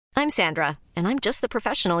I'm Sandra, and I'm just the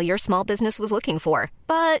professional your small business was looking for.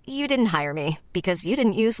 But you didn't hire me because you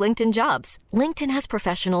didn't use LinkedIn Jobs. LinkedIn has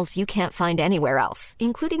professionals you can't find anywhere else,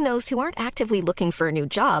 including those who aren't actively looking for a new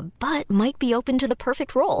job, but might be open to the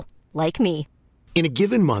perfect role, like me. In a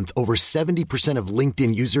given month, over 70% of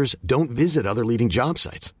LinkedIn users don't visit other leading job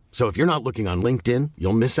sites. So if you're not looking on LinkedIn,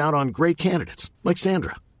 you'll miss out on great candidates like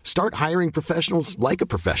Sandra. Start hiring professionals like a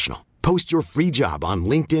professional. Post your free job on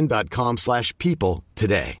linkedin.com/people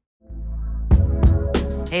today.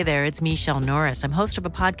 Hey there, it's Michelle Norris. I'm host of a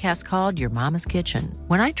podcast called Your Mama's Kitchen.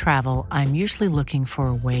 When I travel, I'm usually looking for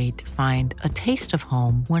a way to find a taste of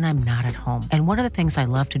home when I'm not at home. And one of the things I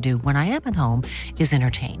love to do when I am at home is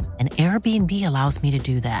entertain. And Airbnb allows me to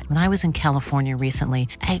do that. When I was in California recently,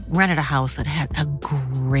 I rented a house that had a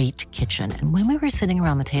great kitchen. And when we were sitting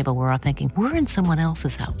around the table, we're all thinking, we're in someone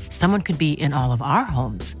else's house. Someone could be in all of our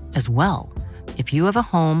homes as well. If you have a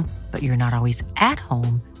home, but you're not always at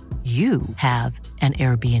home, you have an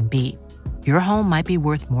Airbnb. Your home might be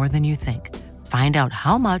worth more than you think. Find out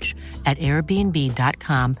how much at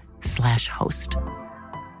airbnb.com/host. Down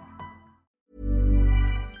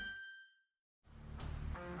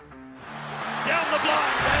the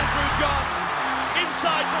blind, Andrew John.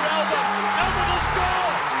 Inside for Albert. Albert will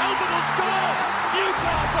score. Albert will score.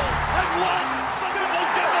 Newcastle have won.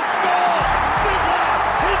 Biddle's going to score. Fiddler.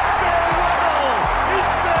 It's farewell.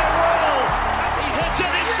 It's farewell. And he hits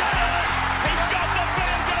it. He's got it. He's got the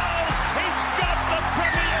field goal. He's got the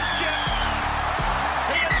premiership.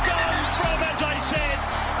 He has gone from, as I said,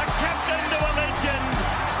 a captain to a legend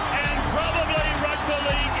and probably rugby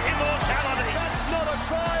league immortality. That's not a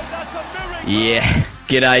try. That's a miracle. Yeah,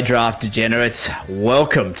 g'day draft degenerates.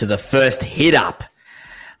 Welcome to the first hit up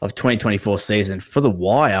of 2024 season for The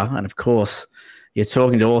Wire. And of course, you're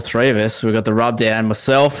talking to all three of us. We've got the Rubdown,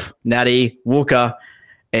 myself, Natty, Wooker,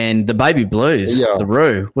 and the Baby Blues, the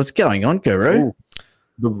Roo. What's going on, Guru?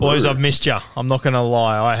 Boys, I've missed you. I'm not going to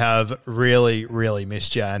lie. I have really, really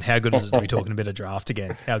missed you. And how good is it to be talking a bit of draft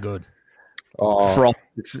again? How good? Oh,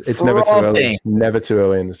 it's never too early. Never too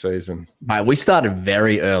early in the season. Mate, we started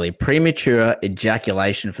very early. Premature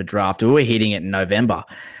ejaculation for draft. We were hitting it in November.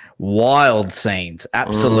 Wild scenes,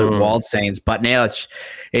 absolute wild scenes. But now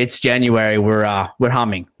it's January. We're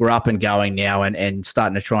humming. We're up and going now, and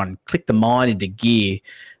starting to try and click the mind into gear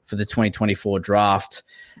for the 2024 draft.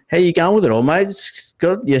 How you going with it all, mate? It's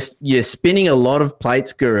good. You're spinning a lot of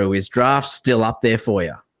plates, Guru. Is draft still up there for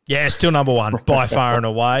you? Yeah, still number one by far and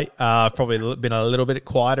away. Probably been a little bit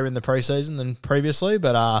quieter in the preseason than previously,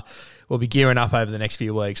 but we'll be gearing up over the next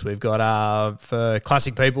few weeks. We've got, for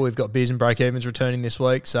classic people, we've got Beers and Break-Evens returning this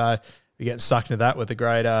week, so we're getting stuck into that with the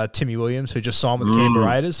great Timmy Williams, who just signed with the Canberra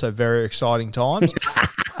Raiders, so very exciting times.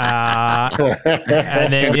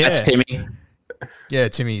 And then, That's Timmy. Yeah,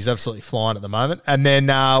 Timmy's absolutely flying at the moment. And then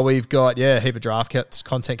we've got, a heap of draft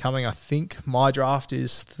content coming. I think my draft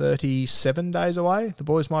is 37 days away. The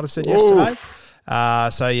boys might have said yesterday.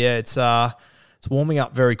 It's warming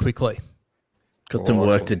up very quickly. Got some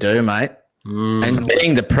work to do, mate. And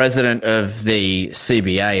being the president of the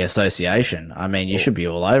CBA Association, I mean, you should be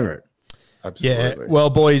all over it. Absolutely. Yeah, well,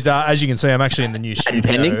 boys, as you can see, I'm actually in the new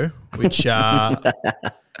studio, which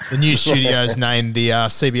the new studio is named the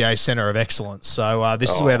CBA Centre of Excellence. So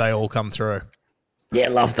this is where they all come through. Yeah,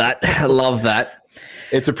 love that. I love that.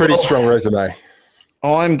 It's a pretty strong resume.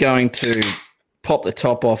 I'm going to pop the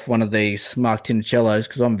top off one of these Mark Tinicellos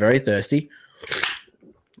because I'm very thirsty.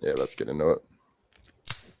 Yeah, let's get into it.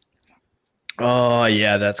 Oh,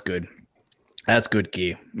 yeah, that's good. That's good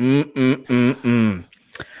gear.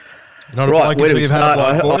 Not right, where do we start?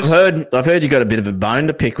 I've heard you got a bit of a bone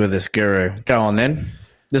to pick with this, Guru. Go on then.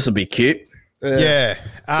 This will be cute. Yeah.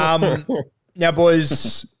 Now,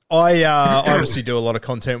 boys, I obviously do a lot of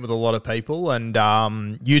content with a lot of people, and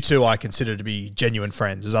you two I consider to be genuine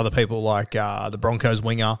friends. There's other people like the Broncos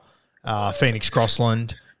winger, Phoenix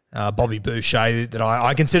Crossland, Bobby Boucher that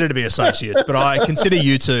I consider to be associates, but I consider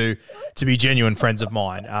you two to be genuine friends of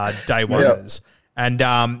mine, day oneers. Yep. And,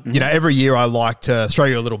 every year I like to throw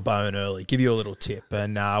you a little bone early, give you a little tip.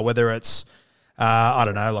 And whether it's,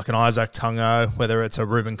 like an Isaac Tungo, whether it's a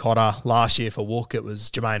Ruben Cotter, last year for Wook, it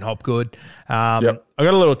was Jermaine Hopgood. I got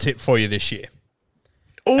a little tip for you this year.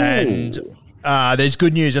 Ooh. And there's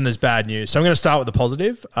good news and there's bad news. So I'm going to start with the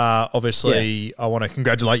positive. Obviously, I want to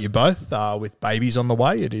congratulate you both with babies on the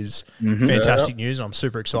way. It is fantastic news. And I'm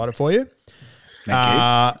super excited for you.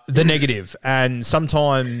 Thank you. The negative, and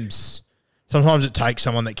sometimes it takes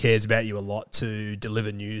someone that cares about you a lot to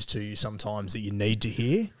deliver news to you sometimes that you need to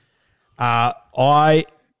hear. I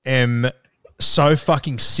am so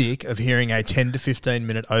fucking sick of hearing a 10 to 15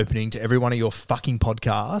 minute opening to every one of your fucking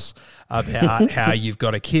podcasts about how you've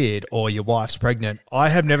got a kid or your wife's pregnant. I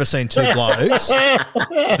have never seen two blokes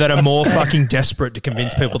that are more fucking desperate to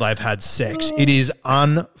convince people they've had sex. It is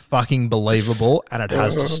unfucking believable, and it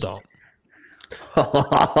has to stop.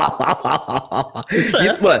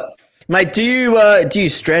 What? Mate, do you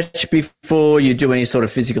stretch before you do any sort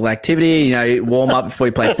of physical activity? You know, warm up before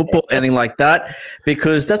you play football, anything like that?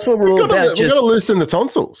 Because that's what we're all about. We've got to loosen the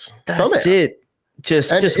tonsils. That's somehow. it.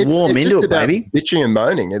 Just warm into it, baby. Bitching and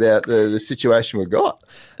moaning about the situation we've got.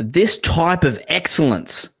 This type of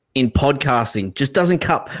excellence in podcasting just doesn't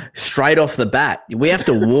come straight off the bat. We have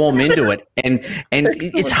to warm into it, and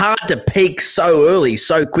it's hard to peak so early,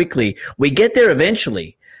 so quickly. We get there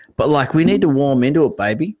eventually, but like we need to warm into it,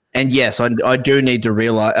 baby. And yes, I do need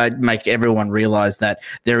to make everyone realize that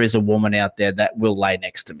there is a woman out there that will lay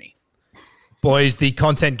next to me. Boys, the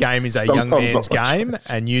content game is a young man's game,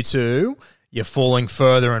 and you two, you're falling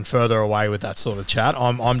further and further away with that sort of chat.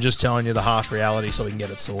 I'm just telling you the harsh reality so we can get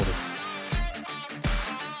it sorted.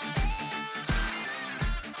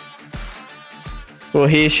 Well,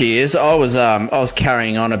 here she is. I was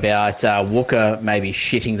carrying on about Wooker maybe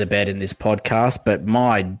shitting the bed in this podcast, but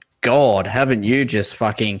my God, haven't you just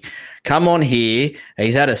fucking come on here?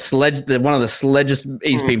 He's had one of the sledges.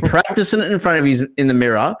 He's been practicing it in front of in the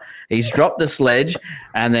mirror. He's dropped the sledge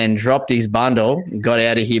and then dropped his bundle and got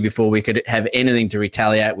out of here before we could have anything to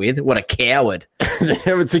retaliate with. What a coward.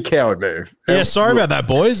 It's a coward move. Yeah, sorry about that,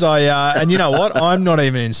 boys. And you know what? I'm not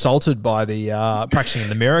even insulted by the practicing in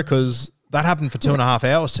the mirror because that happened for 2.5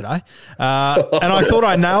 hours today. And I thought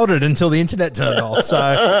I nailed it until the internet turned off.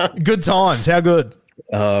 So good times. How good?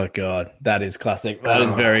 Oh, God. That is classic. That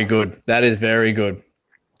is very good. That is very good.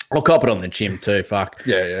 I'll cop it on the gym too. Fuck.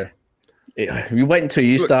 Yeah. You wait until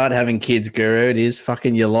you start having kids, Guru. It is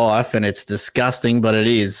fucking your life, and it's disgusting, but it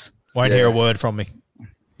is. Won't hear a word from me.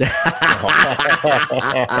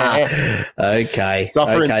 Okay.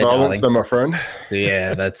 Suffer in silence, then, my friend.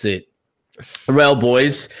 Yeah, that's it. Well,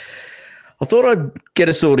 boys, I thought I'd get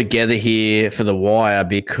us all together here for the wire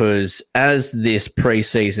because as this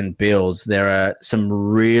preseason builds, there are some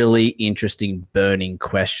really interesting burning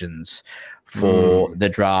questions for the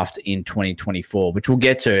draft in 2024, which we'll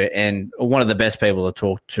get to. And one of the best people to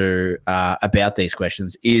talk to about these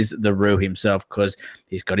questions is the Roo himself because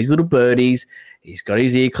he's got his little birdies, he's got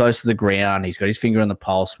his ear close to the ground, he's got his finger on the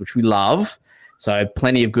pulse, which we love. So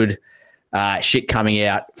plenty of good shit coming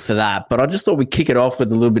out for that. But I just thought we'd kick it off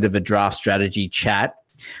with a little bit of a draft strategy chat.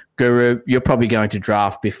 Guru, you're probably going to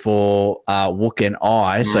draft before Wook and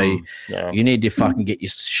I, so you need to fucking get your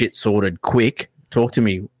shit sorted quick. Talk to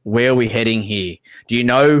me. Where are we heading here? Do you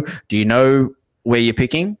know where you're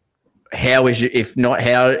picking? How is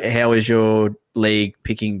is your league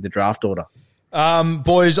picking the draft order?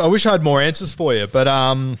 Boys, I wish I had more answers for you, but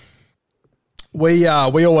we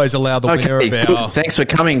always allow the winner of our. Thanks for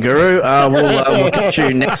coming, Guru. We'll catch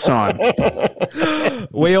you next time.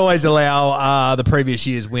 We always allow the previous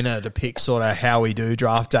year's winner to pick sort of how we do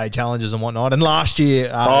draft day challenges and whatnot. And last year,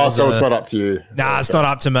 so it's not up to you. Nah, it's not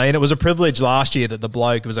up to me. And it was a privilege last year that the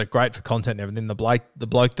bloke was great for content and everything. The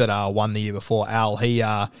bloke that won the year before, Al, he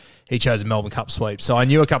chose a Melbourne Cup sweep. So I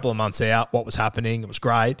knew a couple of months out what was happening. It was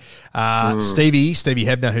great. Stevie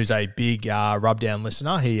Hebner, who's a big rub-down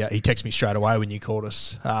listener, he texted me straight away when you called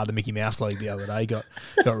us the Mickey Mouse League the other day. Got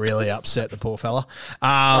really upset, the poor fella.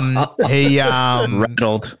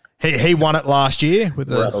 Rattled. He won it last year with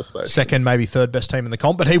the second, maybe third best team in the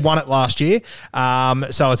comp, but he won it last year.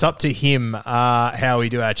 So it's up to him how we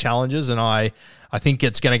do our challenges, and I think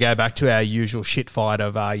it's going to go back to our usual shit fight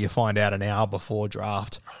of you find out an hour before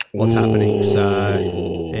draft what's happening.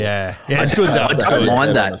 So, yeah, it's good though. I don't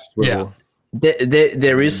mind that. Yeah.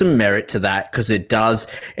 There is some merit to that because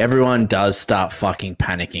everyone does start fucking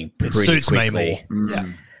panicking pretty quickly. It suits me more.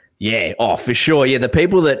 Yeah. Oh, for sure. Yeah, the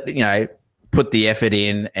people that, put the effort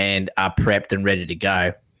in and are prepped and ready to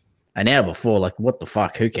go an hour before, like, what the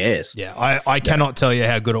fuck? Who cares? Yeah, I cannot tell you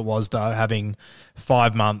how good it was, though, having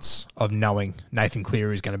 5 months of knowing Nathan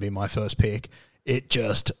Cleary is going to be my first pick. It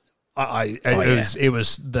just, it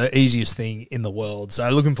was the easiest thing in the world. So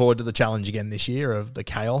looking forward to the challenge again this year of the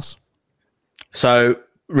chaos. So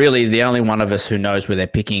really the only one of us who knows where they're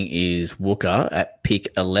picking is Wooker at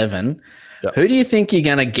pick 11. Yep. Who do you think you're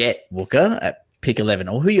going to get, Wooker, at pick 11,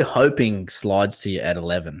 or who are you hoping slides to you at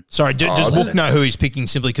 11? Sorry, does Wook know who he's picking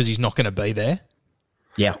simply because he's not going to be there?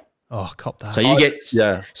 Yeah. Oh, cop that. So you get.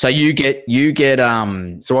 So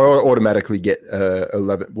I automatically get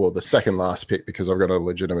 11. Well, the second last pick because I've got a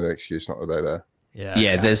legitimate excuse not to be there. Yeah.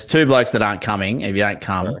 Okay. There's 2 blokes that aren't coming. If you don't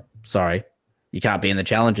come, sorry. You can't be in the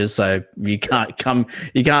challenges, so you can't come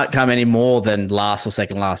any more than last or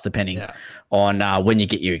second last, depending on when you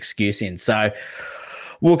get your excuse in. So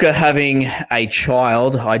Wooker having a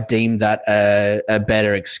child, I deem that a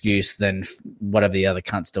better excuse than whatever the other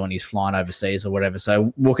cunt's doing. He's flying overseas or whatever.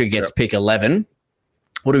 So Wooker gets pick 11.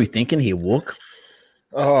 What are we thinking here, Wook?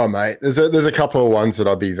 Oh, mate, there's a couple of ones that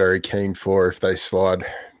I'd be very keen for if they slide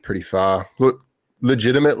pretty far. Look,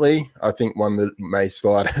 legitimately, I think one that may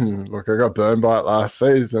slide, and look, I got burned by it last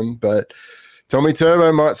season, but Tommy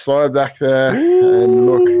Turbo might slide back there. And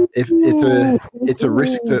look, if it's a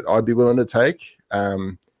risk that I'd be willing to take.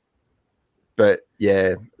 But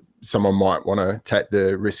yeah, someone might want to take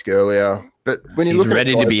the risk earlier. But when you He's look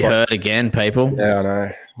ready at to be hurt again, people. Yeah, I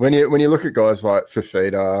know. When you look at guys like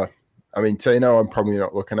Fafita, I mean Tino, I'm probably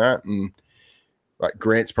not looking at, and like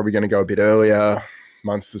Grant's probably going to go a bit earlier.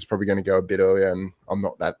 Munster's probably going to go a bit earlier, and I'm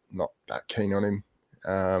not that keen on him.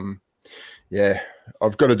 Yeah,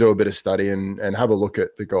 I've got to do a bit of study and have a look at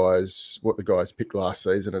what the guys picked last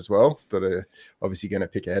season as well, that are obviously going to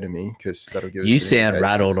pick ahead of me, because that'll give us. You sound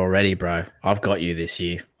rattled already, bro. I've got you this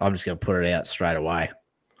year. I'm just going to put it out straight away.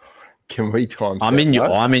 Can we timestamp I'm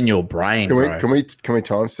in your brain, bro. Can we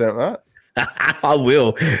timestamp that? I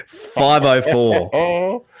will.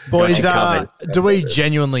 5:04. Boys, do we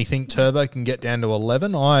genuinely think Turbo can get down to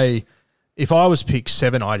 11? If I was pick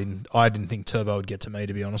 7, I didn't think Turbo would get to me,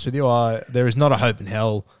 to be honest with you. There is not a hope in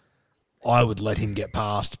hell I would let him get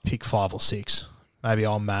past pick 5 or 6. Maybe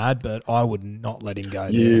I'm mad, but I would not let him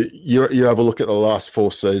go there. You have a look at the last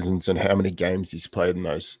 4 seasons and how many games he's played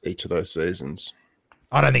in each of those seasons.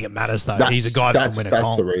 I don't think it matters, though. He's a guy that can win a comp.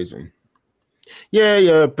 That's the reason.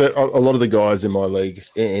 Yeah, but a lot of the guys in my league,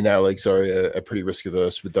 in our league, are pretty risk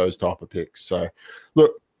averse with those type of picks. So,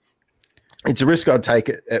 look, it's a risk I'd take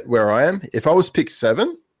at where I am. If I was pick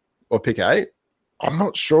 7 or pick 8, I'm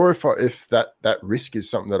not sure if that risk is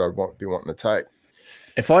something that I'd be wanting to take.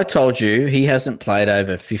 If I told you he hasn't played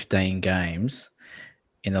over 15 games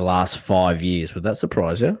in the last 5 years, would that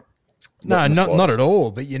surprise you? No, not at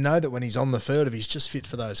all. But you know that when he's on the field, if he's just fit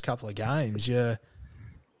for those couple of games,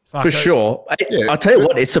 for sure. I'll tell you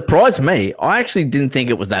what, it surprised me. I actually didn't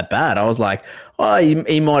think it was that bad. I was like,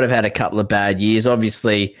 he might have had a couple of bad years.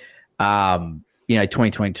 Obviously,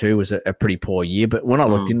 2022 was a pretty poor year. But when I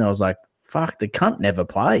looked in, I was like, fuck, the cunt never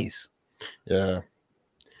plays. Yeah.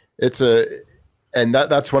 And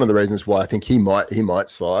that's one of the reasons why I think he might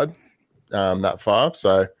slide that far.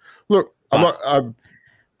 So, look, are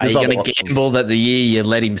you going to gamble that the year you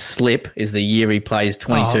let him slip is the year he plays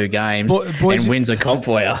 22 games and wins a comp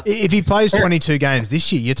for you? If he plays 22 games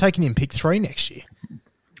this year, you're taking him pick 3 next year.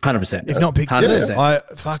 100%. If not pick 2.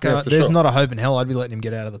 100%. There's not a hope in hell I'd be letting him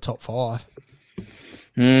get out of the top 5.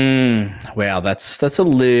 Wow, that's a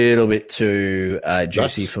little bit too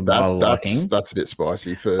juicy for my liking. That's a bit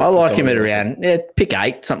spicy for. I like him at around pick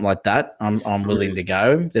 8, something like that. I'm willing to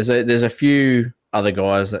go. There's a few other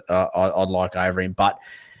guys that I'd like over him, but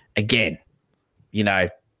again,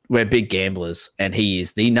 we're big gamblers, and he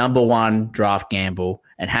is the number 1 draft gamble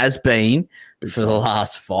and has been for the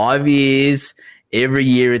last 5 years. Every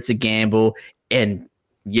year it's a gamble, and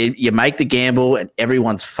you make the gamble and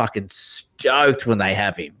everyone's fucking stoked when they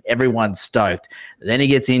have him. Everyone's stoked. Then he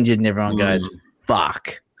gets injured and everyone goes,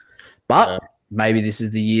 fuck. But maybe this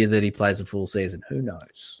is the year that he plays a full season. Who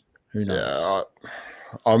knows? Yeah,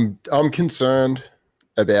 I'm concerned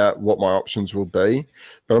about what my options will be,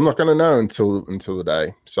 but I'm not going to know until the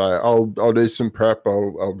day. So I'll do some prep.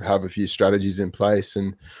 I'll have a few strategies in place,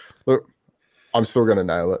 and look, I'm still going to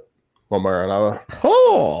nail it one way or another.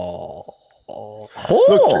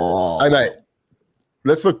 Look, hey mate,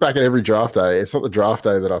 let's look back at every draft day. It's not the draft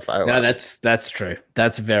day that I fail. No, that's true.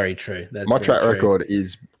 That's very true. My track record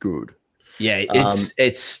is good. Yeah,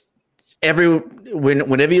 it's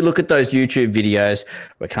whenever you look at those YouTube videos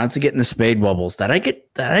where cunts are getting the speed wobbles, they don't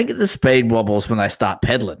get the speed wobbles when they start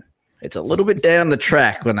pedaling. It's a little bit down the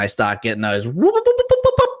track when they start getting those the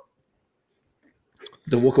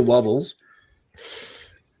Wooker wobbles.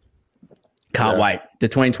 Can't wait. The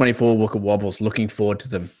 2024 Wooker wobbles. Looking forward to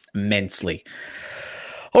them immensely.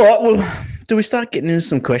 All right, well, do we start getting into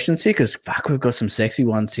some questions here? Because fuck, we've got some sexy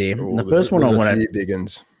ones here. Ooh, the first one I want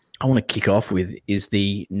to kick off with is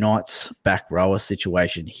the Knights back rower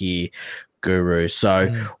situation here, Guru.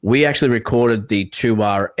 So we actually recorded the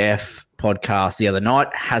 2RF podcast the other night.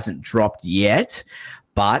 Hasn't dropped yet,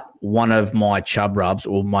 But one of my chub rubs,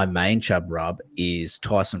 or my main chub rub, is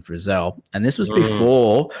Tyson Frizzell. And this was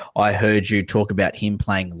before I heard you talk about him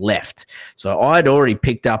playing left. So I'd already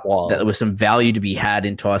picked up that there was some value to be had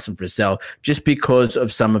in Tyson Frizzell just because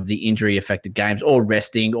of some of the injury-affected games or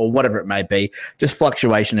resting or whatever it may be, just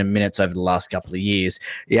fluctuation in minutes over the last couple of years.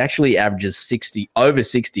 He actually averages over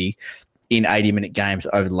 60 in 80-minute games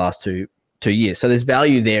over the last two years. So there's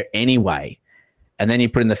value there anyway. And then you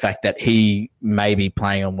put in the fact that he may be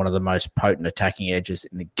playing on one of the most potent attacking edges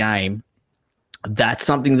in the game. That's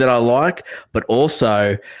something that I like, but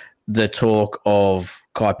also the talk of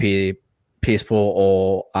Kai Pearce-Paul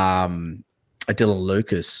or Dylan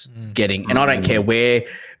Lucas getting, and I don't care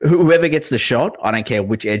whoever gets the shot, I don't care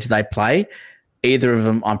which edge they play. Either of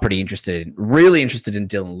them I'm pretty interested in. Really interested in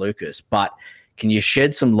Dylan Lucas, but can you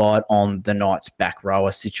shed some light on the Knights back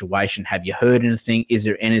rower situation? Have you heard anything? Is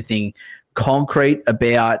there anything concrete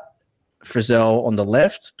about Frizzell on the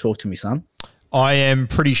left? Talk to me, son. I am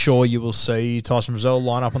pretty sure you will see Tyson Frizzell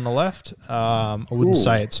line up on the left. I wouldn't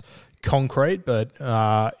say it's concrete, but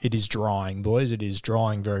it is drying, boys. It is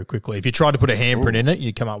drying very quickly. If you tried to put a handprint in it,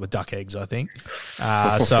 you'd come up with duck eggs, I think.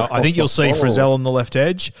 So I think you'll see Frizzell on the left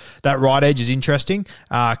edge. That right edge is interesting.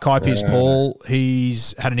 Kai Pearce-Paul,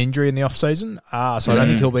 he's had an injury in the off-season, so I don't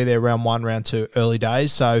think he'll be there round 1, round 2, early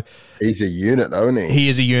days. So he's a unit, though, isn't he? He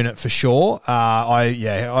is a unit for sure.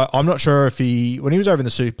 I'm not sure if when he was over in the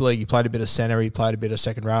Super League, he played a bit of centre, he played a bit of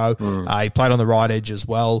second row. He played on the right edge as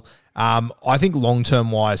well. I think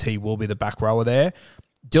long-term wise, he will be the back rower there.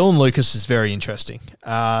 Dylan Lucas is very interesting.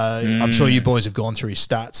 I'm sure you boys have gone through his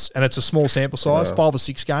stats, and it's a small sample size, 5 or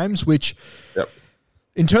 6 games, which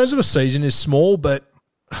in terms of a season is small, but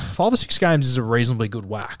 5 or 6 games is a reasonably good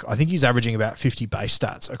whack. I think he's averaging about 50 base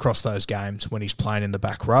stats across those games when he's playing in the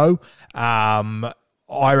back row.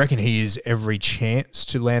 I reckon he is every chance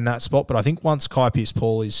to land that spot, but I think once Kai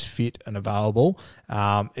Pearce-Paul is fit and available,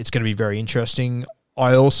 it's going to be very interesting.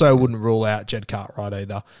 I also wouldn't rule out Jed Cartwright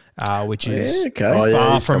either, which is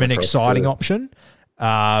far from an exciting option.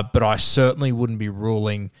 But I certainly wouldn't be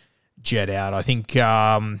ruling Jed out. I think,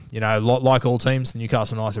 like all teams, the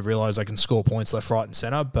Newcastle Knights have realised they can score points left, right and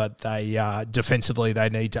centre, but they defensively they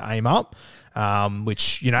need to aim up,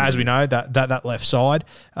 which, as we know, that left side,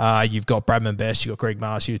 you've got Bradman Best, you've got Greg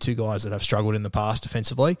Marciu, 2 guys that have struggled in the past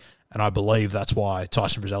defensively. And I believe that's why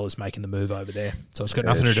Tyson Frizzell is making the move over there. So it's got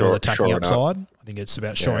nothing to do with attacking upside. I think it's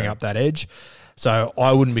about shoring up that edge. So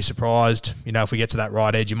I wouldn't be surprised, if we get to that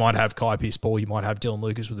right edge, you might have Kai Pearce-Paul, you might have Dylan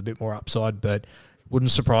Lucas with a bit more upside, but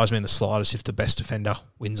wouldn't surprise me in the slightest if the best defender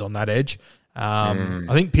wins on that edge. I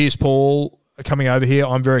think Pearce-Paul coming over here,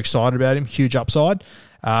 I'm very excited about him, huge upside.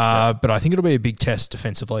 But I think it'll be a big test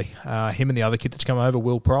defensively. Him and the other kid that's come over,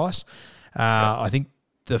 Will Price. I think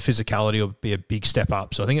the physicality will be a big step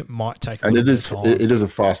up. So I think it might take a little bit of time. It is a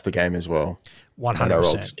faster game as well.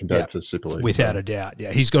 100%. Compared to Super League. Without a doubt.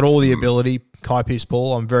 Yeah, he's got all the ability. Kai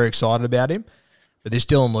Pearce-Paul, I'm very excited about him. But this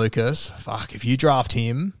Dylan Lucas, if you draft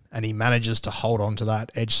him and he manages to hold on to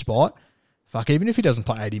that edge spot, even if he doesn't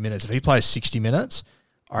play 80 minutes, if he plays 60 minutes,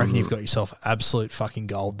 I reckon you've got yourself absolute fucking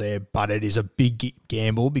gold there. But it is a big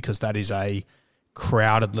gamble because that is a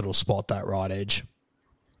crowded little spot, that right edge.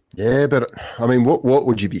 Yeah, but I mean, what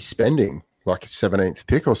would you be spending? Like a 17th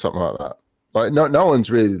pick or something like that? Like no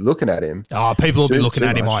one's really looking at him. People will be looking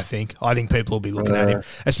at him, I think. I think people will be looking at him,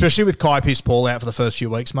 especially with Kai Pearce-Paul out for the first few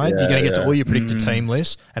weeks, mate. You're going to get to all your predicted team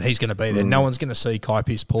lists, and he's going to be there. No one's going to see Kai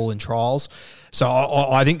Pearce-Paul in trials. So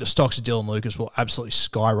I think the stocks of Dylan Lucas will absolutely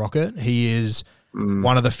skyrocket. He is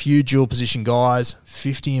one of the few dual position guys,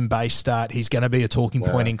 50 in base stat. He's going to be a talking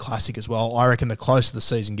point in Classic as well. I reckon the closer the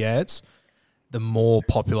season gets, the more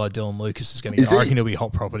popular Dylan Lucas is going to get. I reckon he'll be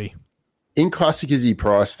hot property. In Classic, is he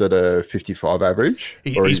priced at a 55 average?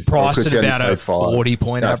 He's priced at about a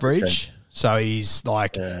 40-point average. 10. So he's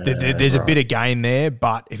like, there's a bit of gain there,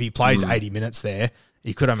 but if he plays 80 minutes there,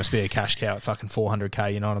 he could almost be a cash cow at fucking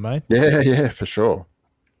 400K, you know what I mean? Yeah, for sure.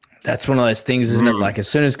 That's one of those things, isn't it? Like, as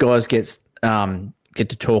soon as guys get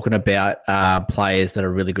to talking about players that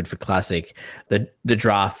are really good for Classic, the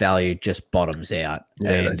draft value just bottoms out.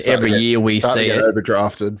 Yeah, and every year we see it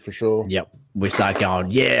overdrafted for sure. Yep. We start going,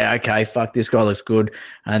 okay, fuck, this guy looks good.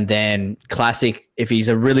 And then Classic, if he's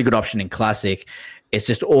a really good option in Classic, it's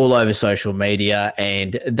just all over social media,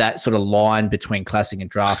 and that sort of line between Classic and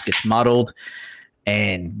draft gets muddled,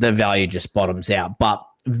 and the value just bottoms out. But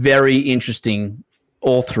very interesting,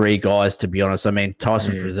 all 3 guys, to be honest. I mean,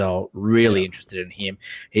 Tyson Frizzell, really interested in him.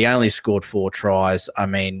 He only scored 4 tries. I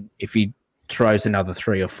mean, if he throws another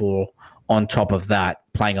 3 or 4 on top of that,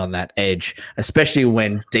 playing on that edge, especially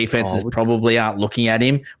when defenses probably aren't looking at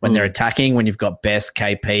him when they're attacking. When you've got Best,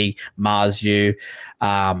 KP, Marzu,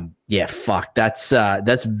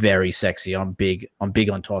 that's very sexy. I'm big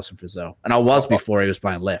on Tyson Frizell, and I was before he was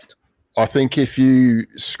playing left. I think if you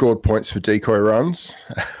scored points for decoy runs,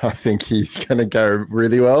 I think he's going to go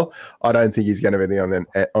really well. I don't think he's going to be on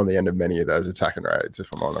the end of many of those attacking raids, if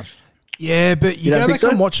I'm honest. Yeah, but you go back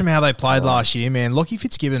and watch them how they played last year, man. Lockie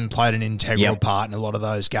Fitzgibbon played an integral part in a lot of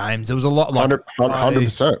those games. There was a lot like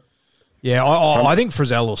 100%. Yeah, I think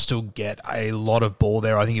Frizell will still get a lot of ball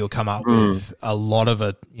there. I think he'll come up with a lot of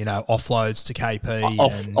offloads to KP.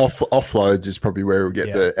 Offloads is probably where we'll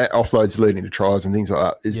get the offloads leading to tries and things like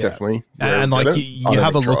that is definitely. And like you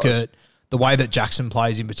have a look at the way that Jackson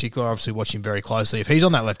plays in particular, obviously watching very closely. If he's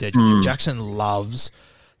on that left edge, Jackson loves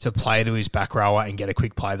to play to his back rower and get a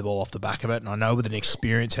quick play of the ball off the back of it. And I know with an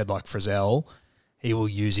experienced head like Frizell, he will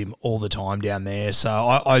use him all the time down there. So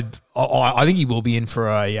I think he will be in for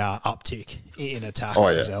a uptick in attack.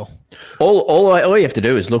 Frizell. All you have to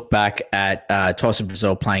do is look back at Tyson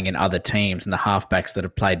Frizell playing in other teams and the halfbacks that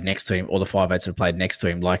have played next to him, or the 5'8" that have played next to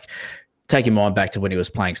him. Like, take your mind back to when he was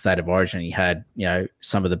playing State of Origin. He had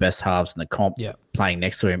some of the best halves in the comp playing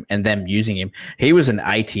next to him and them using him. He was an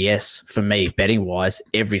ATS for me betting wise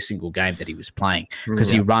every single game that he was playing, because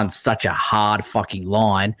he runs such a hard fucking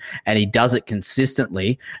line and he does it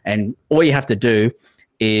consistently. And all you have to do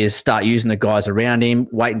is start using the guys around him,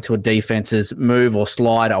 wait until defenses move or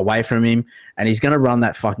slide away from him, and he's going to run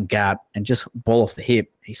that fucking gap and just ball off the hip.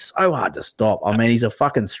 He's so hard to stop. I mean, he's a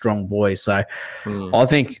fucking strong boy. So I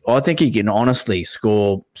think he can honestly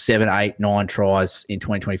score 7, 8, 9 tries in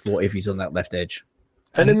 2024 if he's on that left edge.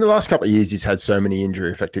 And in the last couple of years, he's had so many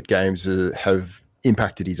injury-affected games that have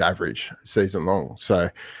impacted his average season long. So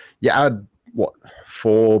you add,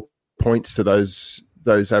 4 points to those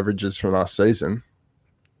averages from last season,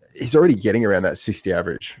 he's already getting around that 60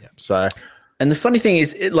 average. Yep. So, and the funny thing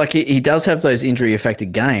is, he does have those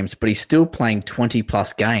injury-affected games, but he's still playing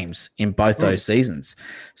 20-plus games in both those seasons.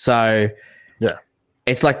 So,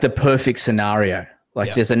 it's like the perfect scenario.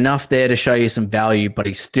 There's enough there to show you some value, but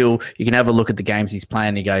you can have a look at the games he's playing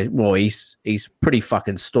and you go, well, he's pretty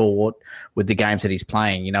fucking stalwart with the games that he's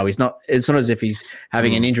playing. It's not as if he's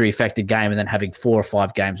having an injury-affected game and then having 4 or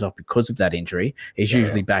 5 games off because of that injury. He's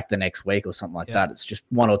usually back the next week or something like that. It's just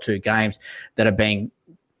 1 or 2 games that are being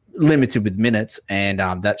limited with minutes, and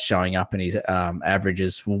that's showing up in his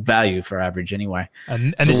averages, value for average anyway.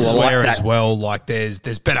 And this is where as well, there's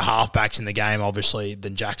better halfbacks in the game, obviously,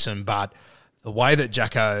 than Jackson, but the way that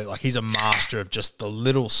Jacko, he's a master of just the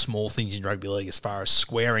little small things in rugby league as far as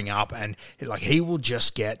squaring up, and he will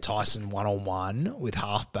just get Tyson one-on-one with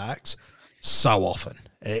halfbacks so often.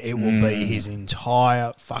 It will be his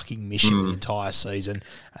entire fucking mission the entire season,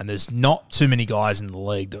 and there's not too many guys in the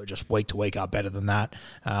league that just week to week are better than that.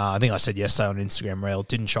 I think I said yesterday on Instagram Reel, it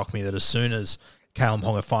didn't shock me that as soon as Kalyn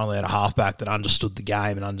Ponga finally had a halfback that understood the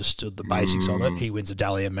game and understood the basics of it, he wins a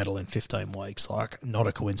Dahlia medal in 15 weeks. Not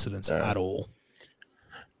a coincidence at all.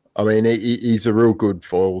 I mean, he's a real good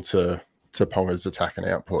foil to Ponga's attacking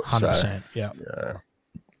output. 100%, so, yeah.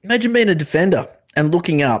 Imagine being a defender and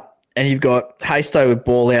looking up, and you've got Haystow with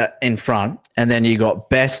ball out in front, and then you got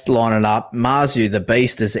Best lining up. Marzu, the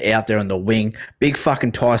beast, is out there on the wing. Big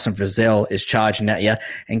fucking Tyson Frizell is charging at you,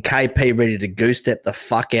 and KP ready to goose step the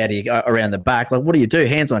fuck out of you around the back. What do you do?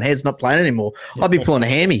 Hands on heads, not playing anymore. I'd be pulling a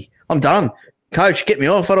hammy. I'm done. Coach, get me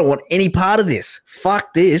off. I don't want any part of this.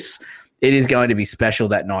 Fuck this. It is going to be special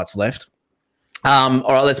that night's left. All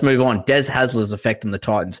right, let's move on. Des Hasler's effect on the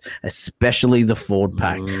Titans, especially the forward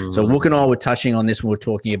pack. So Wook and I were touching on this when we were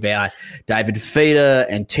talking about David Fifita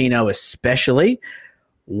and Tino especially.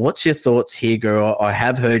 What's your thoughts here, girl? I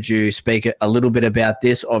have heard you speak a little bit about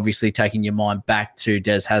this, obviously taking your mind back to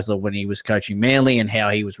Des Hasler when he was coaching Manly and how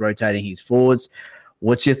he was rotating his forwards.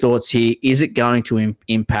 What's your thoughts here? Is it going to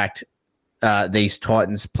impact these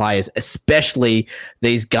Titans players, especially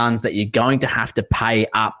these guns that you're going to have to pay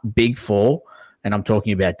up big for? And I'm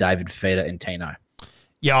talking about David Fifita and Tino.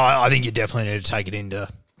 Yeah, I think you definitely need to take it into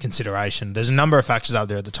consideration. There's a number of factors out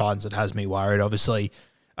there at the Titans that has me worried. Obviously,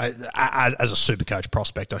 as a Supercoach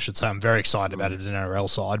prospect, I should say, I'm very excited about it as an NRL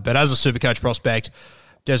side. But as a Supercoach prospect,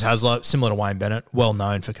 Des Hasler, similar to Wayne Bennett, well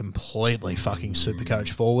known for completely fucking Supercoach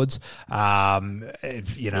forwards.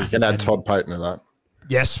 You can add Todd Payton to that.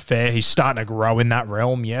 Yes, fair. He's starting to grow in that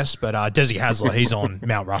realm, yes. But Desi Hasler, he's on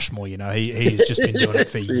Mount Rushmore, He's just been doing it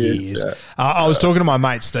for years. I was talking to my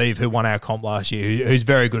mate Steve, who won our comp last year, who's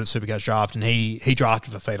very good at Supercoach draft, and he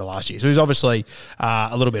drafted Fifita last year. So he's obviously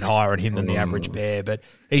a little bit higher on him than the average bear, but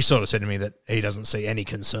he sort of said to me that he doesn't see any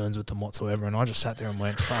concerns with them whatsoever. And I just sat there and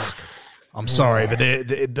went, fuck. I'm sorry, but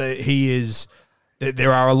he is.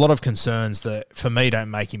 There are a lot of concerns that, for me,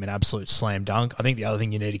 don't make him an absolute slam dunk. I think the other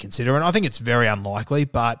thing you need to consider, and I think it's very unlikely,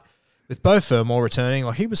 but with Beau Fermor returning,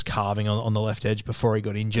 like he was carving on the left edge before he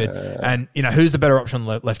got injured. And, who's the better option on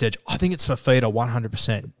the left edge? I think it's Fafita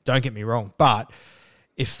 100%. Don't get me wrong. But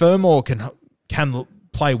if Fermor can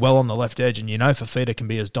play well on the left edge and Fafita can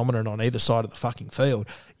be as dominant on either side of the fucking field,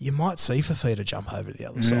 you might see Fafita jump over to the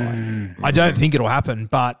other side. I don't think it'll happen,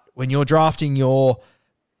 but when you're drafting your...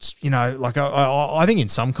 I think in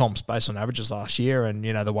some comps based on averages last year and,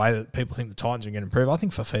 the way that people think the Titans are going to improve, I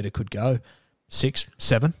think Fafita could go 6,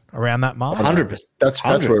 7, around that mark. 100%. That's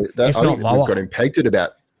where if I not think lower. we've got him pegged at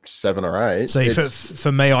about 7 or 8. See,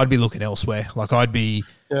 for me, I'd be looking elsewhere. Like I'd be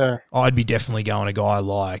definitely going a guy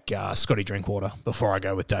like Scotty Drinkwater before I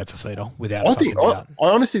go with Dave Fafita without a fucking doubt. I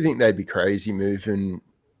honestly think they'd be crazy moving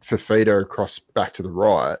Fafita across back to the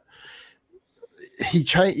right. He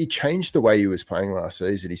changed the way he was playing last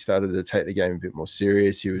season. He started to take the game a bit more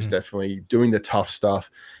serious. He was definitely doing the tough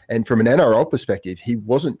stuff. And from an NRL perspective, he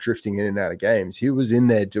wasn't drifting in and out of games. He was in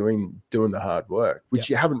there doing the hard work,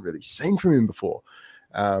 which you haven't really seen from him before.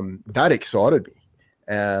 That excited me.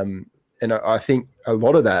 And I think a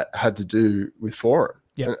lot of that had to do with Foran.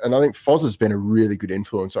 Yep. And I think Foz has been a really good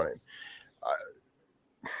influence on him.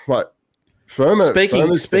 Speaking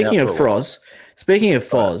of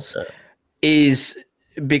Foz, is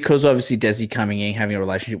because obviously Desi coming in, having a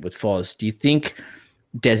relationship with Foz, do you think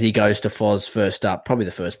Desi goes to Foz first up, probably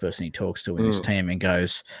the first person he talks to in this team, and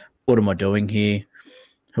goes, what am I doing here?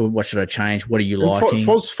 What should I change? What are you liking?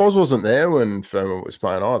 Foz wasn't there when Fermor was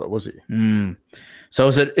playing either, was he? So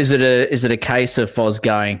is it a case of Foz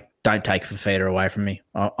going, don't take Fafita away from me.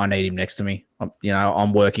 I need him next to me.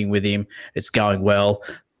 I'm working with him. It's going well.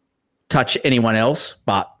 Touch anyone else,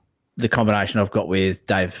 but the combination I've got with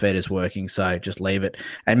Dave Fafita is working, so just leave it.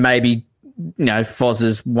 And maybe, Foz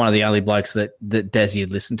is one of the only blokes that Desi had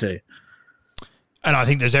listened to. And I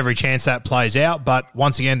think there's every chance that plays out. But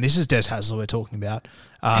once again, this is Des Hasler we're talking about.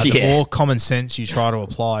 The more common sense you try to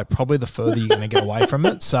apply, probably the further you're going to get away from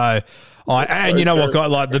it. So, you know what, guy,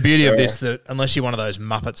 like the beauty of this, that unless you're one of those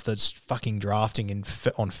muppets that's fucking drafting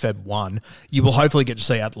on Feb 1, you will hopefully get to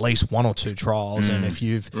see at least 1 or 2 trials. And if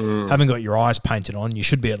you haven't got your eyes painted on, you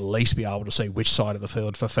should be at least be able to see which side of the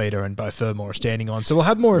field Fafita and Beau Fermor are standing on. So we'll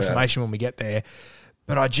have more information when we get there.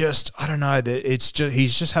 But I don't know, that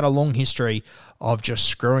he's just had a long history of just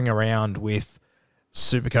screwing around with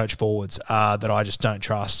Supercoach forwards that I just don't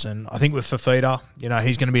trust. And I think with Fafita,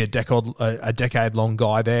 he's going to be a decade-long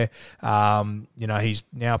guy there. He's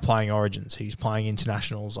now playing Origins. He's playing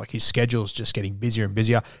internationals. Like, his schedule's just getting busier and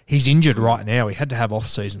busier. He's injured right now. He had to have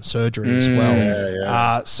off-season surgery as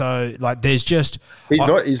well. So, like, there's just... He's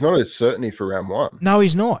not a certainty for round 1. No,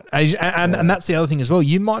 he's not. And that's the other thing as well.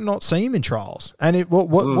 You might not see him in trials. And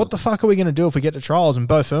what the fuck are we going to do if we get to trials and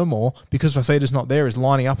Beau Fermor, because Fafita's not there, is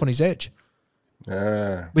lining up on his edge?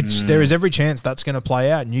 Which there is every chance that's going to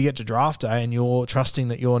play out, and you get to draft day and you're trusting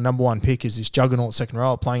that your number 1 pick is this juggernaut second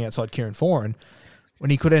row playing outside Kieran Foran, when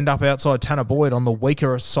he could end up outside Tanner Boyd on the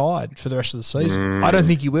weaker side for the rest of the season. I don't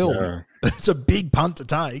think he will. It's a big punt to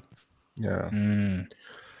take. Yeah.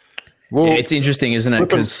 Well, it's interesting, isn't it?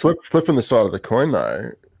 Flipping the side of the coin, though,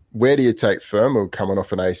 where do you take Fermor coming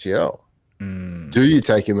off an ACL? Do you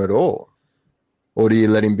take him at all? Or do you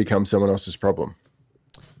let him become someone else's problem?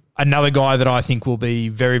 Another guy that I think will be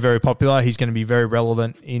very, very popular. He's going to be very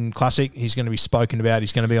relevant in Classic. He's going to be spoken about.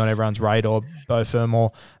 He's going to be on everyone's radar. Beau Fermor.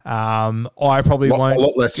 I probably won't. A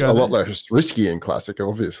lot less risky in Classic,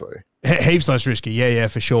 obviously. Heaps less risky. Yeah,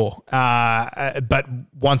 for sure. But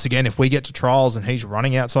once again, if we get to trials and he's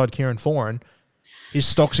running outside Kieran Foran, his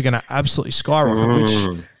stocks are going to absolutely skyrocket,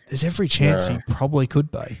 which there's every chance he probably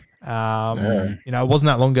could be. It wasn't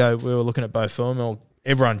that long ago we were looking at Beau Fermor,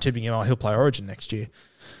 everyone tipping him, he'll play Origin next year.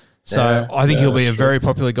 So I think he'll be a very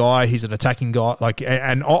popular guy. He's an attacking guy.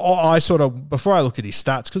 I sort of, before I looked at his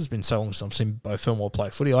stats, because it's been so long since I've seen Beau Fermor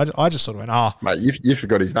play footy, I just sort of went, mate, you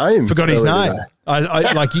forgot his name. Forgot his name.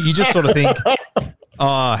 You just sort of think,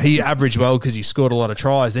 he averaged well because he scored a lot of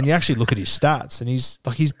tries. Then you actually look at his stats, and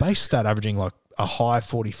he's base stat averaging like a high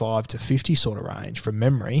 45 to 50 sort of range from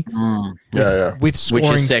memory. With scoring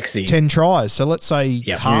which is sexy. 10 tries. So let's say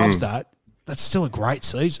halves that. That's still a great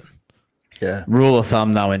season. Yeah. Rule of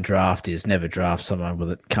thumb, though, in draft is never draft someone with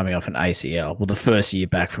it coming off an ACL. Well, the first year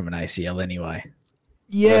back from an ACL anyway.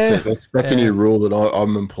 Yeah. That's a new rule that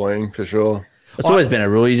I'm employing for sure. It's always been a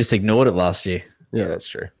rule. You just ignored it last year. Yeah, that's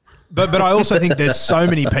true. But I also think there's so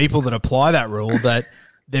many people that apply that rule that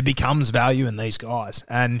there becomes value in these guys.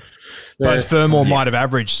 And Beau Fermor might have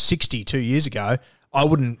averaged 60 2 years ago. I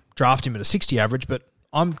wouldn't draft him at a 60 average, but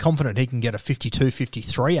I'm confident he can get a 52,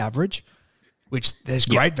 53 average, which there's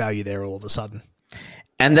great value there all of a sudden.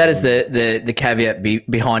 And that is the caveat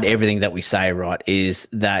behind everything that we say, right, is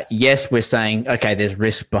that, yes, we're saying, okay, there's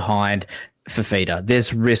risk behind Fifita,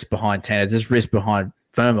 there's risk behind Tanner, there's risk behind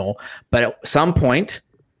Vermel, but at some point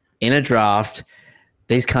in a draft,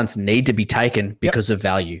 these cunts need to be taken because of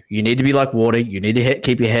value. You need to be like water. You need to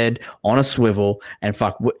keep your head on a swivel. And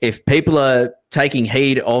if people are taking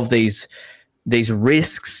heed of these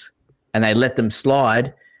risks and they let them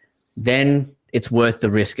slide, then it's worth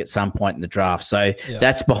the risk at some point in the draft. So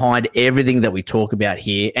that's behind everything that we talk about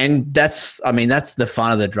here. And that's the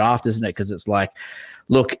fun of the draft, isn't it? Because it's like,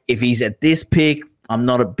 look, if he's at this pick, I'm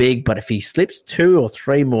not a big, but if he slips 2 or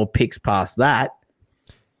 3 more picks past that.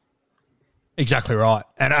 Exactly right.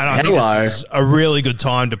 And I think this is a really good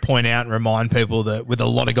time to point out and remind people that with a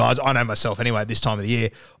lot of guys, I know myself anyway, at this time of the year,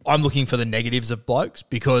 I'm looking for the negatives of blokes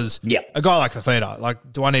because a guy like Fifita, like,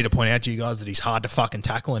 do I need to point out to you guys that he's hard to fucking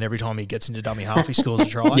tackle and every time he gets into dummy half, he scores a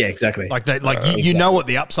try? Yeah, exactly. You know what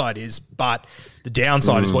the upside is, but the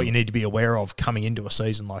downside is what you need to be aware of coming into a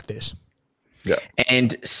season like this. Yeah.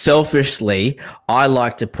 And selfishly, I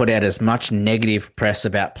like to put out as much negative press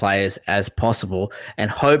about players as possible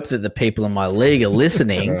and hope that the people in my league are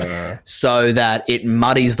listening so that it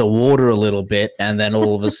muddies the water a little bit. And then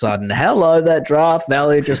all of a sudden, hello, that draft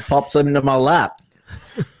value just pops into my lap.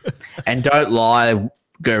 And don't lie,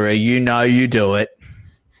 Guru. You know you do it.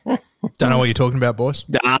 Don't know what you're talking about, boys.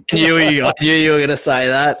 I knew you were going to say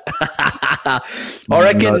that. I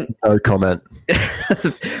reckon. No comment.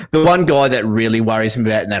 The one guy that really worries me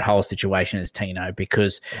about in that whole situation is Tino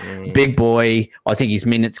because big boy, I think his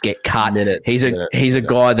minutes get cut. He's a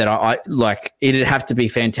guy that I like. It'd have to be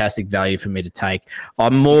fantastic value for me to take.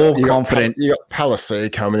 I'm more confident. You got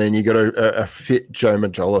Palisade coming in. You got a fit Joe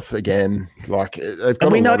Majolif again. Like,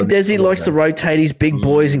 and we know Desi likes to rotate his big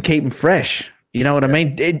boys and keep them fresh. You know what I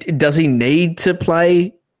mean? Does he need to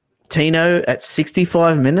play Tino at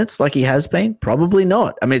 65 minutes like he has been? Probably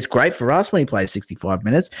not. I mean, it's great for us when he plays 65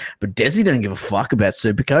 minutes, but Desi doesn't give a fuck about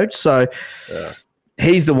Supercoach. So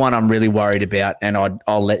he's the one I'm really worried about, and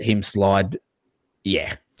I'll let him slide.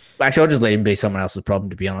 Yeah. Actually, I'll just let him be someone else's problem,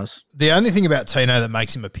 to be honest. The only thing about Tino that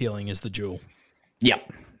makes him appealing is the duel. Yep.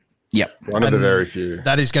 One of the very few.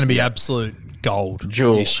 That is going to be absolute gold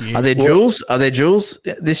this year. Are there duels? Are there duels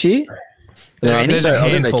this year? There's a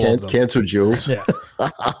handful of them. Cancel Jules. Yeah.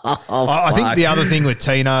 I think the other thing with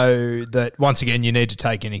Tino that, once again, you need to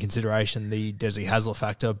take into consideration the Desi Hasler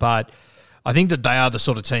factor, but I think that they are the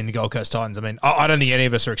sort of team, the Gold Coast Titans. I mean, I don't think any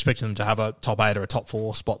of us are expecting them to have a top 8 or a top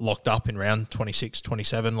 4 spot locked up in round 26,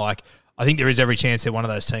 27. Like, I think there is every chance they're one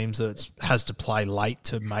of those teams that has to play late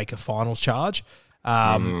to make a finals charge.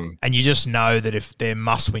 And you just know that if they're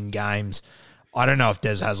must-win games, I don't know if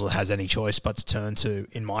Des Hasler has any choice but to turn to,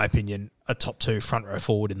 in my opinion, a top 2 front row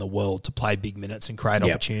forward in the world to play big minutes and create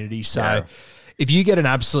opportunities. So if you get an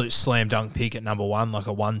absolute slam dunk pick at number 1, like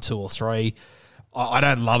a 1, 2 or 3, I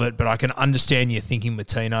don't love it, but I can understand your thinking with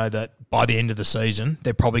Tino that by the end of the season,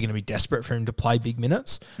 they're probably going to be desperate for him to play big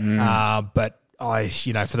minutes. But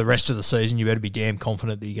for the rest of the season, you better be damn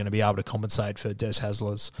confident that you're going to be able to compensate for Des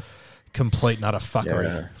Hasler's complete and utter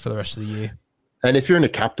fuckery for the rest of the year. And if you're in a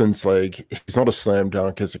captain's league, it's not a slam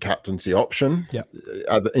dunk as a captaincy option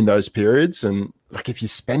in those periods. And like, if you're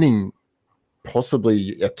spending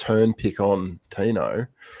possibly a turn pick on Tino,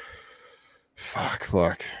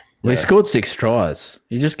 he scored 6 tries.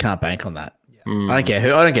 You just can't bank on that. I don't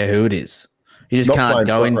care who it is. You just can't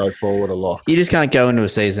go in forward a lot. You just can't go into a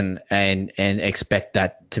season and expect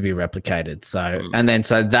that to be replicated. So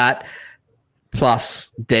so that plus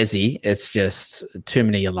Desi, it's just too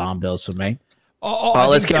many alarm bells for me.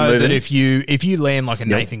 Let's get moving. That if you land like a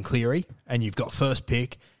Nathan Cleary and you've got first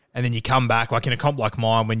pick, and then you come back like in a comp like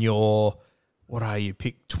mine when you're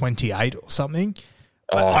pick 28 or something.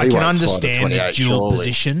 I can understand the dual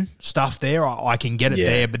position stuff there. I can get it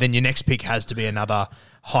there, but then your next pick has to be another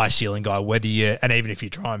high ceiling guy. And even if you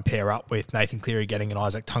try and pair up with Nathan Cleary getting an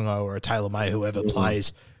Isaac Tungo or a Taylor May, whoever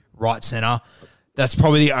plays right center, that's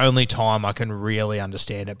probably the only time I can really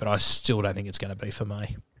understand it. But I still don't think it's going to be for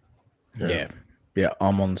me. Yeah,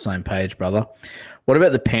 I'm on the same page, brother. What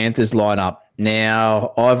about the Panthers lineup?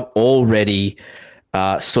 Now, I've already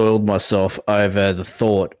soiled myself over the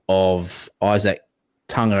thought of Isaac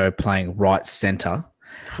Tungo playing right centre.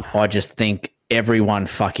 I just think everyone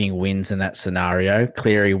fucking wins in that scenario.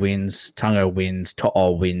 Cleary wins, Tungo wins,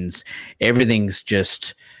 To'o wins. Everything's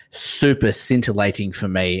just super scintillating for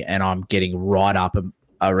me, and I'm getting right up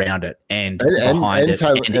around it and behind it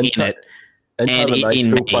and in it. And Taylor May's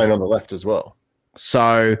still playing on the left as well.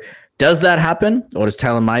 So does that happen, or does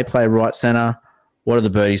Taylor May play right centre? What are the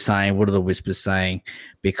birdies saying? What are the whispers saying?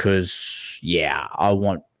 Because I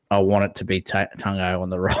want it to be Tungo on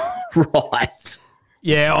the right.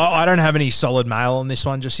 Yeah, I don't have any solid mail on this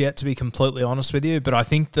one just yet, to be completely honest with you. But I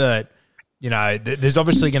think that, there's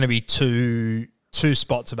obviously going to be two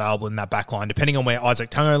spots available in that back line, depending on where Isaac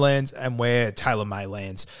Tungo lands and where Taylor May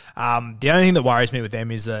lands. The only thing that worries me with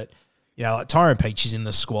them is that, like Tyrone Peach is in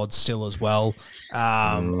the squad still as well.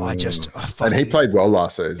 And he played well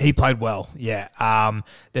last season. He played well, yeah.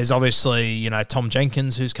 There's obviously, Tom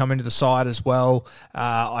Jenkins who's come into the side as well.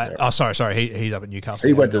 Sorry, he's up at Newcastle.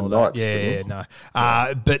 He went to the Knights. No.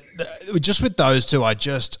 But just with those two,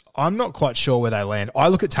 I'm not quite sure where they land. I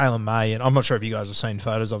look at Taylor May, and I'm not sure if you guys have seen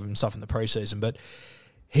photos of him and stuff in the preseason, but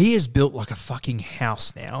he is built like a fucking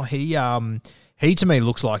house now. He to me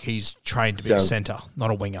looks like he's trained to be a centre, not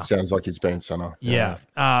a winger. Sounds like he's been centre. Yeah.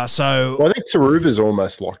 I think Taruva's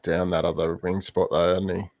almost locked down that other wing spot though,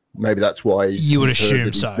 hasn't he? Maybe that's why you would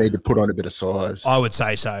assume so. Need to put on a bit of size. I would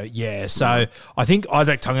say so. Yeah. So I think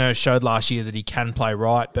Isaac Tungo showed last year that he can play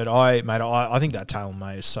right, but I think that Taylor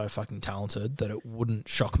May is so fucking talented that it wouldn't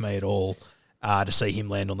shock me at all to see him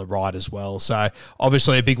land on the right as well. So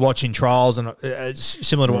obviously a big watch in trials, and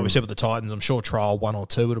similar to what we said with the Titans, I'm sure trial 1 or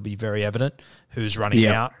 2 it'll be very evident who's running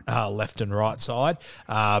out left and right side.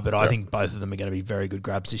 But I think both of them are going to be very good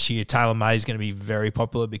grabs this year. Taylor May is going to be very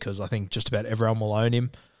popular because I think just about everyone will own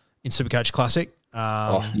him in Supercoach Classic.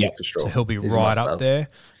 For sure. So he'll be right up there.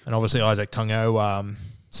 And obviously Isaac Tungo,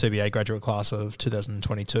 CBA graduate class of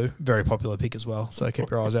 2022, very popular pick as well. So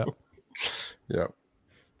keep your eyes out. Yeah.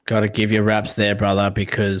 Got to give you raps there, brother,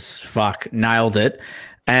 because nailed it.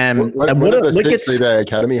 When are the CBA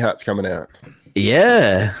Academy hats coming out?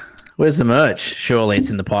 Yeah. Where's the merch? Surely it's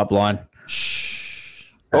in the pipeline.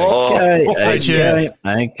 Okay.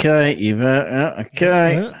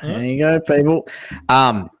 There you go, people.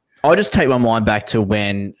 I'll just take my mind back to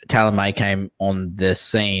when Taylor May came on the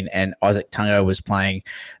scene and Isaac Tungo was playing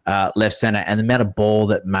left centre, and the amount of ball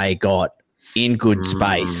that May got in good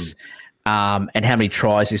space. And how many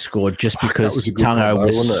tries he scored just because Tungo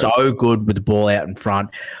was so good with the ball out in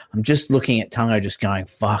front. I'm just looking at Tungo just going,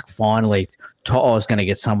 fuck, finally, To'o's going to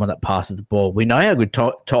get someone that passes the ball. We know how good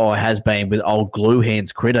To'o has been with old glue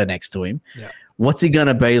hands Critter next to him. Yeah. What's he going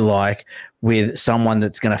to be like with someone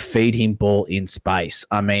that's going to feed him ball in space?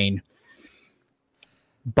 I mean,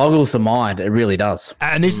 boggles the mind. It really does.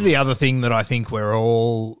 And this is the other thing that I think we're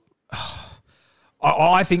all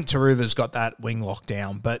I think Taruva's got that wing locked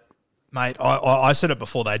down, but mate, I said it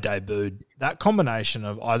before they debuted. That combination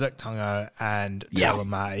of Isaac Tungo and Taylor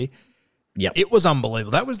May, it was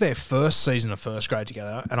unbelievable. That was their first season of first grade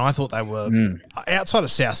together, and I thought they were, outside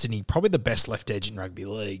of South Sydney, probably the best left edge in rugby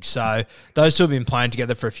league. So those two have been playing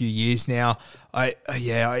together for a few years now.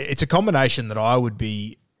 It's a combination that I'd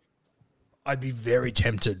be very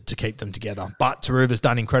tempted to keep them together. But Taruva's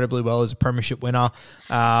done incredibly well as a premiership winner.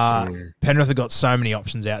 Penrith have got so many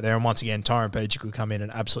options out there. And once again, Tyrone Peach could come in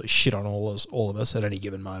and absolutely shit on all of us at any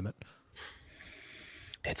given moment.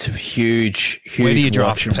 It's a huge Where do you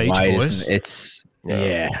draft Peach, boys? It's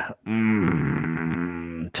Tungo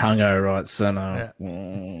right centre.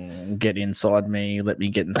 Get inside me. Let me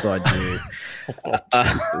get inside you.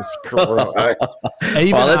 Jesus Christ.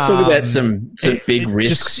 Let's talk about some big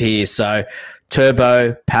risks here. So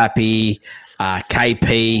Turbo, Pappy,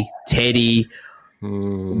 KP, Teddy.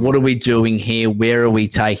 What are we doing here? Where are we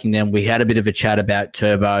taking them? We had a bit of a chat about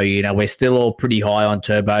Turbo. We're still all pretty high on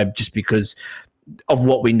Turbo just because of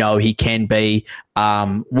what we know he can be.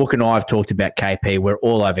 Wook and I have talked about KP. We're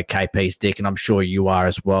all over KP's dick, and I'm sure you are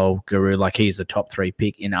as well, Guru. Like, he's a top 3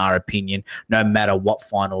 pick in our opinion. No matter what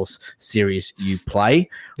finals series you play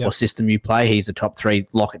or system you play, he's a top 3.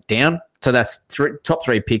 Lock it down. So that's top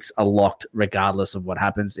 3 picks are locked regardless of what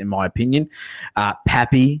happens, in my opinion.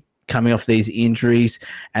 Pappy coming off these injuries,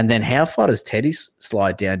 and then how far does Teddy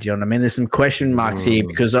slide down? Do you know what I mean? There's some question marks here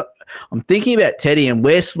because I'm thinking about Teddy and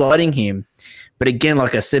we're sliding him. But again,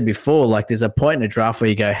 like I said before, like there's a point in the draft where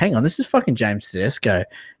you go, hang on, this is fucking James Tedesco,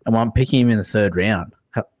 and I'm picking him in the 3rd round.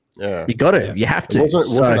 Yeah, you got to, you have to. It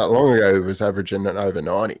wasn't that long ago. He was averaging at over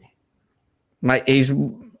 90. Mate, he's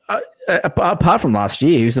apart from last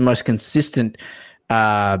year, he was the most consistent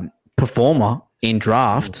performer in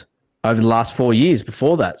draft over the last 4 years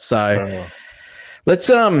before that. So let's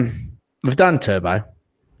we've done Turbo.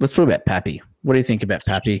 Let's talk about Pappy. What do you think about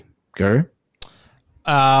Pappy, Guru?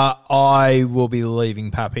 I will be leaving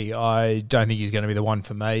Pappy. I don't think he's going to be the one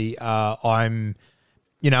for me.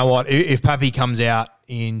 You know what? If Pappy comes out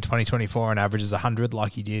in 2024 and averages 100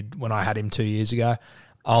 like he did when I had him 2 years ago,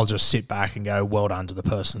 I'll just sit back and go, well done to the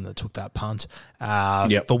person that took that punt.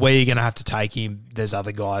 For where you're going to have to take him, there's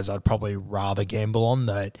other guys I'd probably rather gamble on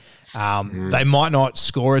that. They might not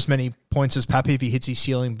score as many points as Pappy if he hits his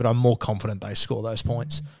ceiling, but I'm more confident they score those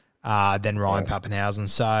points than Ryan Pappenhausen.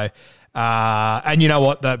 So, and you know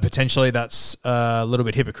what? That potentially that's a little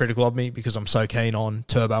bit hypocritical of me because I'm so keen on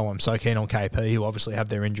Turbo. I'm so keen on KP, who obviously have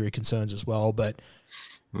their injury concerns as well, but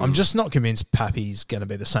I'm just not convinced Pappy's going to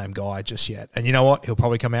be the same guy just yet. And you know what? He'll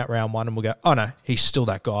probably come out round one and we'll go, oh, no, he's still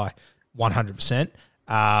that guy 100%.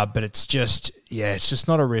 But it's just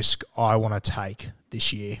not a risk I want to take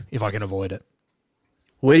this year if I can avoid it.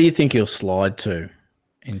 Where do you think he'll slide to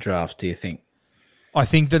in drafts, do you think? I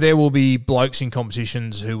think that there will be blokes in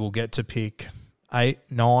competitions who will get to pick 8,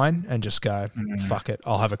 9 and just go, fuck it,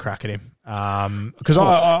 I'll have a crack at him. Because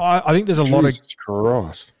I think there's a lot of... Jesus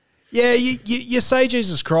Christ. Yeah, you say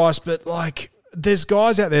Jesus Christ, but like there's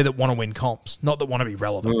guys out there that want to win comps, not that want to be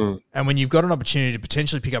relevant. And when you've got an opportunity to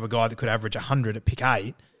potentially pick up a guy that could average 100 at pick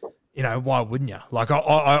 8, you know, why wouldn't you? Like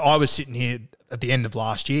I was sitting here at the end of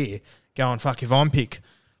last year going, fuck, if I'm pick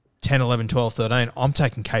 10, 11, 12, 13, I'm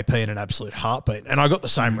taking KP in an absolute heartbeat. And I got the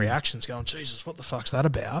same reactions going, Jesus, what the fuck's that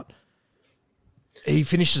about? He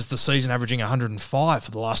finishes the season averaging 105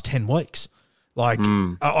 for the last 10 weeks. Like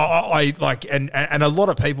I like, and a lot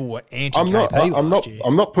of people were anti-KP last year.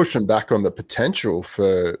 I'm not pushing back on the potential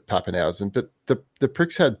for Pappenhausen, but the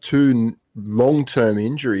pricks had 2 long-term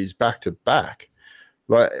injuries back to back.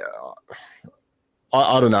 Like,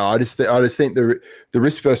 I don't know. I just think the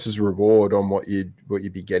risk versus reward on what you'd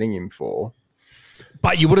be getting him for.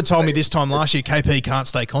 But you would have told me this time last year, KP can't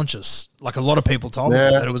stay conscious. Like a lot of people told me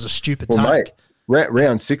that it was a stupid take. Mate,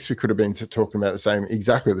 round 6, we could have been talking about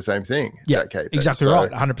exactly the same thing. Yeah, exactly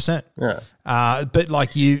right, 100%. Yeah, but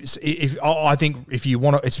like I think if you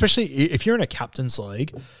want to, especially if you're in a captain's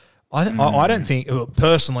league, I don't think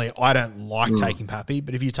personally I don't like taking Pappy.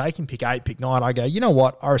 But if you take him pick 8, pick 9, I go, you know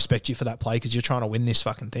what? I respect you for that play because you're trying to win this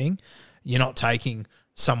fucking thing. You're not taking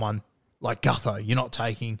someone like Gutho. You're not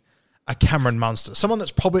taking a Cameron Munster, someone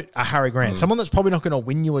that's probably a Harry Grant, someone that's probably not going to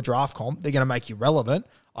win you a draft comp. They're going to make you relevant.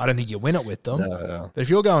 I don't think you win it with them. No. But if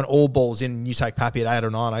you're going all balls in and you take Pappy at 8 or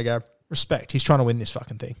 9, I go, respect. He's trying to win this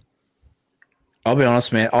fucking thing. I'll be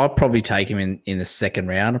honest, man. I'll probably take him in the second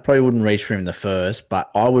round. I probably wouldn't reach for him the first, but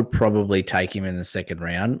I would probably take him in the second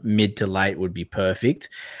round. Mid to late would be perfect.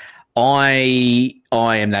 I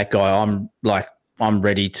am that guy. I'm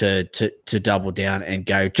ready to double down and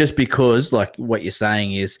go just because, like what you're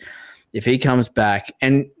saying is, if he comes back,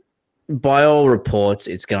 and by all reports,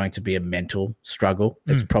 it's going to be a mental struggle.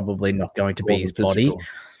 It's probably not going to be his body.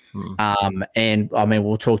 And I mean,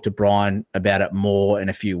 we'll talk to Brian about it more in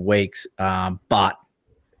a few weeks. And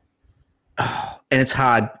it's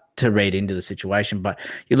hard to read into the situation, but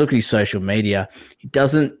you look at his social media, he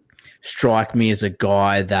doesn't strike me as a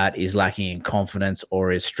guy that is lacking in confidence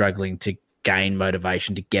or is struggling to gain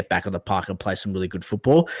motivation to get back on the park and play some really good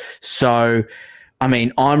football. So, I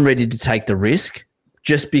mean, I'm ready to take the risk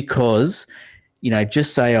just because, you know,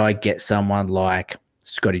 just say I get someone like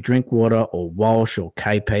Scotty Drinkwater or Walsh or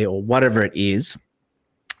KP or whatever it is,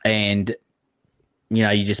 and, you know,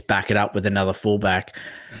 you just back it up with another fullback.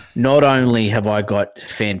 Not only have I got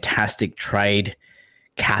fantastic trade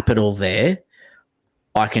capital there,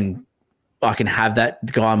 I can have that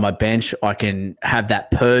guy on my bench. I can have that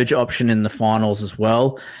purge option in the finals as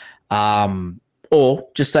well. Or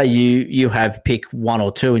just say you have pick 1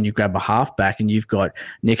 or 2 and you grab a halfback and you've got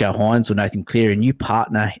Nico Hines or Nathan Cleary and you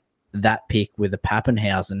partner that pick with a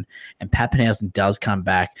Pappenhausen, and Pappenhausen does come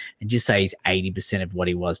back and just say he's 80% of what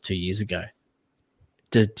he was 2 years ago.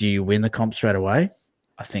 Do you win the comp straight away?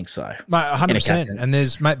 I think so. Mate, 100%. And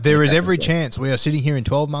there is every chance we are sitting here in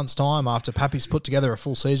 12 months' time after Pappy's put together a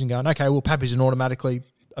full season going, okay, well, Pappy's an automatically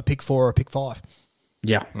a pick 4 or a pick 5.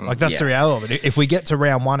 Yeah. Like, that's the reality of it. If we get to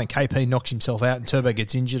round 1 and KP knocks himself out and Turbo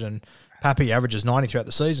gets injured and Pappy averages 90 throughout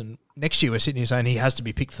the season, next year we're sitting here saying he has to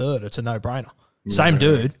be pick 3rd. It's a no-brainer. Same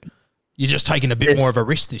dude. You're just taking a bit more of a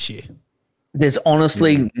risk this year. There's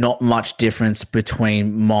honestly not much difference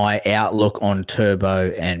between my outlook on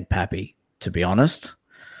Turbo and Pappy, to be honest.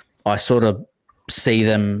 I sort of see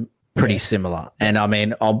them pretty similar. And, I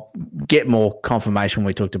mean, I'll get more confirmation when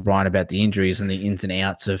we talk to Brian about the injuries and the ins and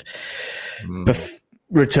outs of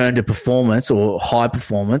return to performance or high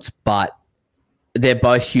performance, but they're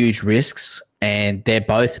both huge risks and they're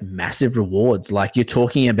both massive rewards. Like, you're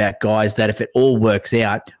talking about guys that if it all works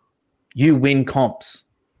out, you win comps.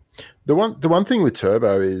 The one thing with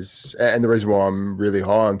Turbo is, and the reason why I'm really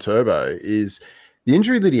high on Turbo is the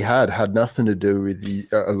injury that he had nothing to do with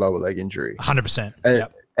a lower leg injury. 100%.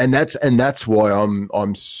 that's why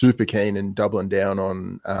I'm super keen and doubling down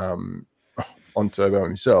on Turbo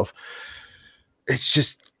himself. It's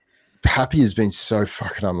just Pappy has been so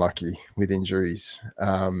fucking unlucky with injuries.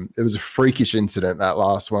 It was a freakish incident, that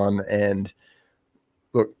last one, and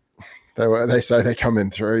look, they say they come in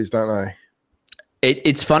threes, don't they?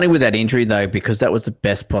 It's funny with that injury though, because that was the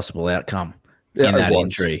best possible outcome in that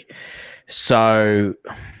injury. So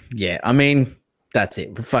yeah, I mean, that's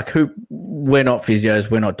it. Fuck, we're not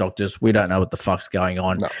physios, we're not doctors, we don't know what the fuck's going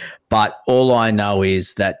on. No. But all I know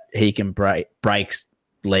is that he can break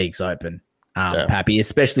leagues open. Pappy,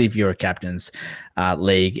 especially if you're a captain's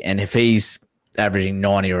league, and if he's averaging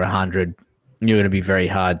 90 or 100, you're going to be very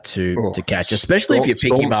hard to catch, especially if you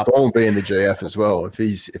pick him up. Storm will be in the GF as well if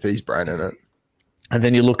he's braining it. And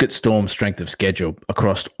then you look at Storm's strength of schedule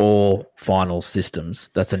across all final systems.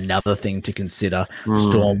 That's another thing to consider.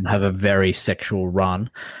 Storm have a very sexual run.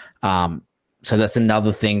 So that's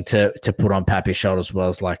another thing to put on Pappy's shoulders as well.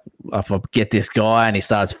 It's like, if I get this guy and he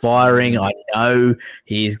starts firing, I know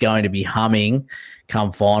he is going to be humming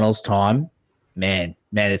come finals time. Man,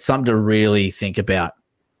 it's something to really think about.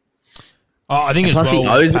 I think plus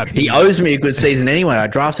he owes me a good season anyway. I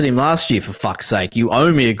drafted him last year, for fuck's sake. You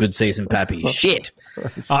owe me a good season, Pappy. Shit.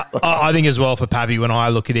 I think as well for Pappy, when I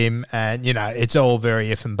look at him, and, you know, it's all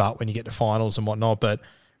very if and but when you get to finals and whatnot, but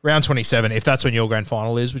round 27, if that's when your grand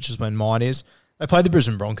final is, which is when mine is, they play the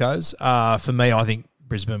Brisbane Broncos. For me, I think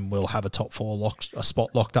Brisbane will have a top four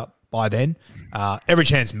spot locked up by then. Every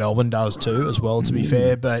chance Melbourne does too, as well, to be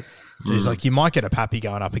fair. But geez, like, you might get a Pappy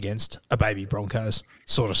going up against a baby Broncos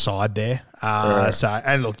sort of side there. So,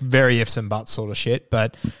 and look, very ifs and buts sort of shit.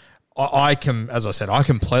 But I can, as I said, I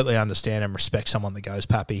completely understand and respect someone that goes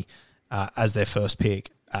Pappy as their first pick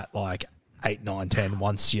at like 8, 9, 10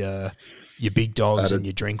 once your big dogs and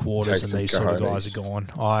your drink waters and these sort of guys are gone.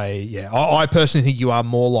 I personally think you are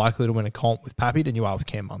more likely to win a comp with Pappy than you are with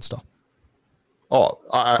Cam Munster. Oh,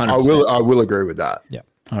 I will agree with that. Yeah,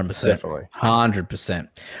 100%, definitely, 100%.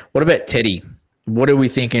 What about Teddy? What are we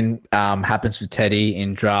thinking happens with Teddy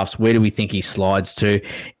in drafts? Where do we think he slides to?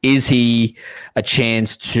 Is he a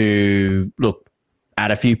chance to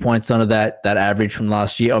add a few points onto that average from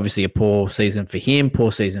last year? Obviously a poor season for him,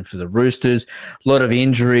 poor season for the Roosters, a lot of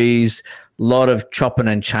injuries, a lot of chopping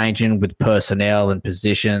and changing with personnel and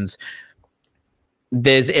positions.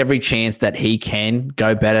 There's every chance that he can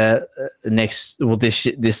go better this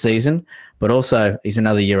season, but also he's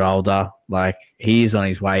another year older. Like, he's on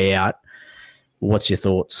his way out. What's your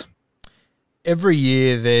thoughts? Every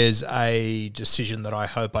year there's a decision that I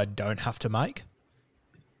hope I don't have to make,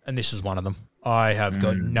 and this is one of them. I have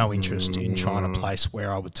got no interest in trying to place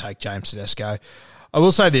where I would take James Tedesco. I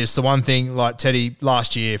will say this, the one thing, like Teddy,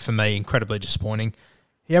 last year for me, incredibly disappointing.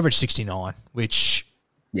 He averaged 69, which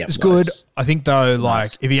is good. I think, though,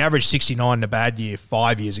 if he averaged 69 in a bad year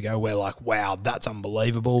 5 years ago, we're like, wow, that's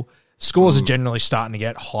unbelievable. Scores are generally starting to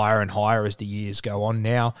get higher and higher as the years go on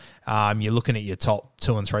now. You're looking at your top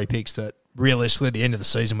 2 and 3 picks that realistically at the end of the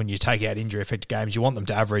season, when you take out injury-affected games, you want them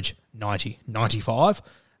to average 90, 95.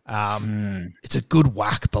 It's a good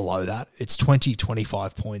whack below that. It's 20,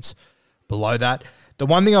 25 points below that. The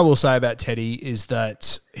one thing I will say about Teddy is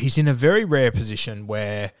that he's in a very rare position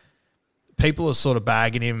where people are sort of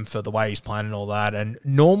bagging him for the way he's playing and all that. And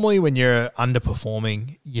normally when you're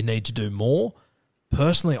underperforming, you need to do more.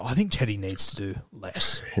 Personally, I think Teddy needs to do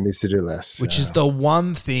less. He needs to do less. Which is the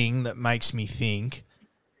one thing that makes me think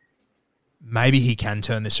maybe he can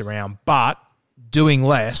turn this around. But doing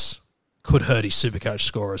less could hurt his Supercoach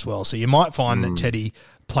score as well. So you might find that Teddy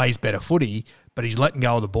plays better footy, but he's letting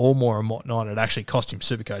go of the ball more and whatnot. It actually cost him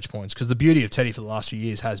Supercoach points, because the beauty of Teddy for the last few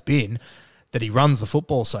years has been that he runs the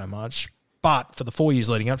football so much. But for the 4 years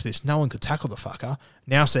leading up to this, no one could tackle the fucker.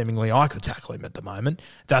 Now, seemingly, I could tackle him at the moment.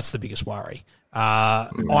 That's the biggest worry.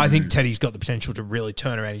 I think Teddy's got the potential to really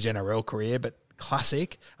turn around his NRL career, but for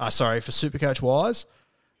Supercoach-wise,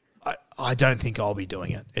 I don't think I'll be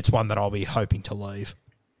doing it. It's one that I'll be hoping to leave.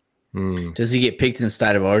 Does he get picked in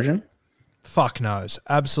State of Origin? Fuck knows.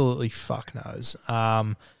 Absolutely fuck knows.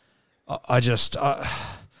 I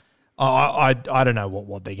don't know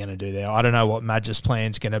what they're going to do there. I don't know what Madge's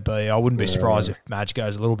plan's going to be. I wouldn't be surprised if Madge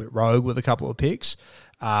goes a little bit rogue with a couple of picks,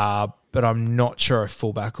 but I'm not sure if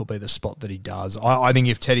fullback will be the spot that he does. I think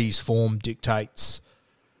if Teddy's form dictates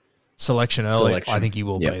selection early, I think he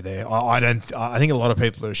will be there. I think a lot of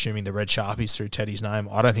people are assuming the red Sharpies through Teddy's name.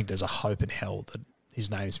 I don't think there's a hope in hell that his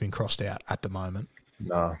name's been crossed out at the moment.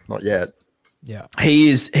 No, not yet. Yeah,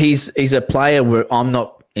 he's a player where I'm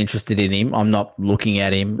not interested in him. I'm not looking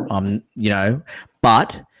at him.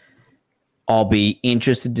 But I'll be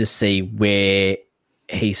interested to see where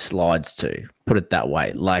he slides to put it that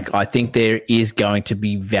way. Like, I think there is going to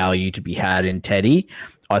be value to be had in Teddy.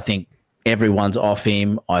 I think everyone's off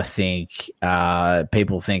him. I think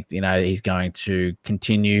people think, he's going to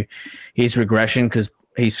continue his regression because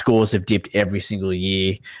his scores have dipped every single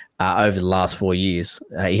year over the last 4 years.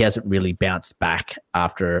 He hasn't really bounced back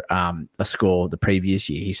after a score the previous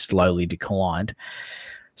year. He slowly declined.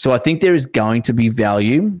 So I think there is going to be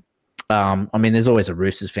value. There's always a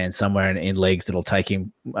Roosters fan somewhere in leagues that'll take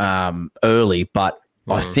him early, but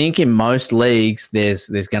I think in most leagues there's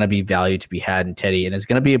going to be value to be had in Teddy, and there's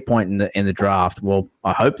going to be a point in the draft. Well,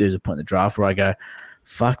 I hope there's a point in the draft where I go,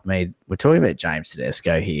 fuck me, we're talking about James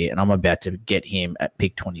Tedesco here, and I'm about to get him at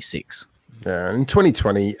pick 26. Yeah, in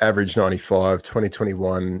 2020, average 95,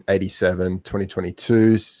 2021, 87,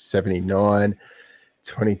 2022, 79,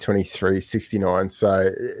 2023, 69. So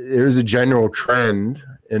there is a general trend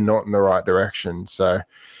and not in the right direction. So,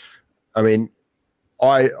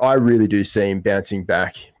 I really do see him bouncing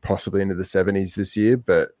back possibly into the 70s this year,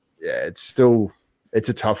 but yeah, it's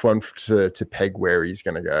a tough one to peg where he's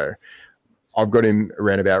going to go. I've got him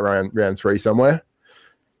around about round 3 somewhere,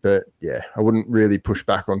 but yeah, I wouldn't really push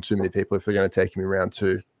back on too many people if they're going to take him in round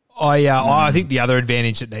 2. I think the other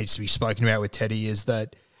advantage that needs to be spoken about with Teddy is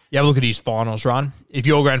that you have a look at his finals run. If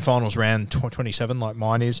your grand finals round 27 like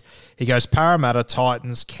mine is, he goes Parramatta,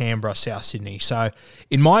 Titans, Canberra, South Sydney. So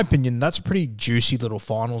in my opinion, that's a pretty juicy little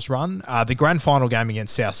finals run. The grand final game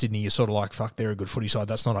against South Sydney, you're sort of like, fuck, they're a good footy side.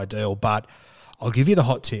 That's not ideal. But I'll give you the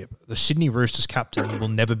hot tip. The Sydney Roosters captain will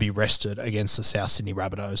never be rested against the South Sydney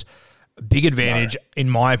Rabbitohs. A big advantage, in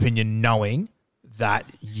my opinion, knowing that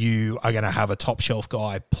you are going to have a top shelf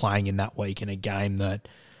guy playing in that week in a game that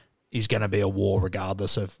is going to be a war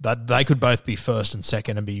regardless of that. They could both be first and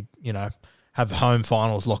second and be, have home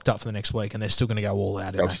finals locked up for the next week, and they're still going to go all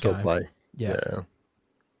out in that game. Still play.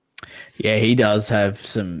 Yeah, he does have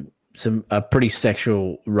a pretty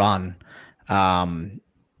sexual run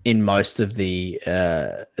in most of the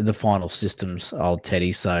final systems, old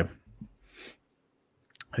Teddy. So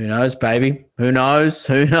who knows, baby? Who knows?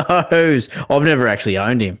 I've never actually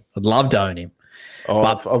owned him. I'd love to own him. Oh,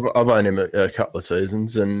 I've owned him a couple of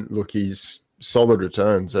seasons, and look, he's solid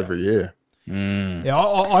returns every year. Yeah,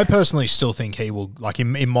 I personally still think he will, like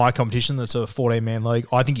in my competition that's a 14-man league,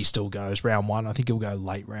 I think he still goes round 1. I think he'll go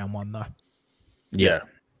late round 1 though. Yeah.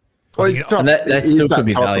 Well, he's that still could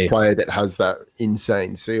be type value. of player that has that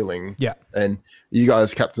insane ceiling. Yeah. And you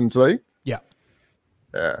guys captain's league? Yeah.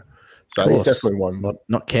 Yeah. So he's definitely one.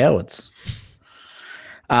 Not cowards.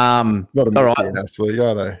 Not a all right. league,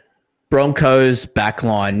 are they? Broncos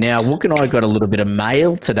backline. Now, Wook and I got a little bit of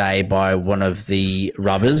mail today by one of the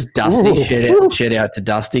rubbers, Dusty. Shout out to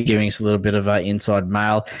Dusty, giving us a little bit of inside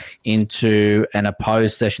mail into an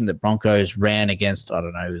opposed session that Broncos ran against, I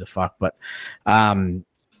don't know who the fuck, but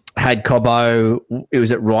had Cobbo. It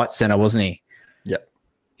was at right centre, wasn't he?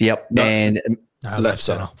 Yep. No, and left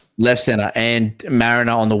centre. Left centre. And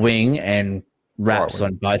Mariner on the wing and Raps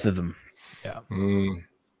on both of them. Yeah.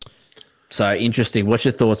 So interesting. What's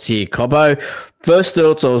your thoughts here, Cobbo? First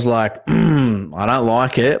thoughts, I was like, I don't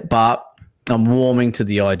like it, but I'm warming to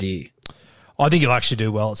the idea. I think he'll actually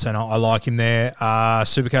do well at centre. I like him there.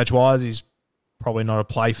 Supercoach-wise, he's probably not a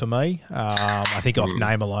play for me. I think off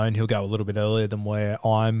name alone, he'll go a little bit earlier than where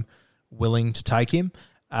I'm willing to take him.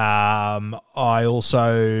 I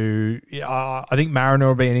think Mariner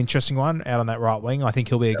will be an interesting one out on that right wing. I think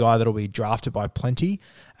he'll be a guy that'll be drafted by plenty.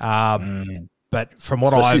 But from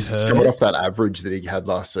what I've heard, coming off that average that he had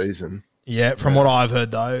last season. Yeah, from what I've heard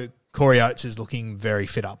though, Corey Oates is looking very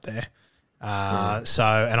fit up there.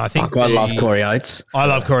 So, and I think I love Corey Oates. I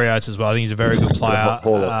love Corey Oates as well. I think he's a very good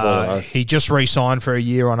player. He just re-signed for a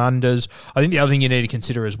year on unders. I think the other thing you need to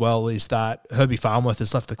consider as well is that Herbie Farnworth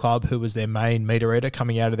has left the club, who was their main meter eater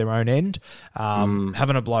coming out of their own end.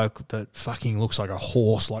 Having a bloke that fucking looks like a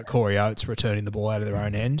horse like Corey Oates returning the ball out of their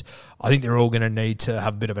own end, I think they're all going to need to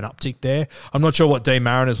have a bit of an uptick there. I'm not sure what Dean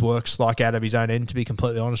Mariner's works like out of his own end, to be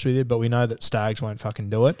completely honest with you, but we know that Stags won't fucking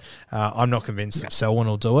do it. I'm not convinced that Selwyn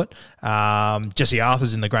will do it. Jesse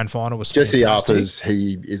Arthur's in the grand final was Jesse fantastic. Arthur's,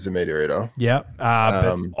 he is a meter eater. Yeah,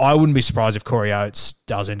 but I wouldn't be surprised if Corey Oates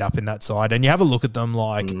does end up in that side. And you have a look at them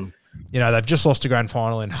like, you know, they've just lost a grand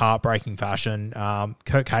final in heartbreaking fashion.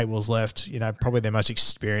 Kurt Catewell's left, you know, probably their most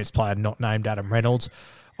experienced player, not named Adam Reynolds.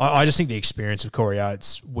 I just think the experience of Corey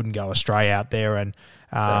Oates wouldn't go astray out there. And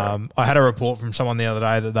I had a report from someone the other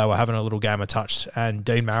day that they were having a little game of touch, and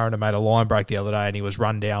Dean Mariner made a line break the other day, and he was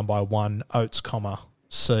run down by one Oates,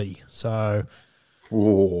 C. So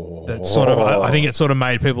that's sort of, I think it sort of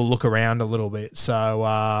made people look around a little bit.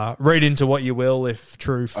 So read into what you will, if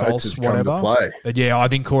true, false, whatever. But yeah, I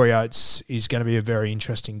think Corey Oates is going to be a very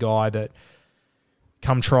interesting guy that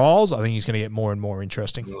come trials, I think he's going to get more and more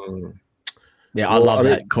interesting. Yeah, I love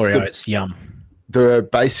that. Corey Oates, yum. The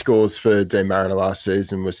base scores for Dean Mariner last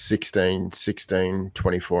season was 16, 16,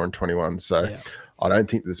 24, and 21. So I don't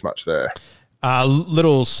think there's much there.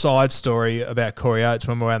 Little side story about Corey Oates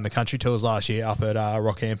when we were out in the country tours last year up at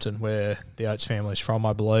Rockhampton, where the Oates family's from,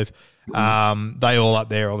 I believe. They all up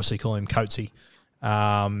there obviously call him Coatsy.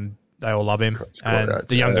 They all love him. And Oates,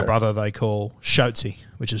 the younger brother they call Shoatsy,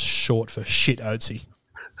 which is short for shit Oatsy.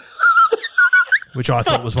 Which I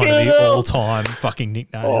thought was one of the all-time fucking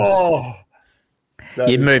nicknames. Oh,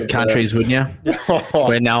 you'd move countries, wouldn't you?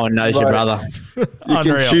 Where no one knows your brother. You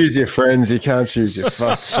can choose your friends. You can't choose your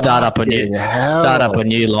start up a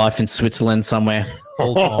new life in Switzerland somewhere.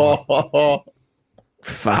 Oh.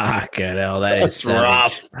 Fucking hell, that's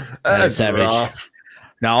rough. That's savage. Rough.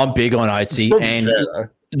 No, I'm big on Oatsy, and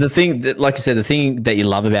the thing that, like I said, the thing that you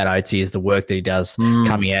love about Oatsy is the work that he does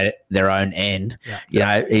coming at their own end. Yeah. You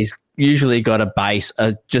know, he's usually got a base,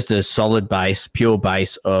 just a solid base, pure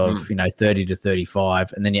base of 30 to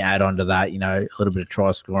 35, and then you add on to that, a little bit of try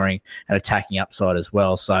scoring and attacking upside as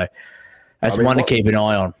well. So that's one to keep an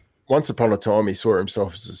eye on. Once upon a time, he saw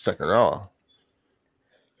himself as a second rower.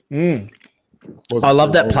 I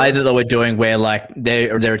love that play that they were doing where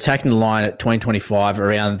they're attacking the line at 20-25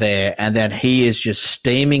 around there, and then he is just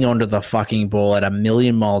steaming onto the fucking ball at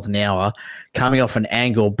 1,000,000 miles an hour, coming off an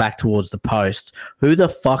angle back towards the post. Who the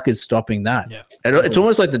fuck is stopping that? Yeah. It's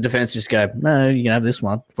almost like the defense just go, no, you can have this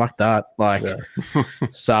one. Fuck that.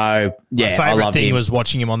 So, yeah. My favourite thing was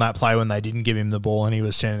watching him on that play when they didn't give him the ball and he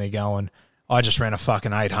was standing there going, I just ran a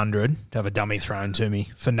fucking 800 to have a dummy thrown to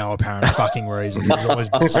me for no apparent fucking reason. He was always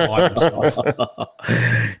beside himself.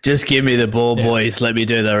 Just give me the ball, boys. Let me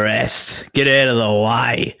do the rest. Get out of the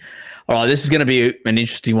way. All right, this is going to be an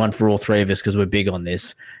interesting one for all three of us because we're big on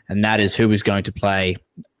this, and that is who is going to play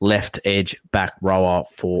left edge back rower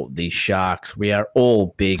for the Sharks. We are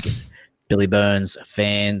all big Billy Burns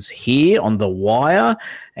fans here on the wire,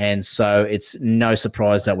 and so it's no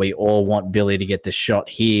surprise that we all want Billy to get the shot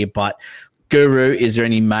here, but Guru, is there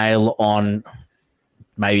any mail on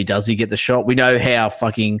maybe does he get the shot? We know how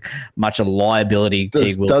fucking much a liability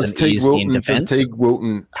Teague Wilton is in defence. Does Teague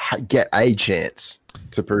Wilton get a chance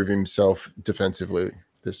to prove himself defensively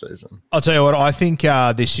this season? I'll tell you what, I think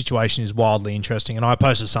this situation is wildly interesting, and I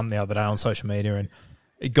posted something the other day on social media, and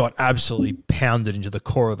it got absolutely pounded into the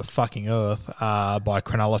core of the fucking earth by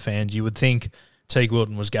Cronulla fans. You would think Teague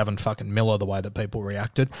Wilton was Gavin fucking Miller the way that people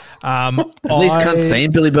reacted. At least can't see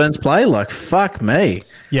Billy Burns play. Fuck me.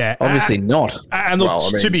 Yeah. Obviously not. And look,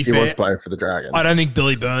 to be fair, he was playing for the Dragons. I don't think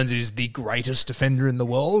Billy Burns is the greatest defender in the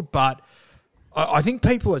world, but I think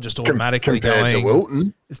people are just automatically compared to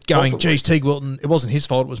Wilton, geez, Teague Wilton, it wasn't his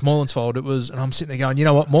fault, it was Moylan's fault. And I'm sitting there going, you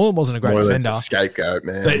know what, Moylan wasn't a great defender. A scapegoat,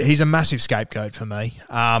 man. But he's a massive scapegoat for me.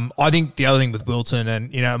 I think the other thing with Wilton,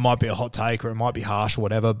 and it might be a hot take or it might be harsh or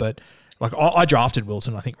whatever, but I drafted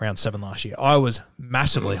Wilton, I think, round 7 last year. I was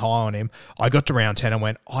massively high on him. I got to round 10 and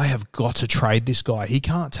went, I have got to trade this guy. He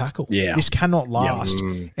can't tackle. Yeah. This cannot last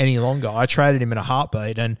any longer. I traded him in a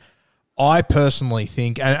heartbeat, and I personally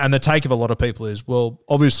think, and the take of a lot of people is, well,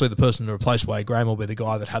 obviously the person to replace Wade Graham will be the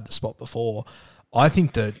guy that had the spot before. I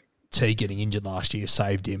think that T getting injured last year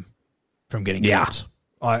saved him from getting dropped.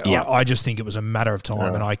 I just think it was a matter of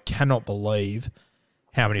time, and I cannot believe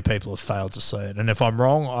how many people have failed to see it. And if I'm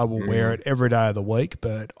wrong, I will wear it every day of the week,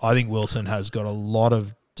 but I think Wilton has got a lot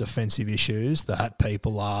of defensive issues that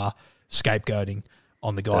people are scapegoating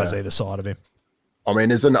on the guys either side of him. I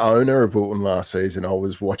mean, as an owner of Wilton last season, I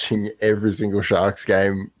was watching every single Sharks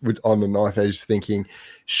game on the knife edge thinking,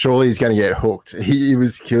 surely he's going to get hooked. He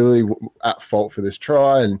was clearly at fault for this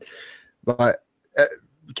try. And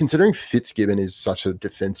considering Fitzgibbon is such a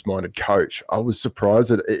defense-minded coach, I was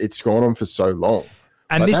surprised that it's gone on for so long.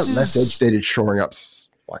 And this that left edge needed shoring up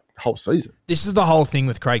whole season. This is the whole thing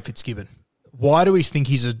with Craig Fitzgibbon. Why do we think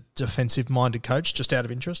he's a defensive-minded coach, just out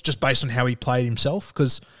of interest, just based on how he played himself?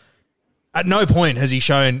 Because at no point has he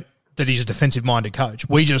shown that he's a defensive-minded coach.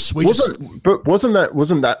 But wasn't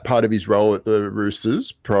that part of his role at the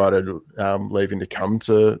Roosters prior to leaving to come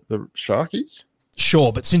to the Sharkies?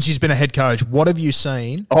 Sure, but since he's been a head coach, what have you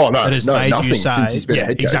seen that has made you say, since he's been a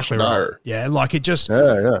head coach, exactly right. Yeah,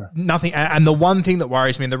 nothing. And the one thing that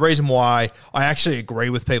worries me, and the reason why I actually agree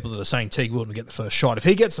with people that are saying Teague Wilton to get the first shot, if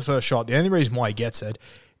he gets the first shot, the only reason why he gets it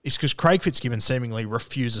is because Craig Fitzgibbon seemingly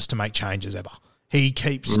refuses to make changes ever. He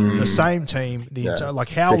keeps the same team.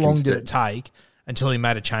 How long did it take until he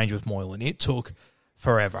made a change with Moylan? It took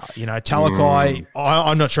forever. Talakai,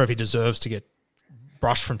 I'm not sure if he deserves to get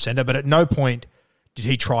brushed from centre, but at no point did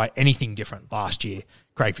he try anything different last year,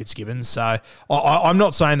 Craig Fitzgibbon? So I'm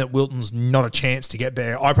not saying that Wilton's not a chance to get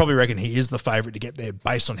there. I probably reckon he is the favourite to get there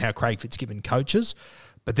based on how Craig Fitzgibbon coaches.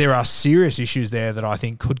 But there are serious issues there that I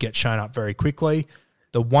think could get shown up very quickly.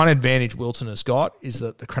 The one advantage Wilton has got is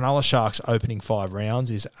that the Cronulla Sharks opening 5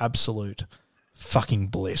 rounds is absolute fucking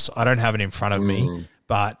bliss. I don't have it in front of me,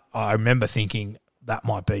 but I remember thinking that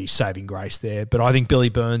might be saving grace there. But I think Billy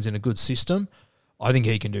Burns in a good system, I think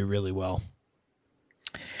he can do really well.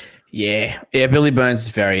 Yeah, Billy Burns is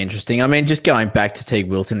very interesting. I mean, just going back to Teague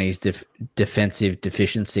Wilton, his defensive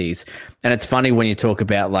deficiencies, and it's funny when you talk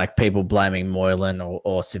about like people blaming Moylan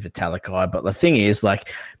or Sifa Talakai, but the thing is,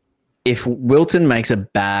 like, if Wilton makes a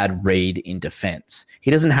bad read in defense, he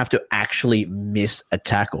doesn't have to actually miss a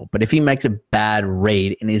tackle. But if he makes a bad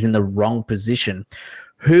read and is in the wrong position,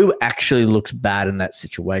 who actually looks bad in that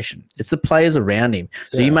situation? It's the players around him.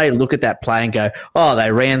 So you may look at that play and go, oh,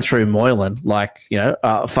 they ran through Moylan like,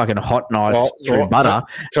 a fucking hot knife through butter.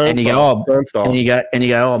 And you go,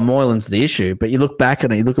 oh, Moylan's the issue. But you look back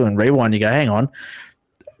and you look and rewind and you go, hang on,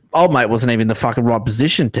 old mate wasn't even in the fucking right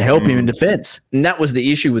position to help him in defense. And that was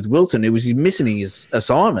the issue with Wilton. It was he's missing his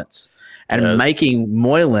assignments and making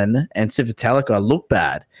Moylan and Sifa Talakai look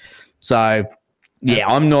bad. So,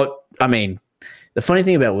 the funny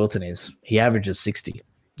thing about Wilton is he averages 60.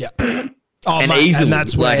 Yeah. Easily.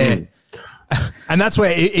 And that's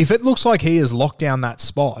where if it looks like he has locked down that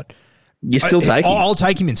spot, you still take him. I'll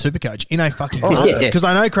take him in Supercoach in a fucking heartbeat because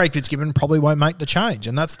I know Craig Fitzgibbon probably won't make the change,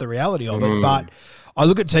 and that's the reality of it. But I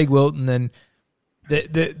look at Teague Wilton and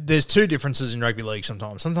there's two differences in rugby league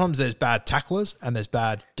sometimes. Sometimes there's bad tacklers and there's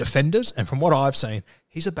bad defenders, and from what I've seen,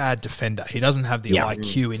 he's a bad defender. He doesn't have the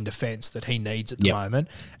IQ in defence that he needs at the moment,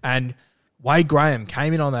 and Wade Graham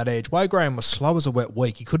came in on that edge. Wade Graham was slow as a wet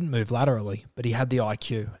week. He couldn't move laterally, but he had the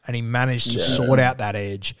IQ, and he managed to sort out that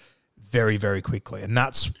edge very, very quickly. And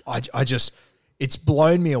that's, it's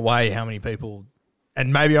blown me away how many people,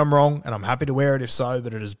 and maybe I'm wrong, and I'm happy to wear it if so,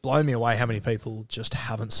 but it has blown me away how many people just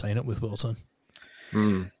haven't seen it with Wilton.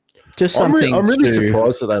 Just something I'm really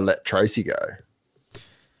surprised that they let Tracy go.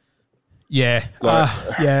 Yeah.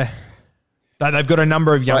 They've got a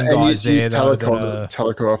number of young guys there.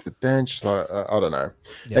 Talakai off the bench. I don't know.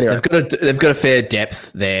 Yeah. Anyway, they've got a fair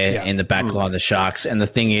depth there in the back line, the Sharks. And the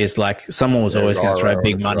thing is, like, someone was always going to throw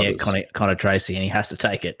big money at Connor Tracy, and he has to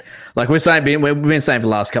take it. Like we've been saying for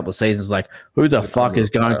the last couple of seasons, like, who the fuck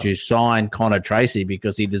is going to sign Connor Tracy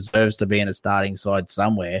because he deserves to be in a starting side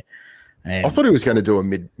somewhere? And I thought he was going to do a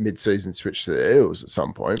mid-season switch to the Eels at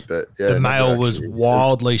some point, but the mail was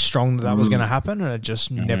wildly strong that was going to happen, and it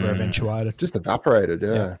just never eventuated. Just evaporated,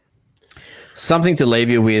 yeah. Something to leave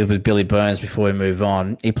you with Billy Burns before we move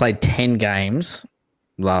on. He played 10 games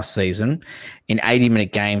last season. In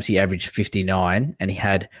 80-minute games, he averaged 59, and he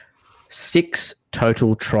had 6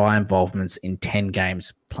 total try involvements in 10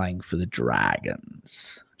 games playing for the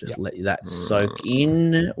Dragons. Just let that soak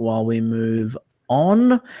in while we move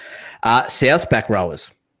on. South back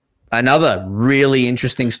rowers. Another really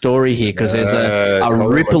interesting story here because there's a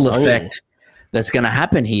ripple effect that's going to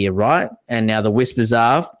happen here, right? And now the whispers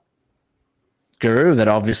are, Guru, that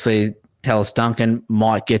obviously Tallis Duncan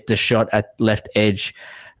might get the shot at left edge,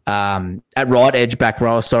 at right edge back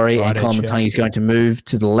rower, and Koloamatangi is going to move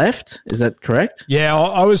to the left. Is that correct? Yeah,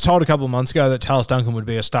 I was told a couple of months ago that Tallis Duncan would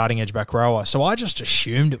be a starting edge back rower, so I just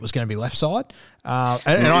assumed it was going to be left side.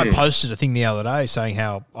 And I posted a thing the other day saying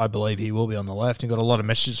how I believe he will be on the left, and got a lot of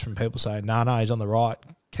messages from people saying, no, he's on the right.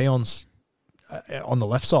 Keon's on the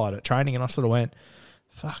left side at training, and I sort of went,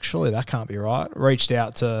 fuck, surely that can't be right. Reached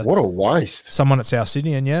out to what a waste. Someone at South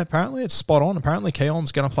Sydney, and apparently it's spot on. Apparently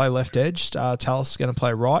Keon's going to play left edge. Tallis is going to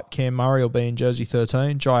play right. Cam Murray will be in jersey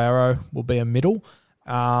 13. Jai Arrow will be a middle.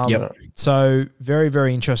 So very,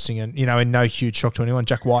 very interesting, and in no huge shock to anyone,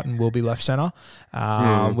 Jack Whiten will be left centre,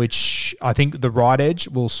 which I think the right edge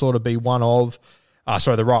will sort of be one of.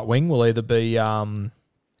 The right wing will either be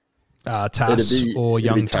Tass or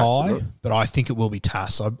Young Ty, but I think it will be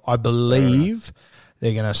Tass. I believe.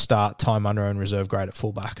 They're going to start Ty Munro in reserve grade at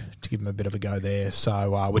fullback to give him a bit of a go there.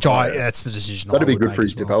 So, that's the decision. That'd be good for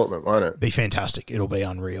his development, won't it? Be fantastic. It'll be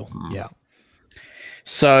unreal. Yeah.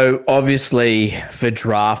 So, obviously, for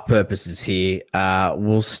draft purposes here,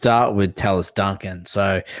 we'll start with Tallis Duncan.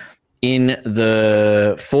 So, in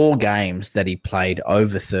the 4 games that he played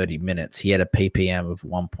over 30 minutes, he had a PPM of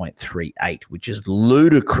 1.38, which is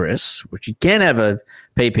ludicrous, which you can have a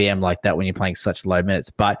PPM like that when you're playing such low minutes.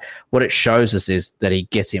 But what it shows us is that he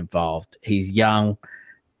gets involved. He's young,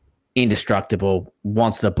 indestructible,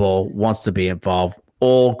 wants the ball, wants to be involved.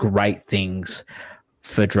 All great things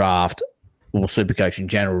for draft. or Supercoach in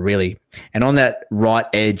general, really. And on that right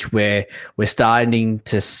edge where we're starting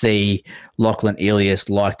to see Lachlan Ilias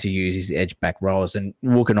like to use his edge back rollers, and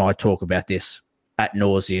Wook and I talk about this at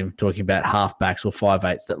nauseum, talking about halfbacks or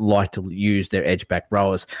 5'8s that like to use their edge back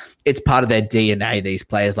rowers. It's part of their DNA, these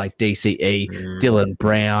players like DCE, Dylan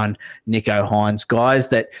Brown, Nico Hines, guys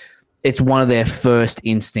that it's one of their first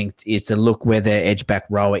instinct is to look where their edge back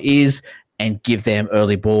rower is and give them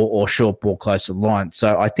early ball or short ball close to the line.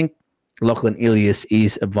 So I think Lachlan Ilias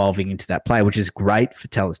is evolving into that play, which is great for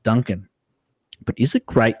Tallis Duncan. But is it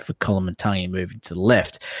great for Colin Matangi moving to the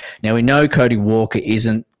left? Now, we know Cody Walker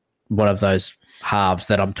isn't one of those halves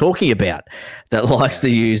that I'm talking about that likes to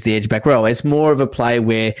use the edge back row. It's more of a play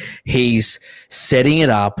where he's setting it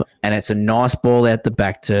up and it's a nice ball out the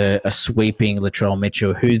back to a sweeping Latrell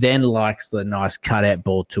Mitchell, who then likes the nice cutout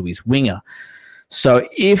ball to his winger. So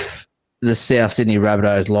if the South Sydney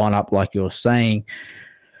Rabbitohs line up like you're saying,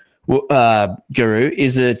 Guru,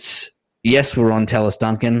 is it yes, we're on Tallis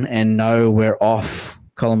Duncan and no, we're off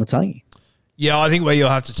Colin Matangi? Yeah, I think where you'll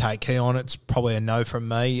have to take Keon, it's probably a no from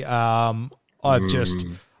me. I don't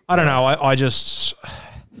know. I just,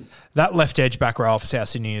 that left edge back row for South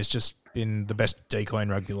Sydney has just been the best decoy in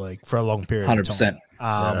rugby league for a long period 100%. Of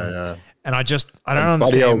time. And I don't understand.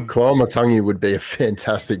 Bloody old Colin Matangi would be a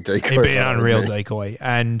fantastic decoy. He'd be an unreal decoy.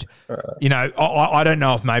 And, I don't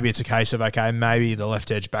know if maybe it's a case of, okay, maybe the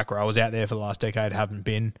left edge back rowers out there for the last decade haven't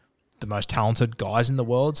been the most talented guys in the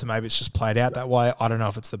world. So maybe it's just played out that way. I don't know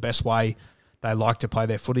if it's the best way they like to play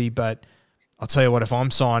their footy, but I'll tell you what, if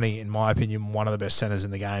I'm signing, in my opinion, one of the best centres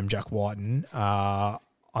in the game, Jack Whiten, I'm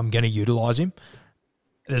going to utilise him.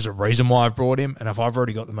 There's a reason why I've brought him, and if I've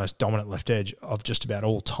already got the most dominant left edge of just about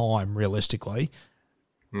all time, realistically,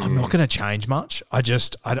 I'm not going to change much. I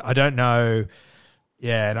don't know.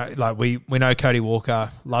 Yeah, like we know Cody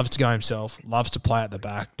Walker loves to go himself, loves to play at the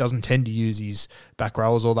back, doesn't tend to use his back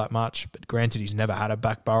rowers all that much, but granted, he's never had a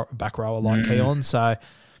back rower like Keon, so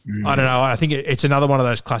I don't know. I think it's another one of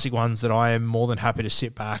those classic ones that I am more than happy to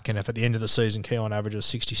sit back, and if at the end of the season Keon averages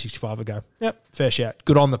 60, 65, I go, yep, fair shout.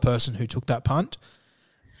 Good on the person who took that punt,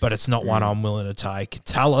 but it's not one I'm willing to take.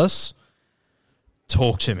 Tallis,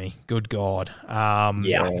 talk to me. Good God.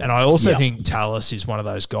 And I also think Tallis is one of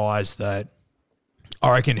those guys that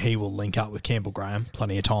I reckon he will link up with Campbell Graham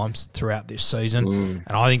plenty of times throughout this season,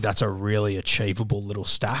 and I think that's a really achievable little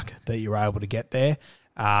stack that you're able to get there.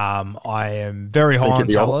 I am very high on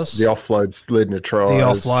Tallis. The offloads leading to tries. The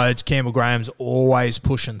offloads. Campbell Graham's always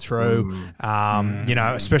pushing through.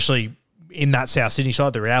 Especially in that South Sydney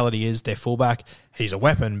side, the reality is their fullback, he's a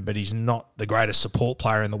weapon, but he's not the greatest support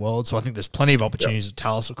player in the world. So I think there's plenty of opportunities that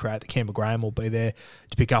Tallis will create that Campbell Graham will be there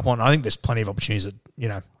to pick up on. I think there's plenty of opportunities that,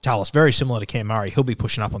 Tallis, very similar to Cam Murray, he'll be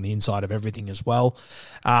pushing up on the inside of everything as well.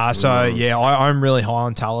 I'm really high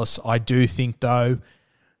on Tallis. I do think, though,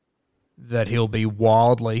 that he'll be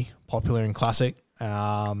wildly popular in Classic.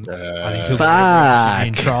 I think he'll be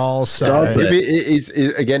in trials. So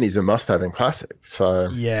he's a must-have in Classic. So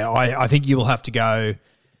yeah, I think you will have to go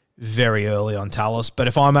very early on Tallis. But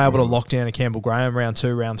if I'm able to lock down a Campbell Graham round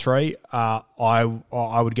 2, round 3, I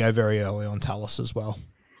would go very early on Tallis as well.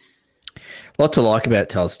 A lot to like about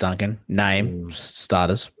Tallis Duncan. Name,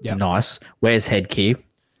 starters, nice. Wears headgear,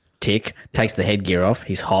 tick. Takes the headgear off.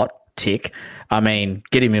 He's hot, tick. I mean,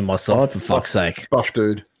 get him in my side for fuck's sake. Buff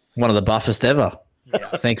dude. One of the buffest ever. Yeah.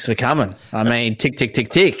 Thanks for coming. I mean, tick, tick, tick,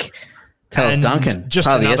 tick. Tallis Duncan. Just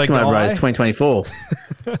part of the Eskimo Bros 2024.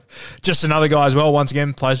 Just another guy as well. Once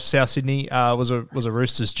again, plays for South Sydney. Was a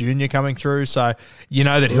Roosters junior coming through. So you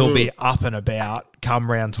know that he'll be up and about come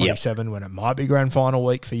round 27 when it might be grand final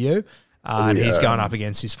week for you. And he's going up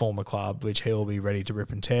against his former club, which he'll be ready to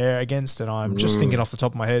rip and tear against. And I'm just thinking off the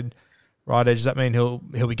top of my head, right, does that mean he'll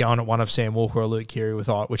be going at one of Sam Walker or Luke Keary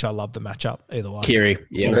which I love the matchup either way. Keary,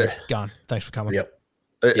 Gun. Thanks for coming. Yep.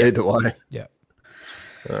 Either way. Yeah.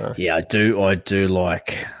 I do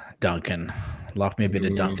like Duncan. Like me a bit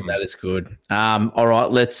of Duncan. That is good. All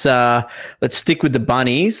right, let's stick with the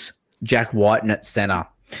Bunnies. Jack Whiten at centre.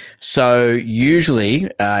 So usually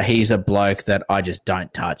he's a bloke that I just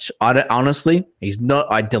don't touch. Honestly, he's not.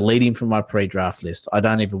 I delete him from my pre-draft list. I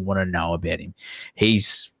don't even want to know about him.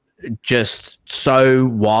 He's just so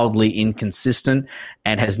wildly inconsistent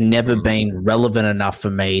and has never been relevant enough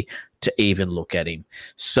for me to even look at him.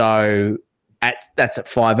 So that's at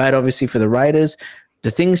 5'8", obviously, for the Raiders. Do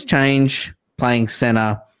things change playing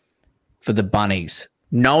centre for the Bunnies?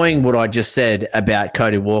 Knowing what I just said about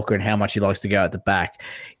Cody Walker and how much he likes to go at the back,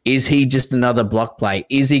 is he just another block play?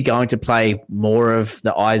 Is he going to play more of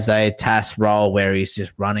the Isaiah Tass role where he's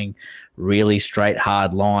just running really straight,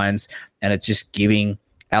 hard lines and it's just giving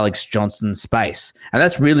Alex Johnston's space? And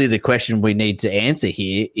that's really the question we need to answer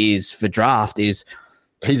here is for draft is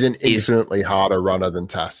he's an infinitely harder runner than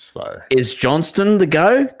Tass, though. Is Johnston the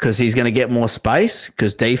go because he's going to get more space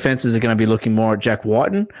because defenses are going to be looking more at Jack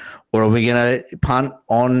Whiten, or are we going to punt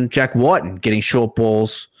on Jack Whiten getting short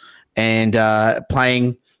balls and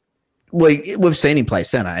playing? We've seen him play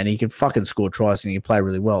center and he can fucking score tries and he can play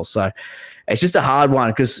really well. So it's just a hard one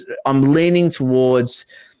because I'm leaning towards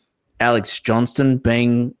Alex Johnston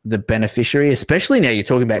being the beneficiary, especially now you're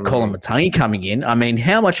talking about Colin Matangi coming in. I mean,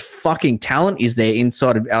 how much fucking talent is there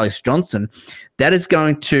inside of Alex Johnston that is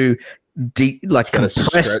going to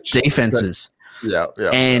compress defenses? Yeah.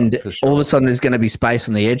 And for sure. all of a sudden there's going to be space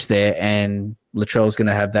on the edge there and Latrell's going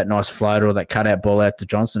to have that nice floater or that cutout ball out to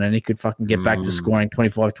Johnson and he could fucking get back to scoring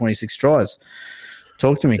 25, 26 tries.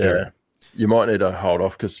 Talk to me, Guru. You might need to hold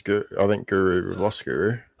off because I think Guru lost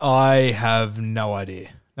Guru. I have no idea.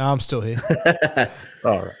 No, I'm still here.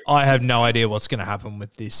 All right. I have no idea what's going to happen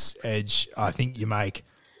with this edge. I think you make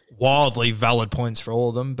wildly valid points for all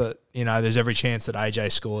of them, but there's every chance that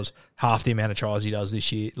AJ scores half the amount of tries he does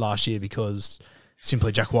last year because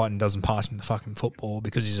simply Jack Whiten doesn't pass him the fucking football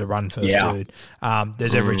because he's a run first dude.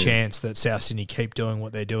 There's every chance that South Sydney keep doing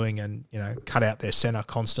what they're doing and cut out their centre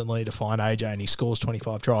constantly to find AJ and he scores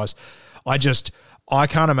 25 tries. I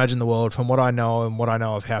can't imagine the world from what I know and what I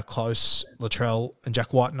know of how close Latrell and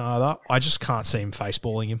Jack Whiten are. I just can't see him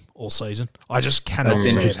faceballing him all season. I just cannot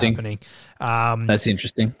see it happening. That's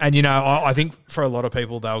interesting. And, I think for a lot of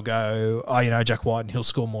people, they'll go, Jack Whiten, he'll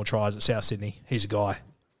score more tries at South Sydney. He's a guy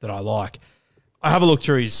that I like. I have a look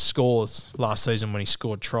through his scores last season when he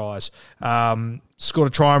scored tries. Scored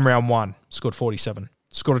a try in round 1, scored 47.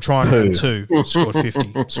 Scored a try in round 2, scored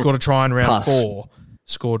 50. Scored a try in round 4,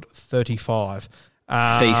 scored 35.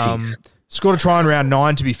 Feces. Scored a try in round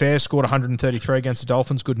 9, to be fair. Scored 133 against the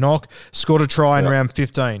Dolphins. Good knock. Scored a try in round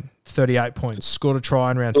 15, 38 points. Scored a try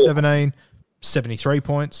in round 17, 73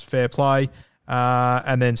 points. Fair play.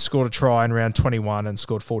 And then scored a try in round 21 and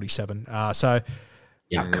scored 47.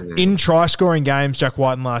 In try-scoring games, Jack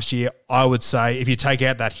Whiten last year, I would say if you take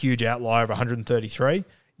out that huge outlier of 133,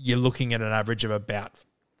 you're looking at an average of about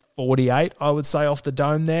 48, I would say, off the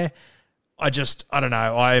dome there. I don't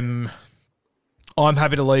know. I'm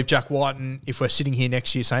happy to leave Jack Whiten if we're sitting here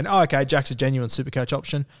next year saying, okay, Jack's a genuine Supercoach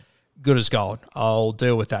option. Good as gold. I'll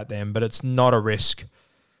deal with that then, but it's not a risk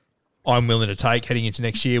I'm willing to take heading into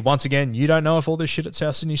next year. Once again, you don't know if all this shit at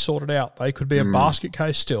South Sydney sorted out. They could be a basket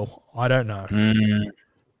case still. I don't know.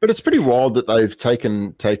 But it's pretty wild that they've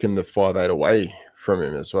taken the 5'8" away from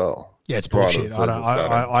him as well. Yeah, it's bullshit.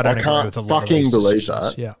 I don't agree with a lot of these fucking believe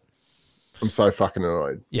decisions. that. Yeah. I'm so fucking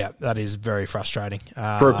annoyed. Yeah, that is very frustrating.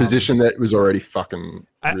 For a position that was already fucking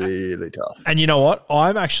really tough. And you know what?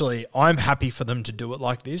 I'm happy for them to do it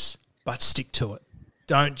like this, but stick to it.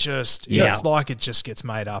 Don't just, it's like it just gets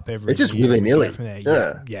made up every year. It's just willy-nilly.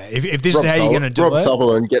 Yeah. If this is how you're going to do it. Rob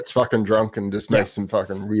Sutherland gets fucking drunk and just makes some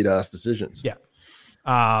fucking weird-ass decisions. Yeah.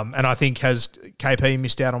 And I think has KP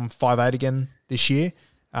missed out on 5'8" again this year,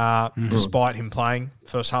 despite him playing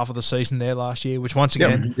first half of the season there last year, which once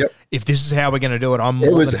again, if this is how we're going to do it, I'm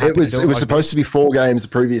more than happy to do it. It was supposed to be 4 games the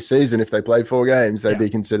previous season. If they played 4 games, they'd be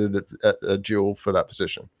considered a duel for that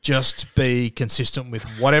position. Just be consistent with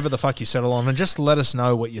whatever the fuck you settle on and just let us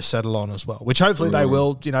know what you settle on as well, which hopefully they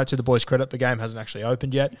will. To the boys' credit, the game hasn't actually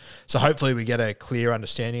opened yet. So hopefully we get a clear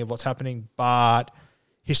understanding of what's happening, but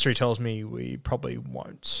history tells me we probably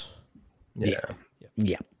won't. Yeah.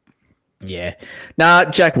 Nah,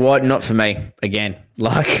 Jack White, not for me. Again,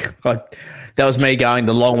 that was me going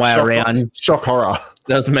the long way around. Shock horror.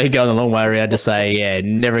 That was me going the long way around to say,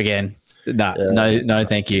 never again. No,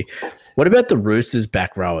 thank you. What about the Roosters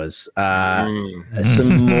back rowers?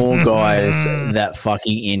 Some more guys that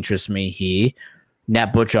fucking interest me here.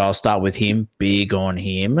 Nat Butcher, I'll start with him. Big on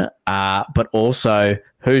him. But also,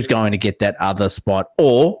 who's going to get that other spot?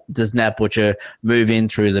 Or does Nat Butcher move in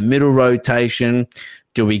through the middle rotation?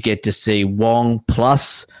 Do we get to see Wong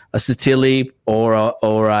plus a Satili or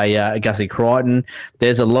a Gussie Crichton?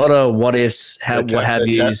 There's a lot of what ifs. What have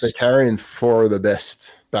yous. They're carrying 4 of the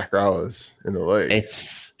best back rowers in the league.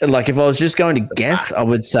 It's like if I was just going to guess, I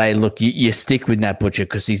would say, look, you stick with Nat Butcher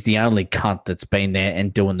because he's the only cunt that's been there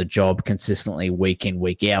and doing the job consistently week in,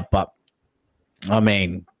 week out. But I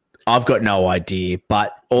mean, I've got no idea.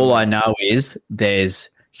 But all I know is there's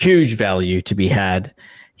huge value to be had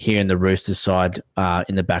here in the Roosters side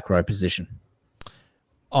in the back row position.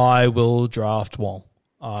 I will draft Wong.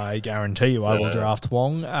 I guarantee you I will draft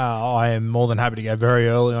Wong. I am more than happy to go very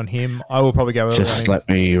early on him. I will probably go early Just on him. let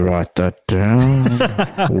me write that down.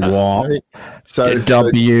 Wong. So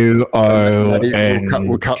W-O-N-G.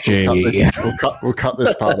 We'll cut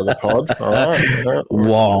this part of the pod. All right.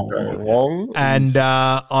 Wong. Okay, Wong. And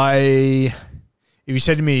if you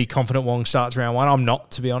said to me confident Wong starts round 1, I'm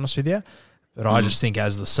not, to be honest with you. But I just think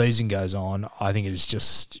as the season goes on, I think it is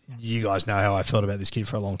just, you guys know how I felt about this kid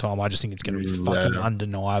for a long time. I just think it's going to be fucking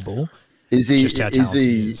undeniable. Is he just how talented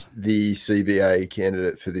he is. the CBA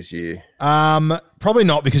candidate for this year? Probably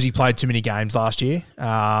not, because he played too many games last year.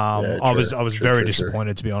 I was very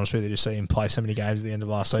disappointed, to be honest with you, to see him play so many games at the end of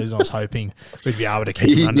last season. I was hoping we'd be able to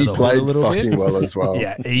keep him under the hood a little bit. He played fucking well as well.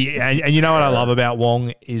 Yeah, and you know what I love about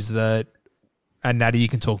Wong is that, and Natty, you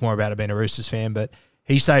can talk more about it being a Roosters fan, but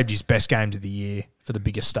he saved his best games of the year for the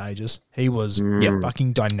biggest stages. He was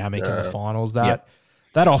fucking dynamic in the finals. That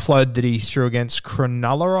offload that he threw against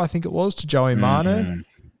Cronulla, I think it was, to Joey Manu,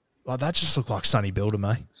 like that just looked like Sonny Bill to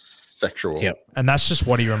me. Sexual. Yep. And that's just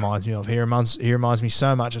what he reminds me of. He reminds me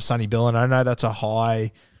so much of Sonny Bill, and I know that's a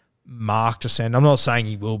high mark to send. I'm not saying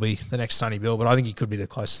he will be the next Sonny Bill, but I think he could be the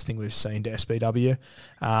closest thing we've seen to SBW.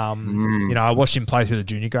 You know, I watched him play through the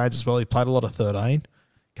junior grades as well. He played a lot of 13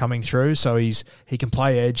 coming through, so he can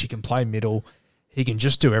play edge, he can play middle, he can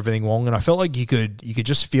just do everything Wong. And I felt like you could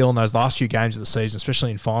just feel in those last few games of the season,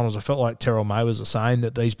 especially in finals, I felt like Terrell May was saying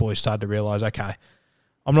that these boys started to realise, okay,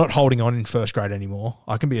 I'm not holding on in first grade anymore.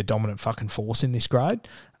 I can be a dominant fucking force in this grade.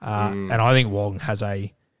 And I think Wong has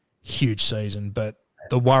a huge season, but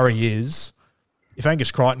the worry is if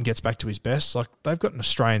Angus Crichton gets back to his best, like they've got an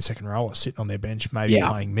Australian second rower sitting on their bench, maybe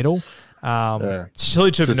playing middle.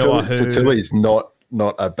 Sitili Tupouniua, Sitili's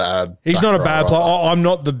not a bad. He's not a bad player. I'm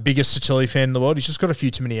not the biggest Sitili fan in the world. He's just got a few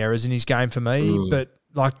too many errors in his game for me. But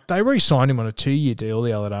like they re-signed him on a 2-year deal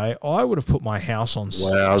the other day. I would have put my house on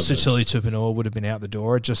Sitili Tupouniua would have been out the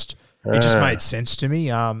door. It just made sense to me.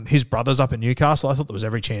 His brother's up at Newcastle. I thought there was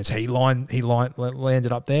every chance he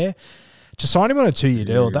landed up there. To sign him on a 2-year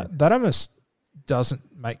deal, that almost doesn't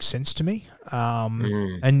make sense to me.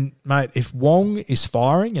 And mate, if Wong is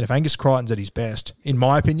firing and if Angus Crichton's at his best, in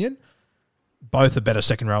my opinion, both are better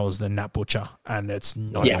second rowers than Nat Butcher, and it's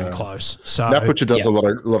not even close. So Nat Butcher does a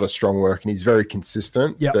lot of strong work, and he's very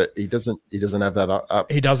consistent. But he doesn't have that up.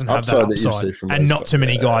 He doesn't have that upside, and not too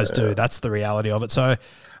many guys do. That's the reality of it. So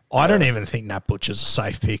I don't even think Nat Butcher's a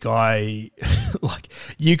safe pick.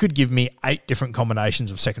 You could give me 8 different combinations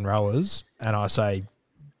of second rowers, and I say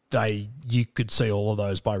you could see all of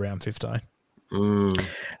those by round 15. And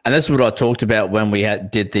that's what I talked about when we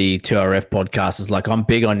did the 2RF podcast. Is like I'm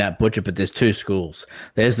big on Nat Butcher, but there's 2 schools.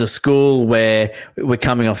 There's the school where we're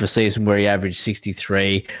coming off a season where he averaged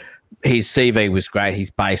 63. His CV was great. His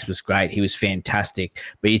base was great. He was fantastic.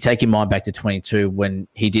 But you take your mind back to 22 when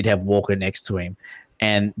he did have Walker next to him,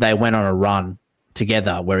 and they went on a run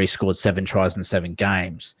together where he scored 7 tries in 7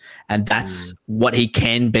 games. And that's what he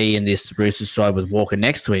can be in this Roosters side with Walker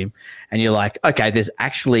next to him. And you're like, okay, there's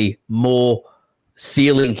actually more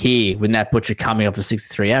ceiling here with Nat Butcher coming off a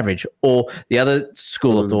 63 average. Or the other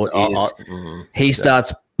school of thought is he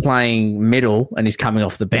starts playing middle and he's coming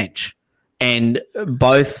off the bench. And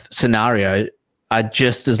both scenarios are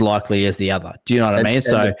just as likely as the other. Do you know what I mean?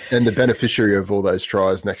 And the beneficiary of all those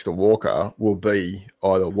tries next to Walker will be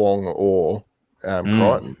either Wong or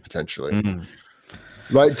Crichton, potentially.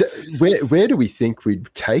 Like, where do we think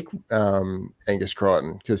we'd take Angus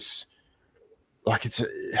Crichton? Because, like, he's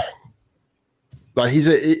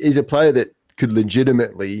a player that could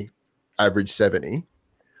legitimately average 70,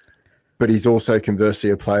 but he's also conversely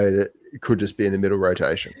a player that could just be in the middle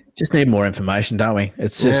rotation. Just need more information, don't we?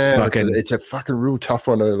 It's just it's a fucking real tough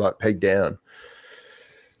one to like peg down.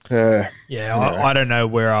 I don't know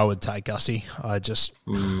where I would take Gussie. I just,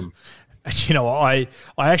 you know, I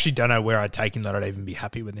actually don't know where I'd take him that I'd even be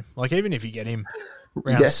happy with him. Like, even if you get him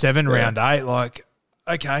round 7, round 8, like,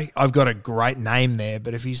 okay, I've got a great name there,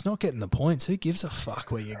 but if he's not getting the points, who gives a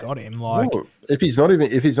fuck where you got him? Like, if he's not in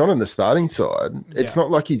the starting side, it's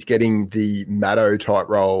not like he's getting the Maddo type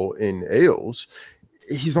role in Eels.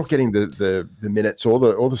 He's not getting the minutes or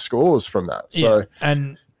the scores from that. So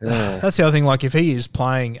that's the other thing. Like, if he is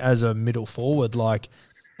playing as a middle forward, like,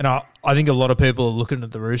 and I think a lot of people are looking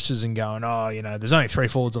at the Roosters and going, oh, you know, there's only 3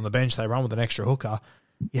 forwards on the bench. They run with an extra hooker.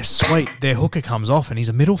 Yeah, sweet. Their hooker comes off and he's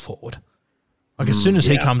a middle forward. Like, as soon as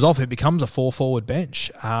he comes off, it becomes a 4-forward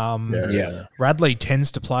bench. Radley tends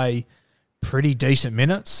to play pretty decent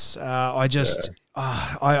minutes. I just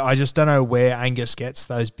don't know where Angus gets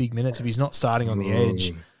those big minutes if he's not starting on the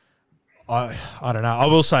edge. I don't know. I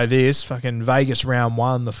will say this, fucking Vegas round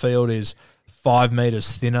 1, the field is 5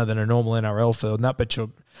 meters thinner than a normal NRL field. And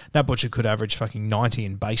Nat Butcher could average fucking 90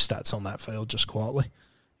 in base stats on that field just quietly.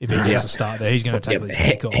 If he gets a start there, he's going to take his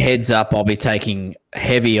tick off. Heads up, I'll be taking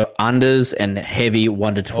heavy unders and heavy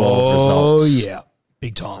 1 to 12 results. Oh, yeah.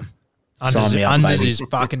 Big time. Unders is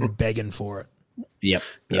fucking begging for it. Yep.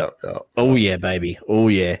 Oh yeah, baby. Oh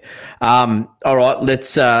yeah. All right,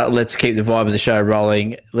 let's keep the vibe of the show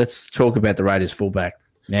rolling. Let's talk about the Raiders fullback.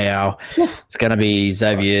 Now, it's going to be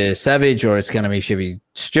Xavier Savage or it's going to be Chevy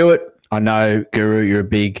Stewart. I know, Guru, you're a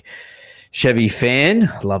big Chevy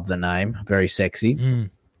fan. Love the name. Very sexy.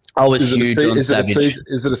 I was huge on Savage.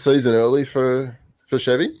 Is it a season early for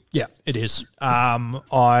Chevy? Yeah, it is.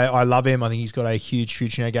 I love him. I think he's got a huge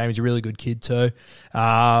future in our game. He's a really good kid too.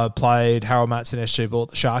 Played Harold Matson SG Ball at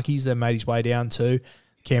the Sharkies, then made his way down to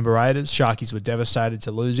Canberra Raiders. Sharkies were devastated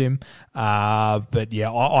to lose him. But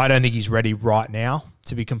yeah, I don't think he's ready right now,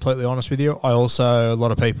 to be completely honest with you. A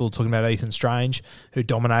lot of people talking about Ethan Strange, who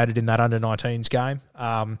dominated in that under-19s game.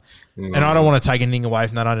 And I don't want to take anything away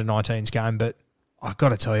from that under-19s game, but I got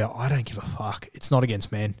to tell you, I don't give a fuck. It's not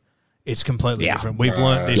against men. It's completely different. We've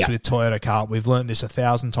learnt this with Toyota Cup. We've learnt this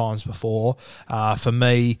 1,000 times before. For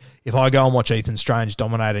me, if I go and watch Ethan Strange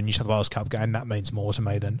dominate a New South Wales Cup game, that means more to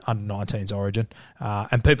me than under-19s Origin.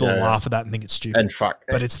 And people laugh at that and think it's stupid. And fuck,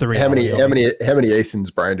 but it's the reality. How many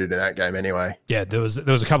Ethans branded in that game anyway? Yeah, there was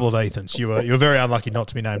a couple of Ethans. You were very unlucky not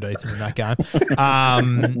to be named Ethan in that game.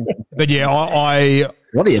 But yeah, I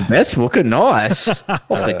what are your best Wooker? Nice off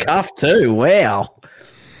the cuff too. Wow.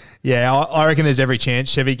 Yeah, I reckon there's every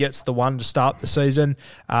chance Chevy gets the one to start the season.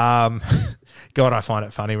 God, I find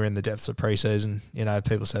it funny. We're in the depths of preseason. You know,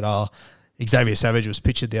 people said, Xavier Savage was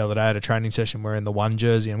pictured the other day at a training session wearing the one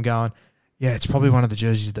jersey. I'm going, yeah, it's probably one of the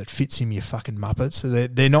jerseys that fits him, you fucking muppets. So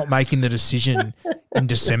they're not making the decision in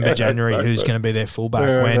December, January, who's going to be their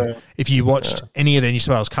fullback. When if you watched any of the New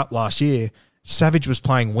South Wales Cup last year, Savage was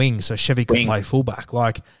playing wing, so Chevy could play fullback.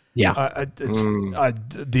 Like, yeah, I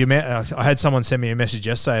had someone send me a message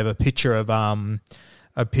yesterday of a picture of Will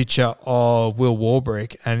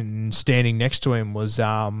Warbrick, and standing next to him was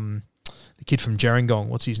the kid from Gerringong.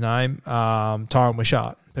 What's his name? Tyron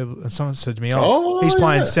Wishart. And someone said to me, he's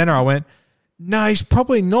playing centre. I went, no, he's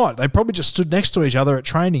probably not. They probably just stood next to each other at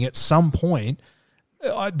training at some point.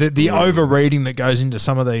 The over-reading that goes into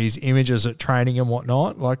some of these images at training and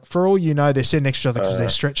whatnot, like, for all you know, they're sitting next to each other because they're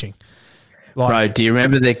stretching. Like, bro, do you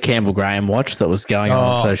remember the Campbell Graham watch that was going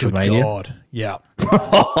on social media? God. Yeah.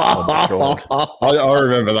 Oh my God. I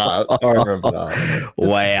remember that.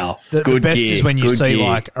 Wow. The best is when you see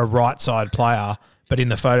like a right side player, but in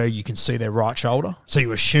the photo you can see their right shoulder. So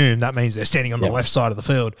you assume that means they're standing on the left side of the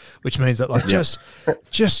field, which means that like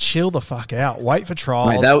just chill the fuck out. Wait for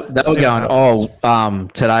trials. Mate, they were going,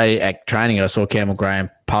 today at training I saw Campbell Graham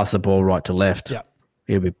pass the ball right to left. Yeah.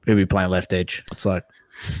 He'll be playing left edge. It's like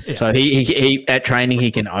so he at training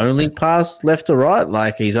he can only pass left to right,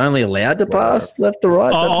 like he's only allowed to pass left to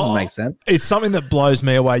right. That doesn't make sense. It's something that blows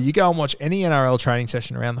me away. You go and watch any NRL training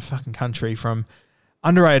session around the fucking country, from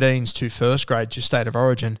under 18s to first grade to state of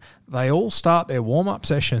origin, they all start their warm-up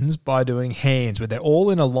sessions by doing hands, where they're all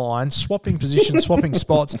in a line, swapping positions, swapping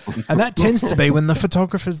spots, and that tends to be when the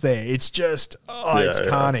photographer's there. It's just, it's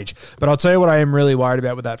carnage. But I'll tell you what I am really worried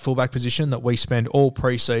about with that fullback position, that we spend all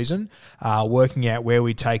preseason working out where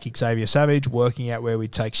we take Xavier Savage, working out where we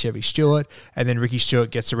take Chevy Stewart, and then Ricky Stewart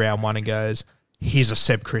gets around one and goes, here's a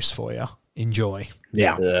Seb Chris for you. Enjoy.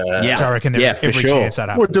 Yeah. So I reckon there's every chance that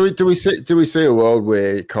happens. Well, do we see a world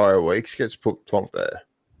where Kyle Weeks gets plonked there?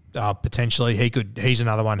 Potentially, he's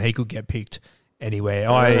another one. He could get picked anywhere.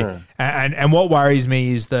 And what worries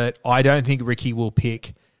me is that I don't think Ricky will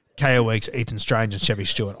pick Kyle Weeks, Ethan Strange, and Chevy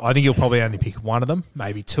Stewart. I think he'll probably only pick one of them,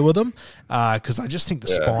 maybe two of them, because I just think the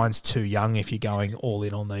spine's too young if you're going all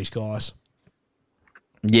in on these guys.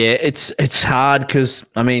 Yeah, it's hard because,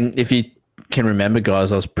 I mean, if you can remember,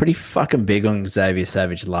 guys, I was pretty fucking big on Xavier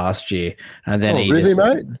Savage last year, and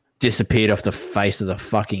then disappeared off the face of the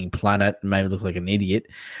fucking planet and made me look like an idiot.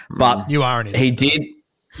 But you are an idiot. He did.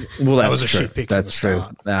 Well, that was a shit pick. That's true.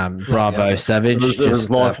 Bravo, Savage. It was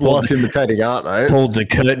life imitating art, mate. Pulled the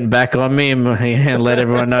curtain back on me and let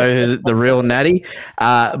everyone know the real Natty.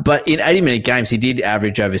 But in 80-minute games, he did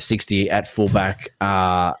average over 60 at fullback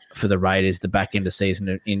for the Raiders the back end of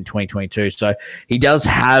season in 2022. So he does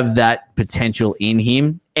have that potential in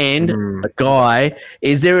him. And a guy,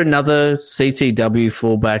 is there another CTW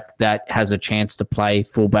fullback that has a chance to play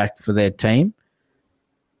fullback for their team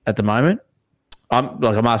at the moment? I'm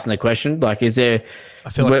asking the question. Like, is there? I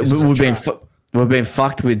feel like we've been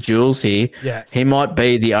fucked with Jules here. Yeah, he might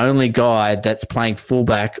be the only guy that's playing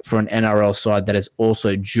fullback for an NRL side that is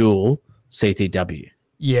also dual CTW.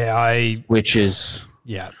 which is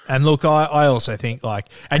and look, I also think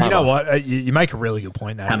and you know what, you make a really good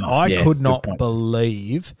point. That I could not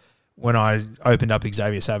believe when I opened up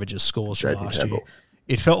Xavier Savage's scores from last year.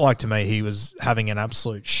 It felt like to me he was having an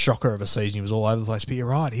absolute shocker of a season. He was all over the place. But you're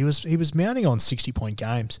right, he was mounting on 60-point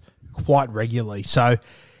games quite regularly. So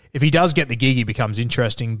if he does get the gig, he becomes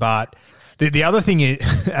interesting. But the other thing is,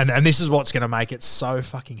 and this is what's going to make it so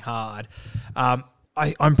fucking hard.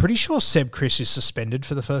 I'm pretty sure Seb Chris is suspended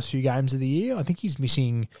for the first few games of the year. I think he's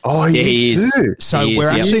missing. Oh, he is too. So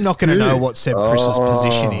we're actually not going to know what Seb Chris's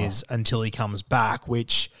position is until he comes back,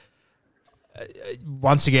 which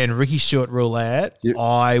once again, Ricky Stewart rule out. Yep.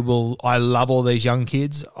 I love all these young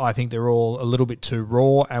kids. I think they're all a little bit too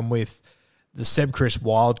raw, and with the Seb Chris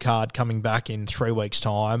wild card coming back in 3 weeks'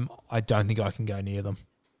 time, I don't think I can go near them.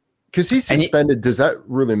 Because he's suspended, does that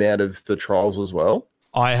rule him out of the trials as well?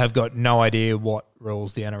 I have got no idea what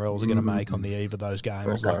rules the NRLs are going to make on the eve of those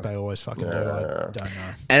games, like they always fucking do. I don't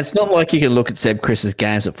know. And it's not like you can look at Seb Chris's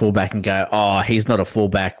games at fullback and go, oh, he's not a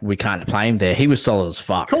fullback, we can't play him there. He was solid as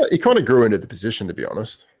fuck. He kind of grew into the position, to be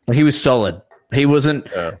honest. He was solid. He wasn't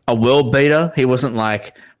a world beater. He wasn't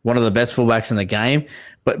like one of the best fullbacks in the game,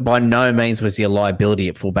 but by no means was he a liability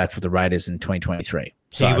at fullback for the Raiders in 2023.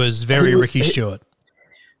 So he was Ricky Stewart.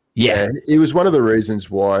 Yeah, it was one of the reasons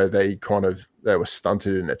why they were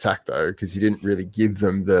stunted in attack, though, because he didn't really give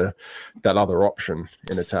them that other option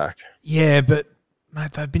in attack. Yeah, but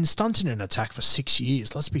mate, they've been stunted in attack for 6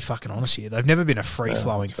 years. Let's be fucking honest here. They've never been a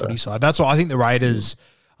free-flowing footy side. That's why I think the Raiders,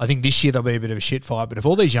 I think this year they'll be a bit of a shit fight, but if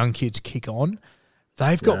all these young kids kick on,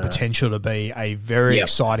 they've got potential to be a very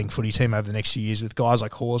exciting footy team over the next few years with guys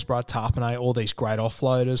like Horsburgh, Tarpanay, all these great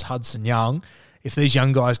offloaders, Hudson Young. If these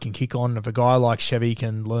young guys can kick on, if a guy like Chevy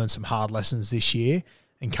can learn some hard lessons this year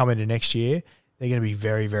and come into next year, they're going to be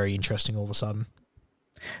very, very interesting all of a sudden.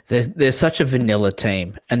 They're such a vanilla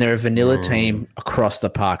team, and they're a vanilla team across the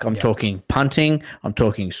park. I'm talking punting, I'm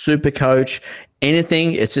talking super coach,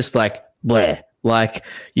 anything. It's just like, bleh. Like,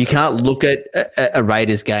 you can't look at a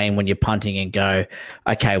Raiders game when you're punting and go,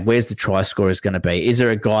 okay, where's the try scorers going to be? Is there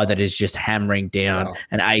a guy that is just hammering down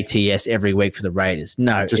an ATS every week for the Raiders?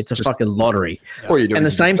 No, it's a fucking lottery. And the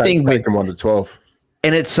same thing with 1 to 12.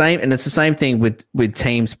 And it's the same thing with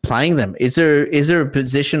teams playing them. Is there a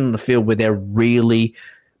position on the field where they're really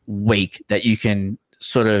weak that you can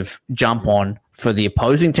sort of jump on for the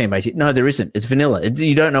opposing team? Basically, no, there isn't. It's vanilla.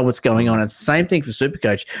 You don't know what's going on. It's the same thing for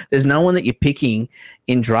Supercoach. There's no one that you're picking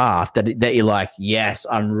in draft that you're like, yes,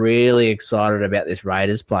 I'm really excited about this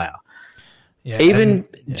Raiders player. Yeah, even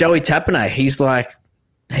Joey Tapine,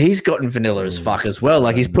 he's gotten vanilla as fuck as well.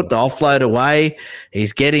 Like, he's put the offload away.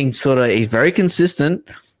 He's getting he's very consistent,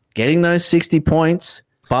 getting those 60 points,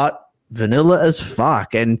 but vanilla as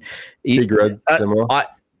fuck. And Big Red, similar.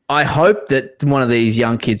 I hope that one of these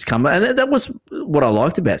young kids come, and that was what I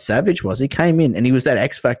liked about Savage, was he came in and he was that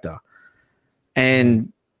X factor,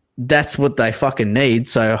 and that's what they fucking need.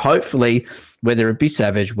 So hopefully, whether it be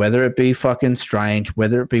Savage, whether it be fucking Strange,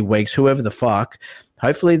 whether it be Weeks, whoever the fuck,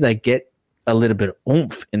 hopefully they get a little bit of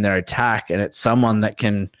oomph in their attack, and it's someone that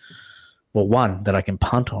can, well, one that I can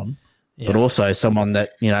punt on, but also someone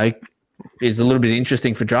that, you know, is a little bit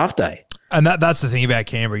interesting for draft day. And that's the thing about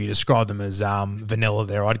Canberra. You describe them as vanilla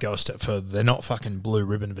there. I'd go a step further. They're not fucking blue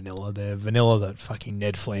ribbon vanilla. They're vanilla that fucking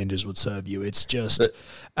Ned Flanders would serve you. It's just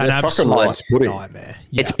an absolute nightmare.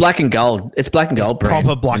 Yeah. It's black and gold. It's black and gold.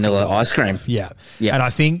 Proper black vanilla and gold ice cream. Yeah. And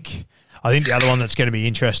I think the other one that's going to be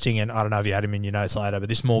interesting, and I don't know if you had him in your notes later, but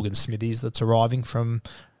this Morgan Smithies that's arriving from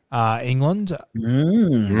England.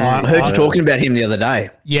 I heard you talking about him the other day.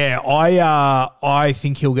 Yeah, I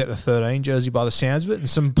think he'll get the 13 jersey by the sounds of it. And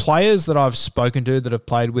some players that I've spoken to that have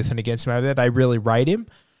played with and against him over there, they really rate him.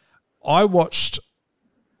 I watched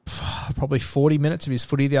probably 40 minutes of his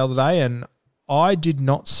footy the other day, and I did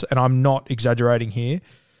not, and I'm not exaggerating here,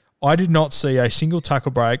 I did not see a single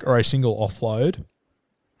tackle break or a single offload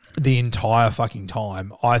the entire fucking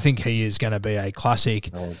time. I think he is going to be a classic,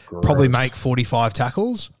 probably make 45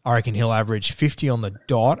 tackles. I reckon he'll average 50 on the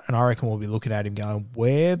dot, and I reckon we'll be looking at him going,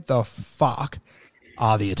 where the fuck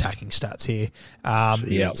are the attacking stats here?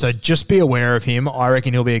 So just be aware of him. I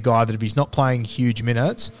reckon he'll be a guy that if he's not playing huge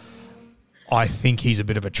minutes, I think he's a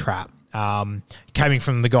bit of a trap. Coming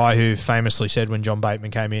from the guy who famously said when John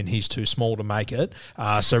Bateman came in, he's too small to make it.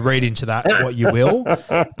 So read into that what you will.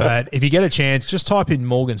 But if you get a chance, just type in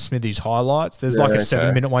Morgan Smithies highlights. There's like a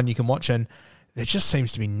 7-minute one you can watch, and there just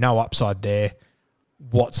seems to be no upside there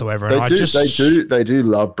whatsoever. And they do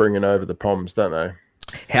love bringing over the Poms, don't they?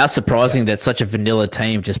 How surprising that such a vanilla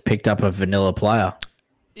team just picked up a vanilla player.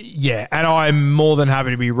 Yeah, and I'm more than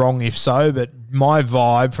happy to be wrong if so, but my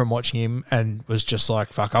vibe from watching him and was just like,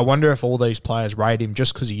 fuck, I wonder if all these players rate him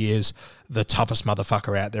just because he is the toughest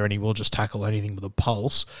motherfucker out there and he will just tackle anything with a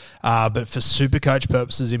pulse. But for Supercoach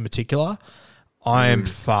purposes in particular, I am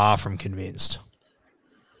far from convinced.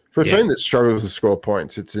 For a team that struggles to score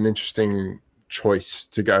points, it's an interesting choice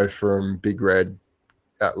to go from Big Red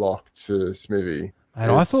at lock to Smithy. And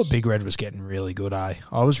I thought Big Red was getting really good, eh?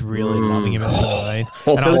 I was really loving him at 13.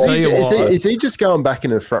 And I'll tell you what, is he just going back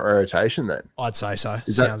into the front rotation then? I'd say so.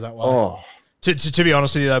 Sounds that way. Oh. To be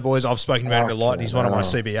honest with you, though, boys, I've spoken about him a lot. And he's one of my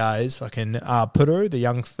CBAs. Fucking Puru, the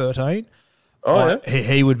young 13.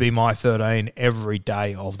 He would be my 13 every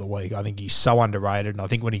day of the week. I think he's so underrated. And I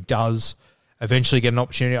think when he does eventually get an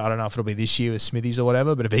opportunity, I don't know if it'll be this year with Smithies or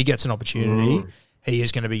whatever, but if he gets an opportunity, he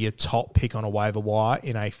is going to be your top pick on a waiver wire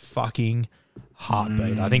in a fucking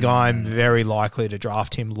heartbeat. I think I'm very likely to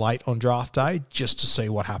draft him late on draft day just to see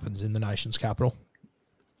what happens in the nation's capital.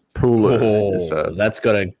 That's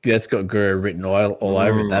got Guru written all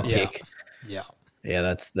over it, that pick. Yeah.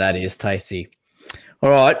 Yeah, that is tasty.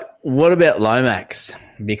 All right, what about Lomax?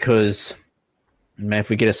 Because man, if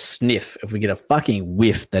we get a fucking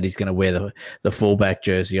whiff that he's going to wear the fullback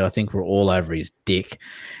jersey, I think we're all over his dick.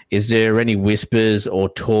 Is there any whispers or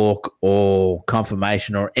talk or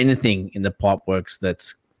confirmation or anything in the pipeworks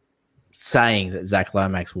that's saying that Zach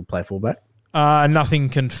Lomax will play fullback? Nothing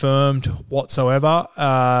confirmed whatsoever.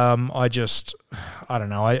 I don't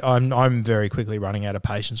know. I'm very quickly running out of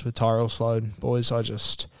patience with Tyrell Sloan, boys.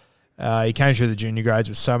 He came through the junior grades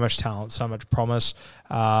with so much talent, so much promise.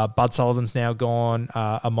 Bud Sullivan's now gone.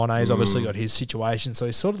 Amone's obviously got his situation. So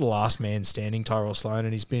he's sort of the last man standing, Tyrell Sloan,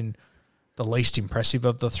 and he's been the least impressive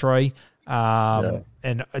of the three. And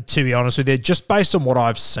to be honest with you, just based on what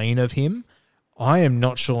I've seen of him, I am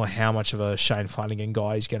not sure how much of a Shane Flanagan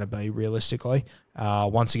guy he's going to be realistically.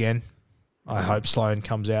 Once again, I hope Sloan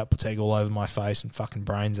comes out, puts egg all over my face and fucking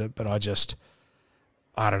brains it, but I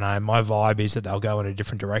don't know. My vibe is that they'll go in a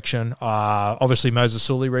different direction. Obviously, Moses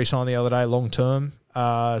Sully re-signed the other day, long term,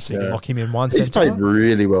 so you can lock him in one centre. He's played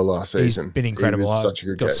really well last season. He's been incredible. He was such a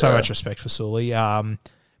good got so much respect for Sully.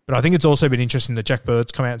 But I think it's also been interesting that Jack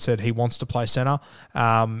Bird's come out and said he wants to play centre.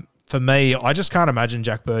 For me, I just can't imagine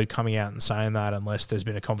Jack Bird coming out and saying that unless there's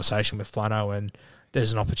been a conversation with Flano and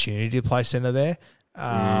there's an opportunity to play centre there.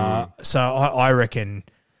 So I reckon.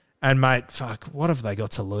 And mate, fuck, what have they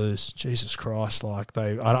got to lose? Jesus Christ! Like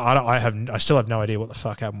I still have no idea what the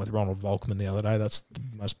fuck happened with Ronald Volkman the other day. That's the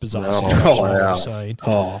most bizarre situation I've ever seen.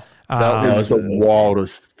 That was the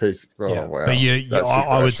wildest piece. Wow. But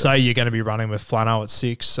I would say you're going to be running with Flano at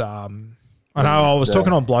 6. I know I was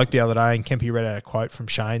talking on Bloke the other day, and Kempy read out a quote from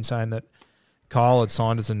Shane saying that Kyle had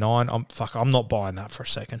signed as a 9. I'm not buying that for a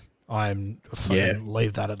second.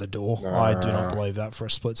 Leave that at the door. No. I do not believe that for a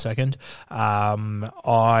split second. So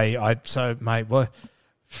mate, what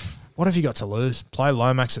have you got to lose? Play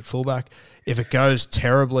Lomax at fullback. If it goes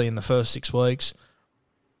terribly in the first 6 weeks,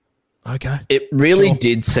 okay. It really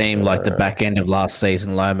did seem like the back end of last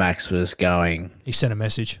season, Lomax was going. He sent a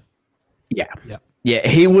message. Yeah. Yeah,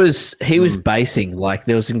 he was basing, like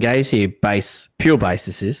there was some games here, pure base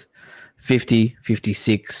this is, 50,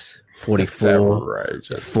 56, 44,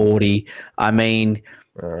 40. I mean,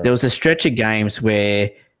 there was a stretch of games where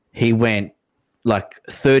he went like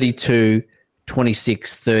 32,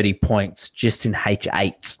 26, 30 points just in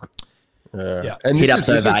H8. And hit up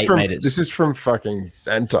over 8 meters. This is from fucking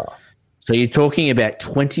centre. So you're talking about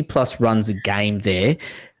 20 plus runs a game there.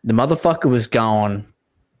 The motherfucker was going,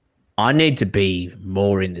 I need to be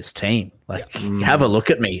more in this team. Like, have a look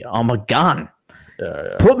at me. I'm a gun.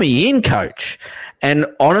 Put me in, coach. And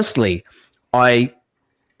honestly,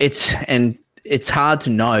 it's hard to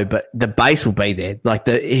know, but the base will be there. Like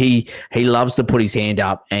he loves to put his hand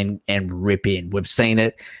up and rip in. We've seen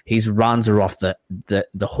it. His runs are off the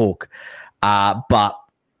hook. But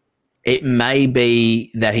it may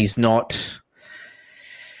be that he's not.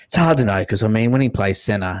 It's hard to know because, I mean, when he plays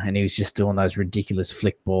centre and he was just doing those ridiculous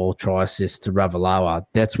flick ball try assists to Ravalawa,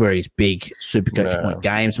 that's where his big Supercoach point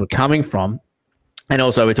games were coming from. And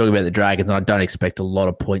also we're talking about the Dragons, and I don't expect a lot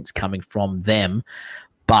of points coming from them.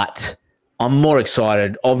 But I'm more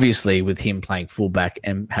excited, obviously, with him playing fullback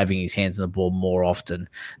and having his hands on the ball more often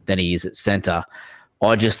than he is at centre.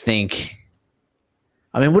 I just think,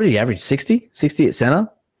 I mean, what did he average? 60? 60 at centre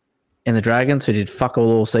in the Dragons, who did fuck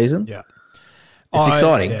all season? Yeah. It's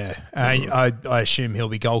exciting. Yeah. I assume he'll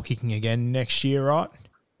be goal kicking again next year, right?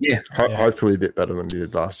 Yeah. Hopefully a bit better than he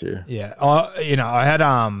did last year. Yeah. I had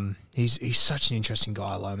he's such an interesting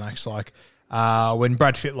guy, Lomax. Like when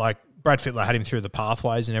Brad Fitt Brad Fittler had him through the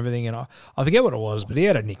pathways and everything, and I forget what it was, but he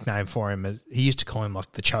had a nickname for him. He used to call him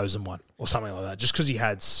like the chosen one or something like that, just because he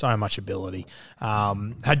had so much ability.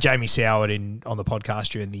 Had Jamie Soward on the podcast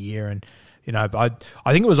during the year, and I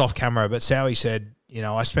think it was off camera, but Sowie said,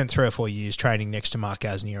 I spent 3 or 4 years training next to Mark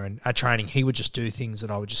Gasnier, and at training he would just do things that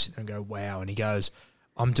I would just sit there and go, wow. And he goes,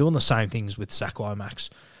 I'm doing the same things with Zach Lomax.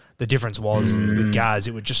 The difference was with Gaz,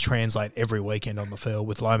 it would just translate every weekend on the field.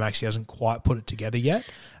 With Lomax, he hasn't quite put it together yet.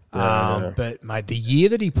 But, mate, the year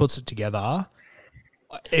that he puts it together,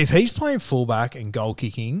 if he's playing fullback and goal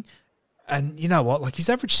kicking, and you know what, like he's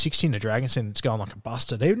averaged 60 in the Dragons and it's going like a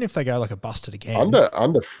busted. Even if they go like a busted again.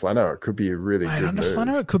 Under Flano, it could be a really good under move.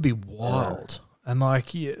 Flano, it could be wild. Yeah. And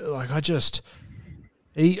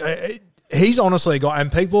he's honestly a guy,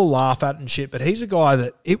 and people laugh at and shit, but he's a guy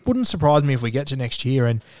that it wouldn't surprise me if we get to next year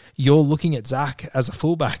and you're looking at Zach as a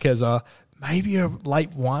fullback, as maybe a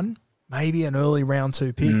late 1, maybe an early round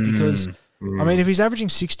 2 pick, because, I mean, if he's averaging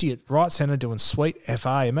 60 at right centre doing sweet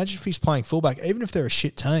FA, imagine if he's playing fullback, even if they're a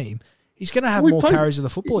shit team, he's going to have more carries of the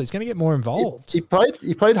football. He's going to get more involved. He played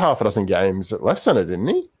half a dozen games at left centre, didn't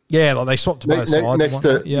he? Yeah, like they swapped to both sides.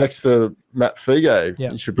 Next to Matt Figo.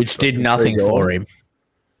 Yeah. Which did nothing for him.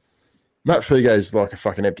 Matt Figo's like a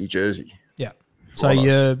fucking empty jersey. Yeah. So,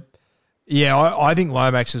 I think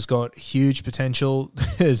Lomax has got huge potential.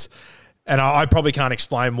 And I probably can't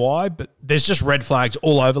explain why, but there's just red flags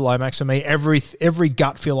all over Lomax for me. Every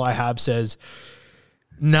gut feel I have says,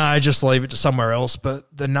 no, just leave it to somewhere else.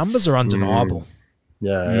 But the numbers are undeniable.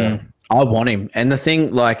 Yeah. I want him. And the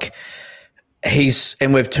thing, like,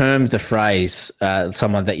 and we've termed the phrase,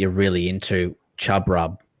 someone that you're really into, chub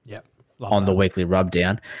rub. Yep. On the weekly rub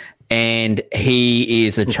down. And he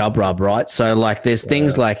is a chub rub, right? So, like, there's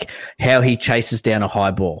things like how he chases down a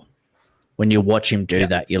high ball. When you watch him do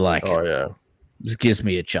that, you're like, oh, yeah. This gives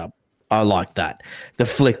me a chub. I like that. The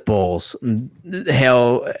flick balls,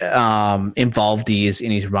 how involved he is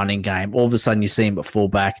in his running game. All of a sudden you see him at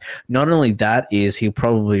fullback. Not only that is he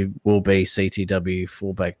probably will be CTW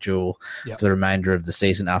fullback dual for the remainder of the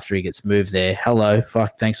season after he gets moved there. Hello,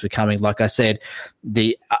 thanks for coming. Like I said,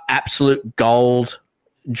 the absolute gold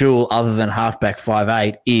jewel other than halfback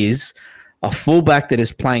 5'8" is a fullback that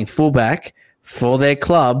is playing fullback for their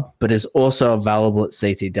club, but is also available at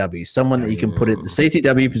CTW. Someone that you can put at the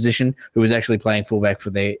CTW position who is actually playing fullback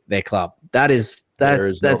for their club. That's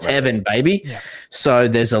heaven, baby. Yeah. So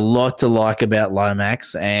there's a lot to like about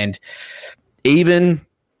Lomax, and even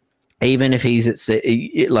if he's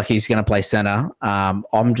he's going to play center,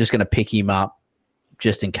 I'm just going to pick him up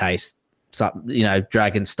just in case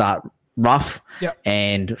Dragons start rough,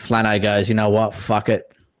 and Flano goes, you know what, fuck it.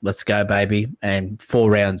 Let's go, baby. And 4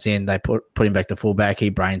 rounds in, they put him back to fullback. He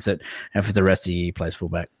brains it. And for the rest of the year, he plays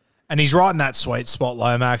fullback. And he's right in that sweet spot,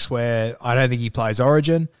 Lomax, where I don't think he plays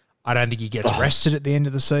Origin. I don't think he gets rested at the end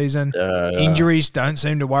of the season. Injuries don't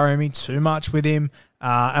seem to worry me too much with him.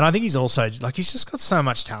 And I think he's also, he's just got so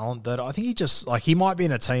much talent that I think he might be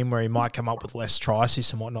in a team where he might come up with less try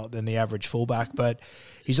assists and whatnot than the average fullback. But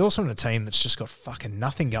he's also in a team that's just got fucking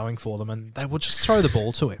nothing going for them, and they will just throw the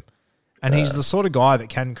ball to him. And he's the sort of guy that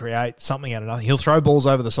can create something out of nothing. He'll throw balls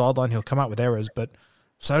over the sideline. He'll come up with errors, but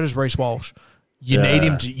so does Reece Walsh. You need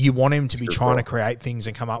him to. You want him to be trying to create things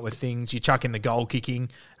and come up with things. You chuck in the goal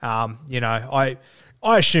kicking. I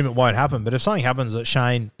assume it won't happen, but if something happens that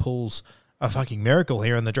Shane pulls a fucking miracle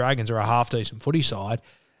here and the Dragons are a half decent footy side,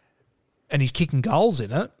 and he's kicking goals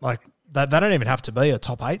in it, like they don't even have to be a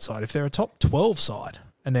top 8 side. If they're a top 12 side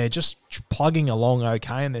and they're just plugging along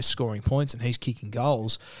okay and they're scoring points and he's kicking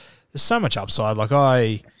goals. There's so much upside.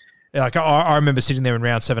 I remember sitting there in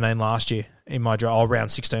round 17 last year in my draft,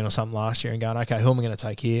 round 16 or something last year, and going, okay, who am I going to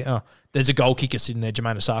take here? Oh, there's a goal kicker sitting there,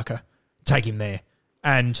 Jermaine Osako. Take him there.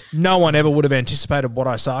 And no one ever would have anticipated what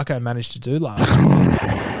Osako managed to do last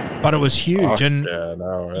year. But it was huge.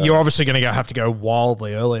 You're obviously going to have to go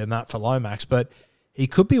wildly early in that for Lomax, but he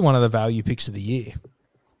could be one of the value picks of the year.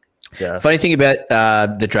 Yeah. Funny thing about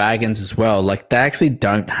the Dragons as well, like they actually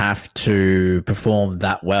don't have to perform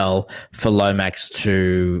that well for Lomax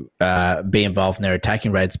to be involved in their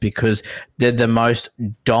attacking rates, because they're the most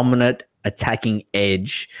dominant attacking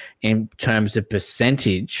edge in terms of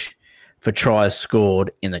percentage for tries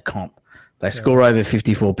scored in the comp. They score over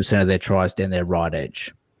 54% of their tries down their right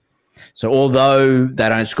edge. So although they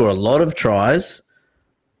don't score a lot of tries,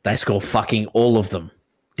 they score fucking all of them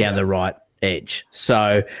down the right edge.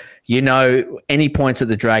 So any points that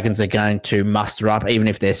the Dragons are going to muster up, even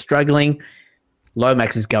if they're struggling,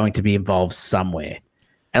 Lomax is going to be involved somewhere.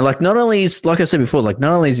 And not only is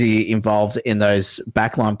he involved in those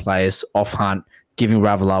backline players off Hunt, giving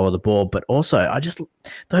Ravalawa the ball, but also I just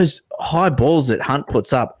those high balls that Hunt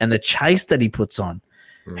puts up and the chase that he puts on.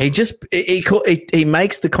 He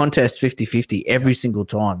makes the contest 50-50 every single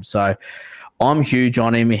time. So I'm huge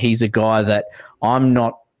on him. He's a guy that I'm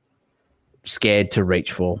not scared to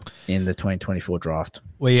reach for in the 2024 draft.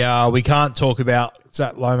 We can't talk about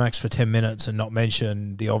Zach Lomax for 10 minutes and not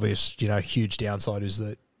mention the obvious, huge downside is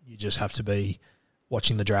that you just have to be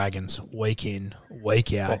watching the Dragons week in,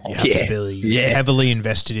 week out. You have to be heavily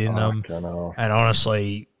invested in them. And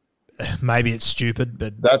honestly, maybe it's stupid,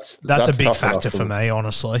 but that's a big factor for me,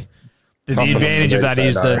 honestly. The advantage of that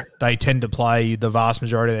is that they tend to play the vast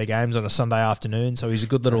majority of their games on a Sunday afternoon, so he's a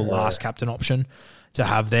good little last captain option to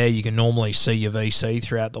have there. You can normally see your VC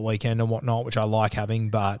throughout the weekend and whatnot, which I like having,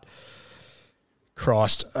 but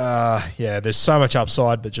Christ, there's so much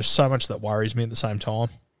upside, but just so much that worries me at the same time.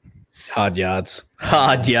 Hard yards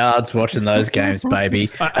watching those games, baby.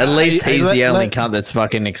 At least he's the only cunt that's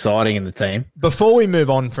fucking exciting in the team. Before we move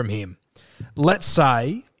on from him, let's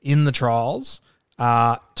say in the trials,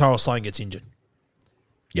 Tyrell Sloan gets injured.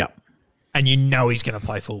 Yep. And he's going to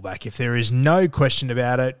play fullback. If there is no question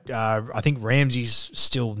about it, I think Ramsey's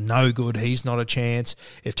still no good. He's not a chance.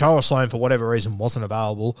 If Tyrell Sloan, for whatever reason, wasn't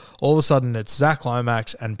available, all of a sudden it's Zach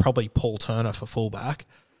Lomax and probably Paul Turner for fullback.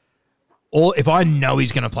 Or if I know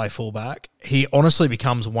he's going to play fullback, he honestly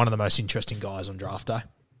becomes one of the most interesting guys on draft day.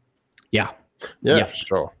 Yeah. Yeah, for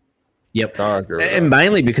sure. Yep. I agree with and that.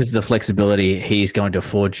 mainly because of the flexibility he's going to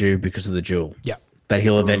afford you because of the duel that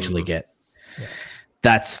he'll eventually get. Yeah.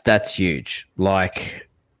 That's huge.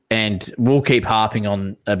 And we'll keep harping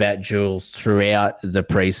on about duels throughout the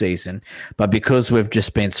preseason, but because we've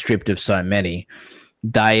just been stripped of so many,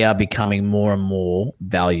 they are becoming more and more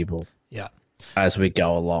valuable. Yeah. As we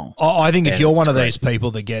go along. I think if you're one of these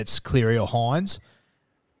people that gets Cleary or Hines,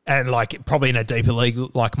 and probably in a deeper league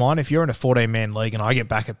like mine, if you're in a 14-man league and I get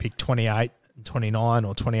back at pick 28 and 29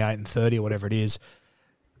 or 28 and 30 or whatever it is,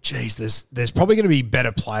 geez, there's probably going to be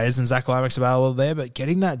better players than Zach Lomax available there, but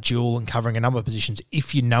getting that duel and covering a number of positions,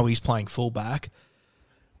 if he's playing fullback,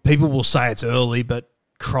 people will say it's early, but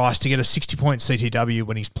Christ, to get a 60-point CTW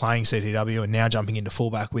when he's playing CTW and now jumping into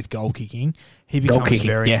fullback with goal kicking, he becomes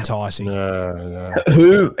very enticing. How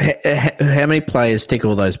many players tick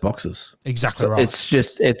all those boxes? Exactly right.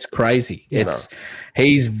 It's crazy. Yeah.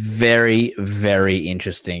 He's very, very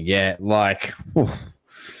interesting. Yeah,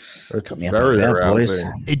 it's very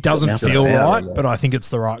arousing. It doesn't feel right, but I think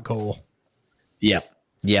it's the right call. Yep.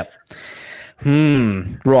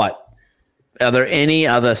 Right. Are there any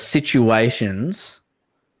other situations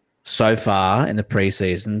so far in the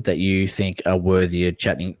preseason that you think are worthy of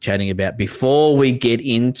chatting about before we get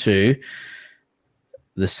into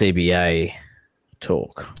the CBA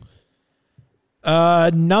talk?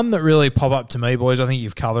 None that really pop up to me, boys. I think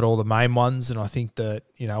you've covered all the main ones, and I think that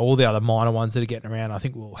all the other minor ones that are getting around, I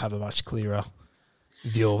think we'll have a much clearer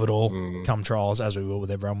view of it all come trials, as we will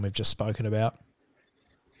with everyone we've just spoken about.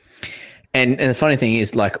 And the funny thing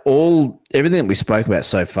is, everything that we spoke about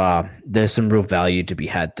so far, there's some real value to be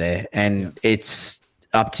had there. And it's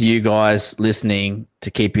up to you guys listening to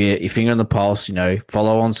keep your finger on the pulse,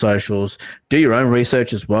 follow on socials, do your own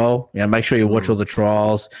research as well. Make sure you watch all the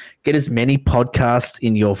trials, get as many podcasts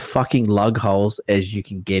in your fucking lug holes as you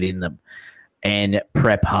can get in them, and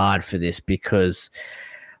prep hard for this, because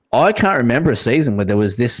I can't remember a season where there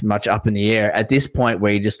was this much up in the air at this point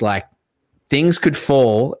where you just things could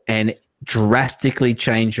fall and drastically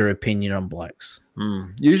change your opinion on blokes.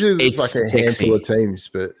 Usually there's It's a handful of teams,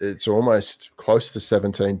 but it's almost close to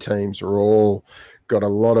 17 teams are all got a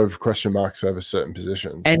lot of question marks over certain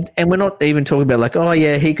positions. And we're not even talking about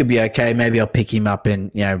he could be okay, maybe I'll pick him up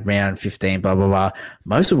in round 15, blah blah blah.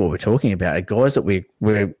 Most of what we're talking about are guys that we're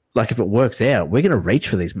if it works out, we're going to reach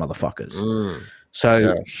for these motherfuckers.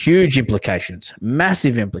 Huge implications,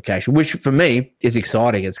 massive implication, which for me is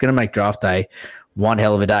exciting. It's going to make draft day one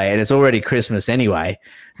hell of a day, and it's already Christmas anyway.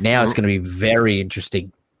 Now it's going to be very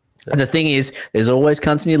interesting. And the thing is, there's always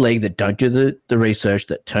cunts in your league that don't do the research,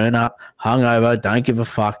 that turn up hungover, don't give a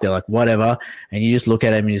fuck. They're like, whatever. And you just look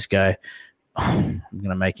at him and you just go, I'm going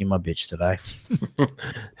to make you my bitch today.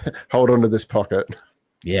 Hold on to this pocket.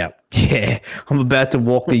 Yeah. I'm about to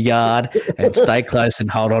walk the yard and stay close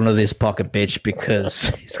and hold on to this pocket, bitch, because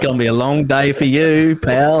it's going to be a long day for you,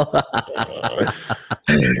 pal.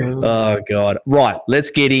 Oh, God. Right.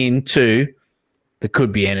 Let's get into the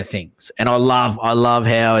could be anythings. And I love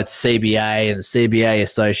how it's CBA and the CBA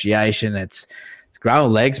Association. It's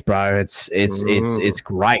growing legs, bro. It's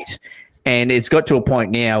great. And it's got to a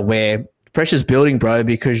point now where pressure's building, bro,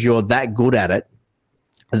 because you're that good at it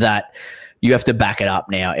that you have to back it up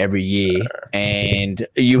now every year, and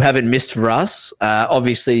you haven't missed for us.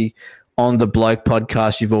 Obviously, on the Bloke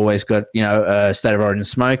podcast, you've always got, a State of Origin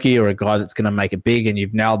Smokey or a guy that's going to make it big, and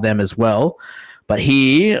you've nailed them as well. But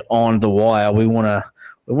here on The Wire, we want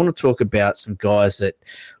to talk about some guys that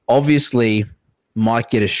obviously might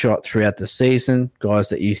get a shot throughout the season, guys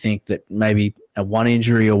that you think that maybe a one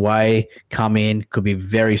injury away come in, could be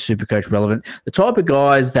very Supercoach relevant. The type of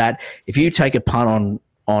guys that if you take a punt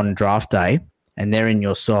on draft day and they're in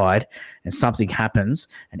your side and something happens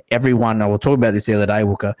and everyone, I was talking about this the other day,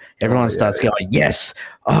 Wooker, everyone starts going, yes,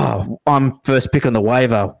 I'm first pick on the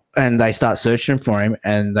waiver, and they start searching for him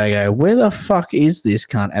and they go, where the fuck is this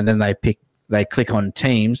cunt? And then they click on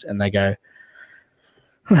teams and they go,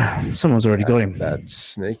 someone's already got him. That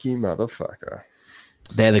sneaky motherfucker.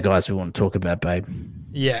 They're the guys we want to talk about, babe.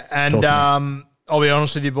 Yeah, and I'll be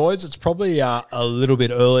honest with you, boys, it's probably a little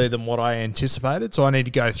bit earlier than what I anticipated, so I need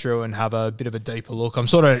to go through and have a bit of a deeper look. I'm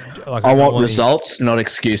sort of like, I want results, not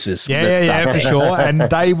excuses. Yeah, for sure. And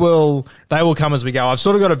they will come as we go. I've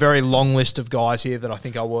sort of got a very long list of guys here that I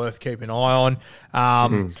think are worth keeping an eye on.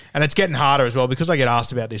 And it's getting harder as well because I get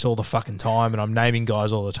asked about this all the fucking time, and I'm naming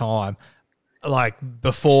guys all the time. Like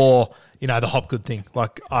before, the Hopgood thing.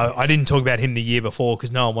 Like I didn't talk about him the year before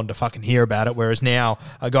because no one wanted to fucking hear about it. Whereas now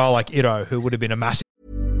a guy like Ito, who would have been a massive.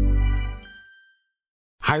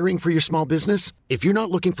 Hiring for your small business? If you're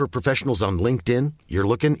not looking for professionals on LinkedIn, you're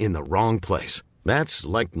looking in the wrong place. That's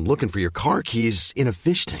like looking for your car keys in a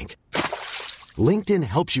fish tank. LinkedIn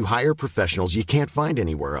helps you hire professionals you can't find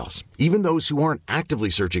anywhere else, even those who aren't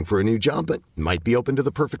actively searching for a new job but might be open to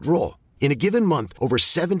the perfect role. In a given month, over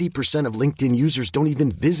 70% of LinkedIn users don't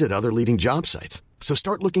even visit other leading job sites. So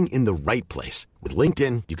start looking in the right place. With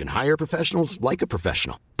LinkedIn, you can hire professionals like a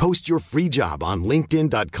professional. Post your free job on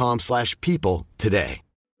linkedin.com/people today.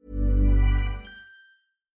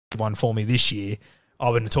 One for me this year.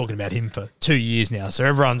 I've been talking about him for 2 years now, so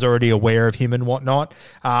everyone's already aware of him and whatnot.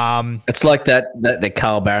 It's like the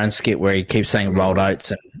Carl Barron skit where he keeps saying rolled oats,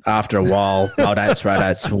 and after a while, rolled oats.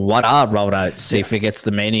 What are rolled oats? He forgets the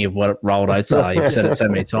meaning of what rolled oats are. You've said it so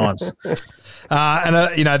many times.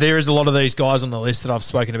 There is a lot of these guys on the list that I've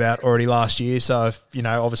spoken about already last year. So, if,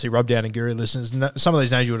 obviously Rub Down and Guru listeners, some of these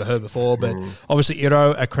names you would have heard before, but obviously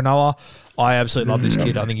Iro at Cronulla, I absolutely love this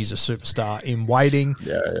kid. I think he's a superstar in waiting.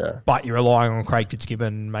 Yeah. But you're relying on Craig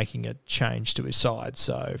Fitzgibbon making a change to his side.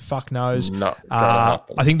 So, fuck knows. No, I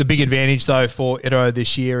think the big advantage, though, for Iro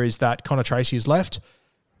this year is that Connor Tracy has left.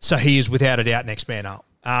 So, he is without a doubt next man up.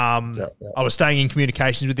 I was staying in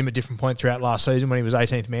communications with him at different points throughout last season when he was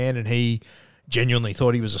 18th man, and he genuinely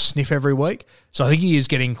thought he was a sniff every week. So I think he is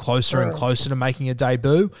getting closer and closer to making a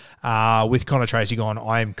debut. With Connor Tracy gone,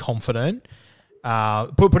 I am confident.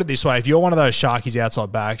 Put it this way, if you're one of those Sharkies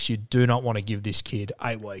outside backs, you do not want to give this kid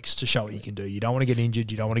 8 weeks to show what you can do. You don't want to get injured.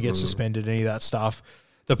 You don't want to get suspended, any of that stuff.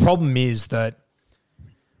 The problem is that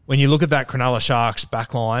when you look at that Cronulla Sharks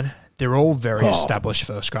backline, they're all very established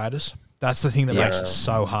first graders. That's the thing that makes it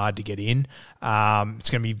so hard to get in. It's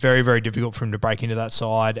going to be very, very difficult for him to break into that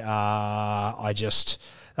side.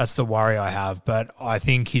 That's the worry I have. But I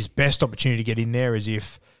think his best opportunity to get in there is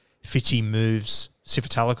if Fitzy moves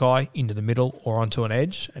Sifa into the middle or onto an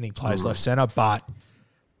edge and he plays left centre. But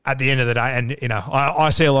at the end of the day, and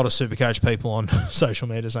I see a lot of Supercoach people on social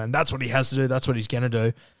media saying that's what he has to do, that's what he's going to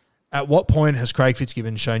do. At what point has Craig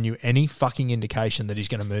Fitzgibbon shown you any fucking indication that he's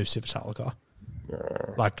going to move Sifa?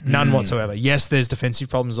 Like, none whatsoever. Yes, there's defensive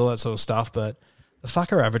problems, all that sort of stuff, but the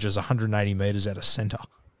fucker averages 180 metres out of centre.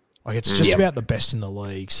 Like, it's just about the best in the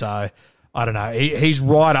league. So, I don't know. He's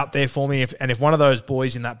right up there for me. If one of those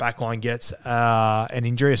boys in that back line gets an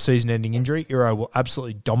injury, a season-ending injury, Iro will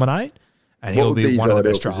absolutely dominate, and he'll be one of the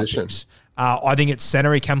best draft picks. I think it's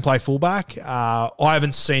centre. He can play fullback. I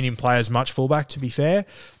haven't seen him play as much fullback, to be fair,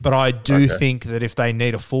 but I do think that if they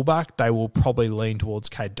need a fullback, they will probably lean towards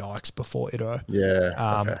Cade Dykes before Ito.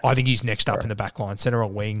 I think he's next up in the back line, centre or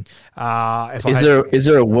wing. Is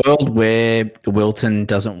there a world where Wilton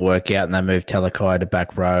doesn't work out and they move Talakai to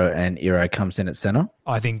back row and Iro comes in at centre?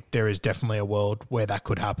 I think there is definitely a world where that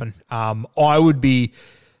could happen. I would be...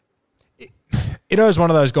 Ito is one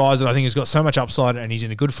of those guys that I think has got so much upside and he's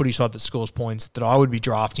in a good footy side that scores points that I would be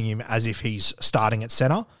drafting him as if he's starting at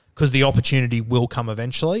centre because the opportunity will come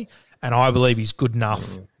eventually and I believe he's good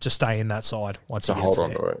enough to stay in that side once he gets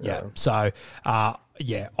there. So,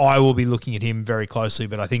 I will be looking at him very closely,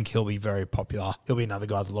 but I think he'll be very popular. He'll be another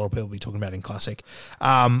guy that a lot of people will be talking about in Classic.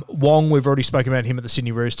 Wong, we've already spoken about him at the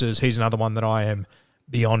Sydney Roosters. He's another one that I am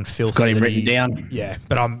beyond filthy. Got him written down. Yeah,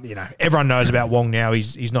 but everyone knows about Wong now.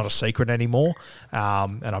 He's not a secret anymore.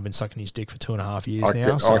 And I've been sucking his dick for 2.5 years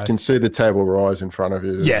now. I can see the table rise in front of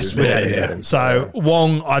you. Yes, without a doubt. So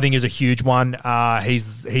Wong, I think, is a huge one.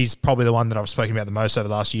 He's probably the one that I've spoken about the most over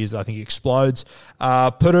the last years that I think explodes.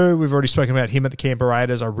 Puru, we've already spoken about him at the Canberra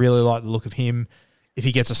Raiders. I really like the look of him. If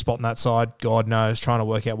he gets a spot on that side, God knows, trying to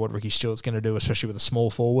work out what Ricky Stewart's going to do, especially with a small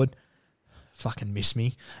forward. Fucking miss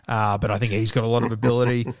me. But I think he's got a lot of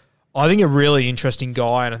ability. I think a really interesting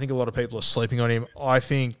guy, and I think a lot of people are sleeping on him. I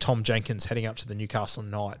think Tom Jenkins heading up to the Newcastle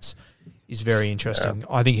Knights is very interesting. Yeah.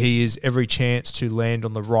 I think he is every chance to land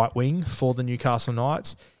on the right wing for the Newcastle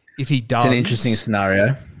Knights. If he does... It's an interesting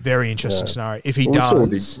scenario. Very interesting scenario. If he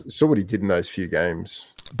does... Saw what he did in those few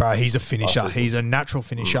games. Bro, he's a finisher. He's a natural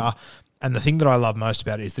finisher. And the thing that I love most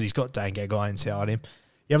about it is that he's got Dane Gagai inside him.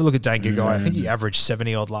 You have a look at Dane Gagai. I think he averaged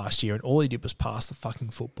 70-odd last year, and all he did was pass the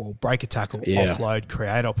fucking football, break a tackle, offload,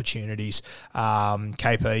 create opportunities.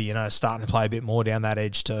 KP, starting to play a bit more down that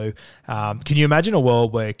edge too. Can you imagine a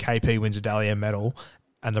world where KP wins a Dally M medal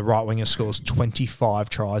and the right winger scores 25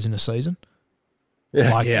 tries in a season?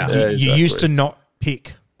 Yeah, you used to not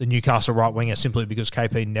pick the Newcastle right winger simply because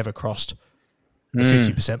KP never crossed the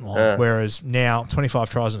 50% line, whereas now 25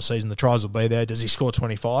 tries in a season, the tries will be there. Does he score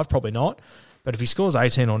 25? Probably not. But if he scores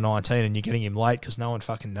 18 or 19 and you're getting him late because no one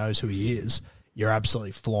fucking knows who he is, you're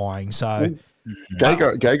absolutely flying. So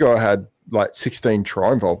Gagai had like 16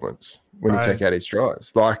 try involvements when you take out his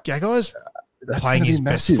tries. Like Gagai's playing his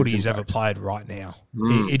best footy he's ever played right now.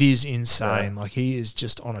 It is insane. Like he is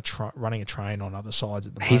just on running a train on other sides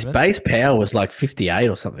at the moment. His base power was like 58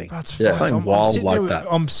 or something. That's something wild like that.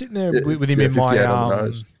 I'm sitting there with him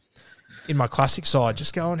in my classic side,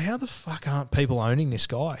 just going, how the fuck aren't people owning this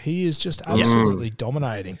guy? He is just absolutely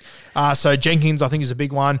dominating. So Jenkins, I think, is a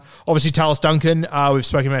big one. Obviously, Tallis Duncan, we've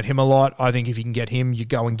spoken about him a lot. I think if you can get him, you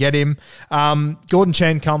go and get him. Gordon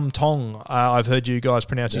Chan Kum Tong, I've heard you guys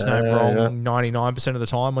pronounce his name wrong 99% of the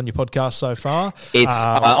time on your podcast so far. It's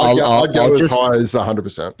I'll go as high as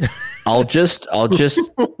 100%. I'll just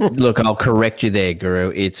look. I'll correct you there,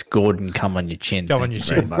 Guru. It's Gordon. Come on your chin. Come on your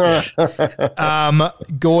chin.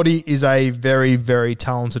 Gordy is a very, very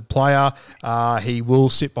talented player. He will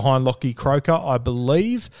sit behind Lockie Croker, I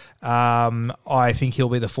believe. I think he'll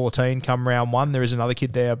be the 14 come round one. There is another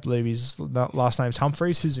kid there, I believe his last name's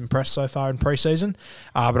Humphreys, who's impressed so far in preseason.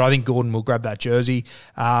 But I think Gordon will grab that jersey.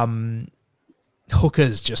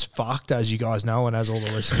 Hooker's just fucked, as you guys know, and as all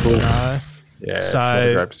the listeners know. Yeah, it's not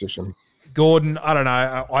a great position. Gordon, I don't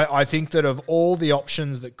know. I think that of all the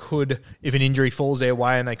options that could, if an injury falls their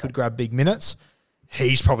way and they could grab big minutes,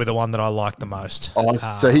 he's probably the one that I like the most. Oh,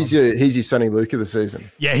 so he's your Sonny Luke of the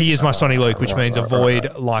season. Yeah, he is my Sonny Luke, which means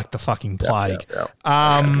avoid like the fucking plague.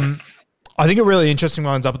 I think a really interesting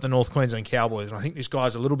one's up at the North Queensland Cowboys, and I think this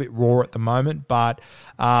guy's a little bit raw at the moment, but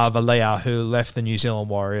Valea, who left the New Zealand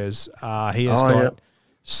Warriors, he has got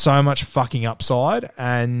so much fucking upside,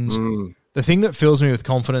 and the thing that fills me with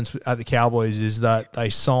confidence at the Cowboys is that they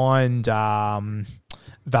signed Valemei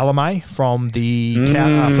from the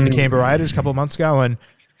Canberra Raiders a couple of months ago, and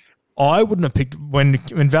I wouldn't have picked when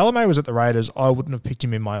Valemei was at the Raiders. I wouldn't have picked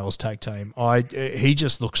him in my Oz tag team. He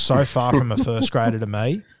just looked so far from a first grader to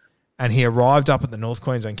me, and he arrived up at the North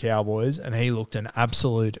Queensland Cowboys, and he looked an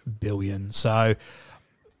absolute billion. So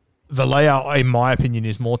Valea, in my opinion,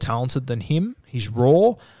 is more talented than him. He's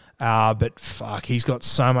raw. But fuck, he's got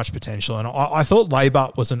so much potential. And I thought Labour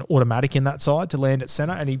was an automatic in that side to land at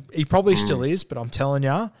centre, and he probably still is, but I'm telling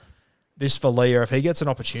you, this Valea, if he gets an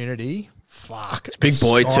opportunity, fuck. It's a big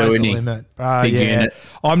boy too, isn't he? Big unit.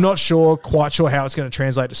 I'm not quite sure how it's going to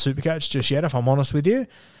translate to Supercoach just yet, if I'm honest with you.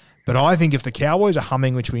 But I think if the Cowboys are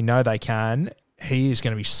humming, which we know they can, he is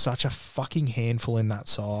going to be such a fucking handful in that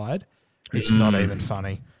side. It's not even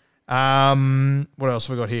funny. What else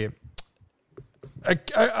have we got here?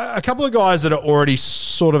 A couple of guys that are already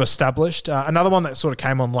sort of established. Another one that sort of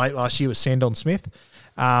came on late last year was Sandon Smith,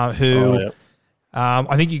 who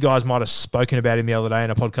I think you guys might have spoken about him the other day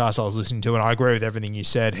in a podcast I was listening to, and I agree with everything you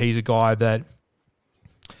said. He's a guy that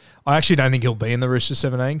I actually don't think he'll be in the Roosters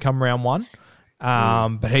 17 come round one,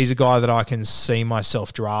 but he's a guy that I can see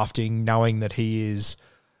myself drafting, knowing that he is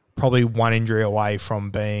probably one injury away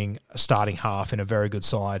from being a starting half in a very good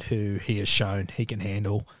side who he has shown he can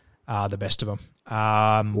handle the best of them.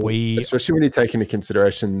 Especially when you take into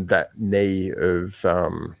consideration that knee of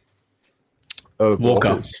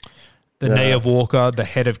Walker. Knee of Walker, the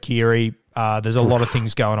head of Keary. There's a lot of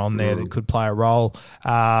things going on there that could play a role.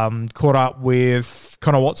 Caught up with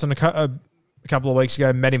Connor Watson a couple of weeks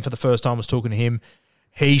ago, met him for the first time, was talking to him.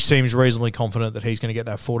 He seems reasonably confident that he's going to get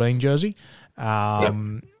that 14 jersey.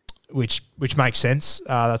 which makes sense.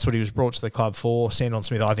 That's what he was brought to the club for. Sandon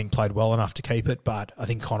Smith, I think, played well enough to keep it, but I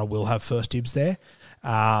think Connor will have first dibs there.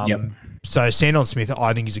 So Sandon Smith,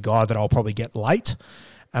 I think, is a guy that I'll probably get late,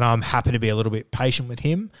 and I'm happy to be a little bit patient with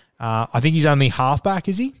him. I think he's only halfback,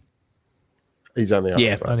 is he? He's only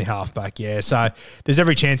halfback. Only halfback, yeah. So there's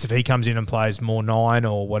every chance if he comes in and plays more 9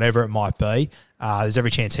 or whatever it might be, there's every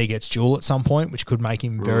chance he gets dual at some point, which could make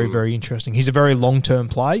him very, very interesting. He's a very long-term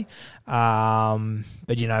play.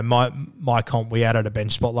 But, you know, my comp, we added a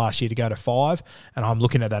bench spot last year to go to 5, and I'm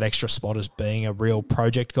looking at that extra spot as being a real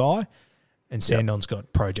project guy, and Sandon's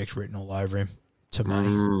got project written all over him to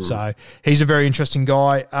me. So he's a very interesting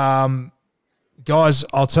guy. Guys,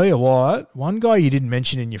 I'll tell you what, one guy you didn't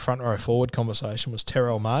mention in your front row forward conversation was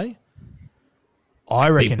Terrell May. I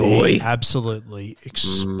reckon he absolutely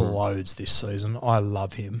explodes this season. I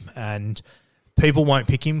love him. And people won't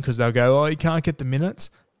pick him because they'll go, he can't get the minutes.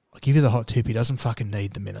 I'll give you the hot tip. He doesn't fucking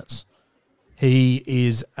need the minutes. He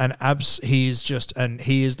is he is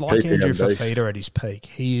like PPM Andrew beast. Fafita at his peak.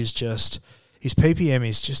 He is just, his PPM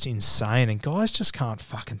is just insane, and guys just can't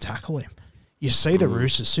fucking tackle him. You see the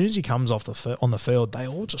Roosters, as soon as he comes off on the field, they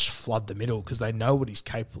all just flood the middle because they know what he's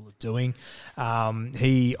capable of doing.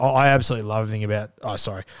 I absolutely love everything about.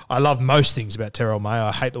 I love most things about Terrell May.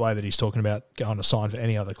 I hate the way that he's talking about going to sign for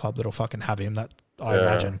any other club that'll fucking have him. I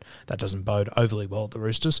imagine that doesn't bode overly well at the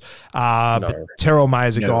Roosters. But Terrell May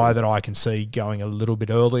is a guy that I can see going a little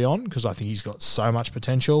bit early on because I think he's got so much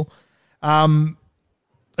potential.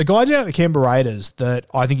 A guy down at the Canberra Raiders that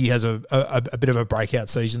I think he has a bit of a breakout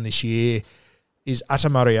season this year is Ata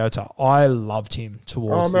Mariota. I loved him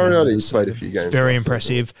towards the end of Mariota, the he's played a season. few games. Very last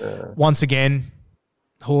impressive. season. Yeah. Once again,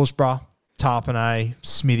 Horsburgh, Tarpanay,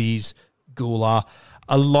 Smithies, Gula,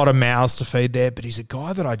 a lot of mouths to feed there, but he's a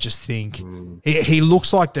guy that I just think he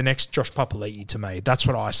looks like the next Josh Papali'i to me. That's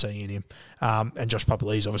what I see in him. And Josh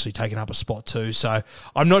Papali'i's obviously taken up a spot too. So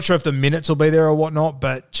I'm not sure if the minutes will be there or whatnot,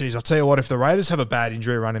 but geez, I'll tell you what, if the Raiders have a bad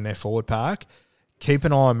injury run in their forward pack, keep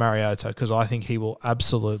an eye on Mariota because I think he will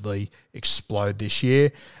absolutely explode this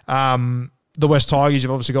year. The West Tigers,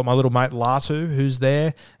 you've obviously got my little mate Latu, who's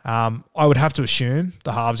there. I would have to assume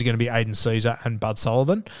the halves are going to be Aiden Caesar and Bud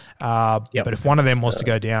Sullivan. But if one of them wants to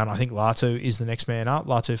go down, I think Latu is the next man up,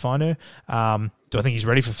 Latu Fainu. Do I think he's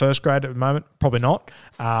ready for first grade at the moment? Probably not.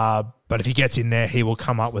 But if he gets in there, he will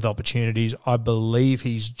come up with opportunities. I believe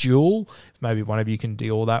he's dual. Maybe one of you can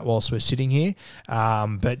deal with that whilst we're sitting here.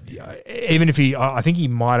 But even if I think he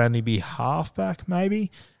might only be halfback,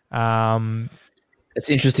 maybe. It's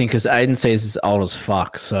interesting because Aiden says he's old as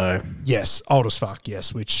fuck. So yes, old as fuck.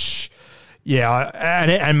 Yes, which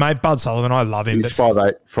and mate Bud Sullivan, I love him. He's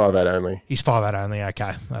 5'8" only. He's 5'8" only.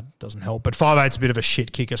 Okay, that doesn't help. But 5'8's a bit of a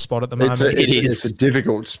shit kicker spot at the moment. It's a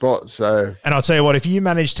difficult spot. So, and I'll tell you what, if you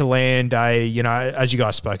manage to land as you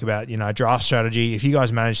guys spoke about, draft strategy, if you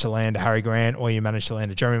guys manage to land a Harry Grant or you manage to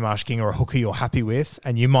land a Jeremy Marsh King or a hooker you're happy with,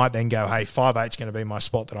 and you might then go, hey, 5'8's going to be my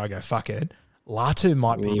spot that I go fuck it. Latu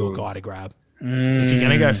might be your guy to grab. If you're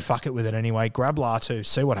going to go fuck it with it anyway, grab Latu,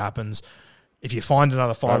 see what happens. If you find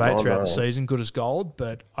another 5'8 throughout the season, good as gold,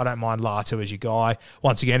 but I don't mind Latu as your guy.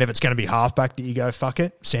 Once again, if it's going to be halfback that you go fuck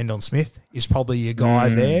it, Sandon Smith is probably your guy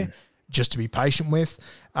there just to be patient with.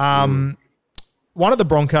 One of the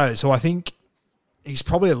Broncos, who I think he's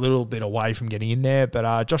probably a little bit away from getting in there,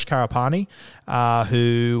 but Josh Karapani,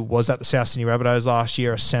 who was at the South Sydney Rabbitohs last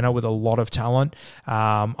year, a centre with a lot of talent.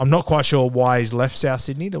 I'm not quite sure why he's left South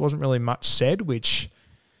Sydney. There wasn't really much said, which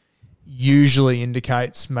usually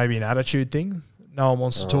indicates maybe an attitude thing no one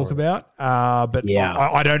wants to talk about. But yeah.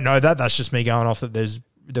 I don't know that. That's just me going off that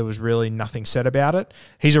there was really nothing said about it.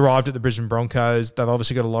 He's arrived at the Brisbane Broncos. They've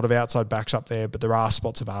obviously got a lot of outside backs up there, but there are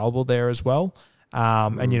spots available there as well.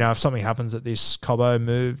 And, if something happens that this Cobbo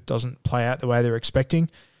move doesn't play out the way they're expecting,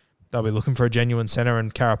 they'll be looking for a genuine centre,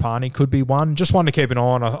 and Karapani could be one. Just one to keep an eye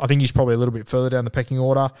on. I think he's probably a little bit further down the pecking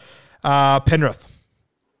order. Penrith.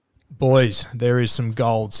 Boys, there is some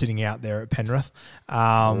gold sitting out there at Penrith.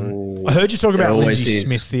 I heard you talk about Lindsay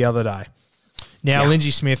Smith the other day. Now,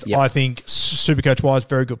 Lindsay Smith, I think, Supercoach-wise,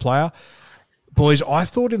 very good player. Boys, I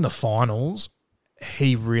thought in the finals,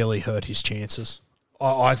 he really hurt his chances.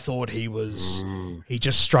 I thought he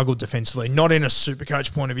just struggled defensively, not in a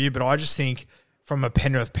Supercoach point of view, but I just think from a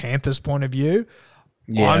Penrith Panthers point of view,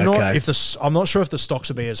 I'm not sure if the stocks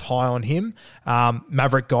will be as high on him.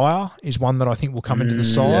 Maverick Geyer is one that I think will come into the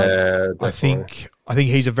side. Yeah, I think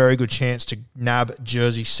he's a very good chance to nab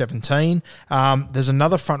jersey 17. There's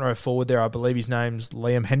another front row forward there. I believe his name's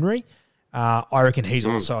Liam Henry. I reckon he's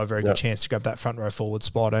also a very good chance to grab that front row forward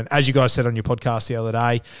spot. And as you guys said on your podcast the other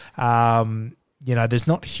day, there's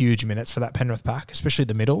not huge minutes for that Penrith pack, especially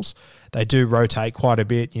the middles. They do rotate quite a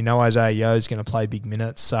bit. Isaiah Yeo's going to play big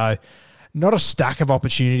minutes. So not a stack of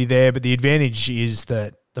opportunity there, but the advantage is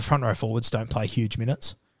that the front row forwards don't play huge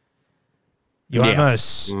minutes. You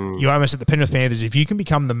almost at the Penrith Panthers, if you can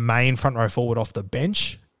become the main front row forward off the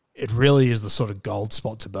bench, it really is the sort of gold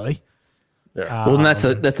spot to be. Yeah. Well, and that's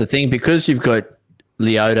the thing, because you've got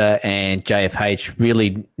Leota and JFH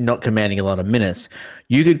really not commanding a lot of minutes.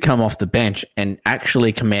 You could come off the bench and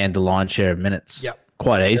actually command the lion's share of minutes.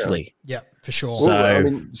 Quite easily. Yeah, for sure. So, well,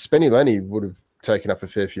 Spenny Lenny would have taken up a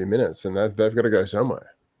fair few minutes, and they've got to go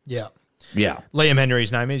somewhere. Yeah. Yeah. Liam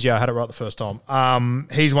Henry's name is. Yeah, I had it right the first time.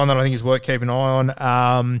 He's one that I think is worth keeping an eye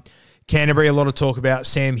on. Canterbury, a lot of talk about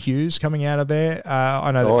Sam Hughes coming out of there.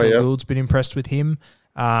 I know that Phil Gould's been impressed with him.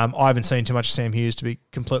 I haven't seen too much of Sam Hughes, to be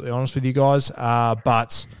completely honest with you guys.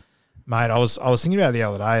 But, mate, I was thinking about it the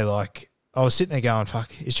other day. Like, I was sitting there going,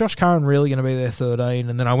 fuck, is Josh Curran really going to be their 13?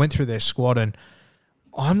 And then I went through their squad, and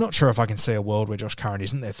I'm not sure if I can see a world where Josh Curran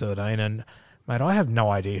isn't their 13. And, mate, I have no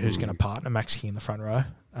idea who's going to partner Max King in the front row.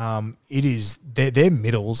 It is their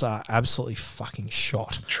middles are absolutely fucking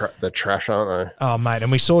shot. They're trash, aren't they? Oh, mate,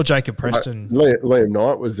 and we saw Jacob Preston. Liam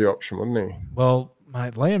Knight was the option, wasn't he? Well,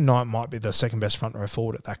 mate, Liam Knight might be the second best front row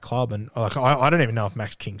forward at that club, and I don't even know if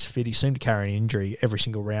Max King's fit. He seemed to carry an injury every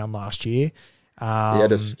single round last year. He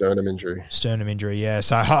had a sternum injury. Yeah.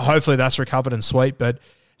 So hopefully that's recovered and sweet. But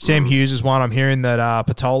Sam Hughes is one. I'm hearing that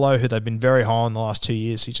Patolo, who they've been very high on the last 2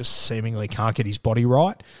 years, he just seemingly can't get his body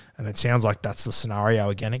right. And it sounds like that's the scenario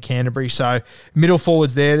again at Canterbury. So middle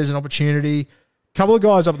forwards there's an opportunity. Couple of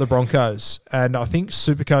guys up at the Broncos. And I think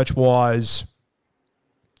Supercoach-wise,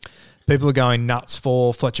 people are going nuts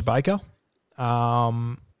for Fletcher Baker.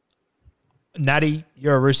 Natty,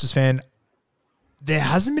 you're a Roosters fan. There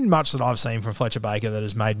hasn't been much that I've seen from Fletcher Baker that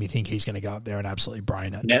has made me think he's going to go up there and absolutely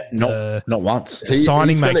brain it. Yeah, not once. The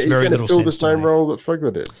signing makes very little sense. He's going to fill the same role that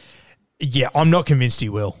Flegler did. Yeah, I'm not convinced he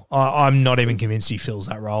will. I'm not even convinced he fills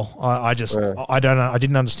that role. I don't know. I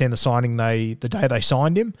didn't understand the signing the day they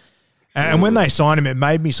signed him. And when they signed him, it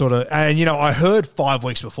made me sort of... And, I heard 5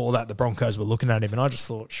 weeks before that the Broncos were looking at him, and I just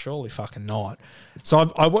thought, surely fucking not.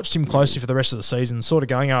 So I watched him closely for the rest of the season, sort of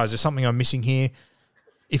going, is there something I'm missing here?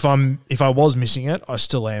 If I was missing it, I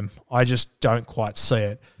still am. I just don't quite see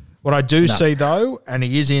it. What I do see, though, and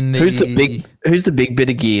he is in the... Who's the big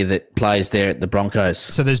bit of gear that plays there at the Broncos?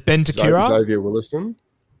 So there's Ben Takura. Xavier Willison.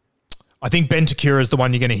 I think Ben Takura is the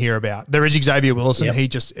one you're going to hear about. There is Xavier Willison. Yep. He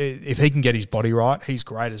just, if he can get his body right, he's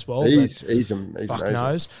great as well. He's amazing.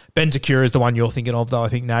 Knows. Ben Takura is the one you're thinking of, though. I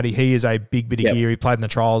think, Natty, he is a big bit of gear. He played in the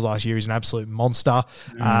trials last year. He's an absolute monster.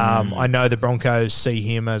 I know the Broncos see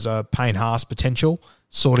him as a Payne Haas potential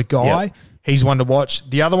sort of guy. Yep. He's one to watch.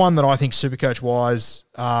 The other one that I think Supercoach-wise,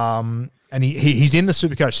 and he's in the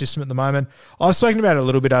Supercoach system at the moment. I've spoken about it a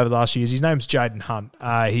little bit over the last few years. His name's Jaden Hunt.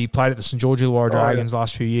 He played at the St. George Illawarra Dragons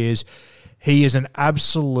last few years. He is an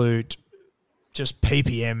absolute just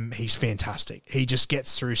PPM. He's fantastic. He just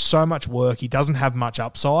gets through so much work. He doesn't have much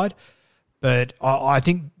upside, but I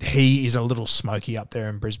think he is a little smoky up there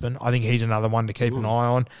in Brisbane. I think he's another one to keep an eye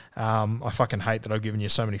on. I fucking hate that I've given you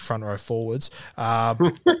so many front row forwards.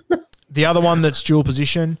 The other one that's dual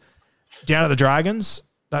position, down at the Dragons,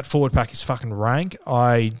 that forward pack is fucking rank.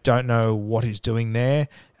 I don't know what he's doing there.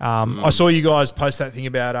 I saw you guys post that thing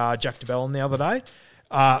about Jack de Belin the other day.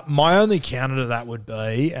 My only counter to that would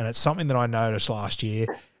be, and it's something that I noticed last year,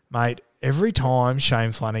 mate, every time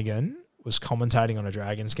Shane Flanagan was commentating on a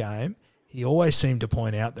Dragons game, he always seemed to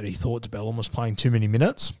point out that he thought de Belin was playing too many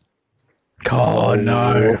minutes. Oh,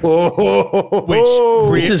 no.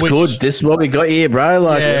 Which is good. This is what we got here, bro.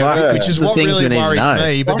 Which is what really worries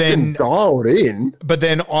me. But then dialed in. But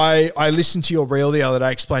then I listened to your reel the other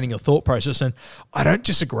day explaining your thought process, and I don't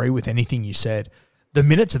disagree with anything you said. The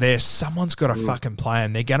minutes are there, someone's got to fucking play,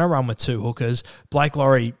 and they're going to run with two hookers. Blake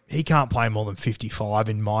Laurie, he can't play more than 55,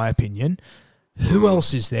 in my opinion. Who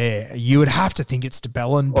else is there? You would have to think it's de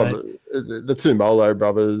Belin, but... the two Molo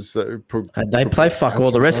brothers. They play fuck all.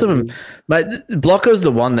 The rest of them... Mate, Blocker's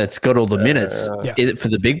the one that's got all the minutes for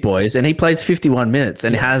the big boys, and he plays 51 minutes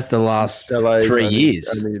and has the last 3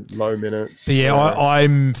 years. Only low minutes. But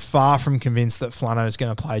I'm far from convinced that Flano is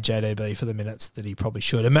going to play JDB for the minutes that he probably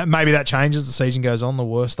should. And maybe that changes as the season goes on, the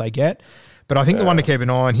worse they get. But I think the one to keep an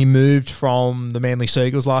eye on, he moved from the Manly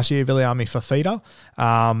Seagulls last year, Viliami Fafita.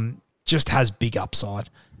 Just has big upside,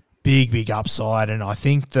 big upside. And I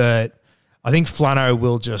think Flano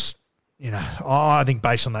will just, I think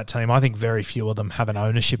based on that team, I think very few of them have an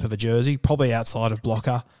ownership of a jersey, probably outside of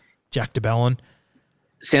Blocker, Jack de Belin.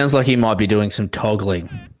 Sounds like he might be doing some toggling,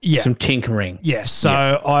 some tinkering. Yes.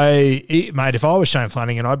 So mate, if I was Shane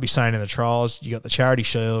Flanagan, I'd be saying in the trials, you got the Charity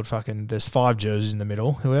Shield, fucking, there's 5 jerseys in the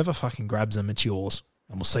middle. Whoever fucking grabs them, it's yours.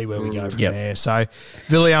 And we'll see where we go from there. So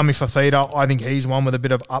Viliami Fafita, I think he's one with a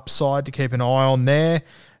bit of upside to keep an eye on there.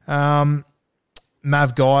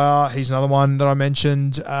 Mav Gaia, he's another one that I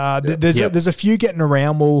mentioned. There's a few getting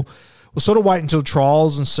around. We'll sort of wait until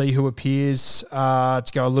trials and see who appears to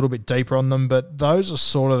go a little bit deeper on them. But those are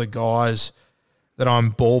sort of the guys that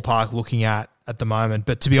I'm ballpark looking at the moment.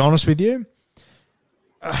 But to be honest with you,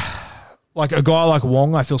 like a guy like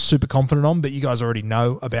Wong, I feel super confident on, but you guys already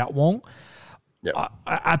know about Wong. Yep.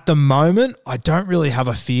 At the moment, I don't really have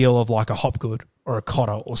a feel of like a Hopgood or a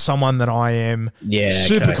Cotter or someone that I am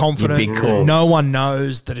super confident that no one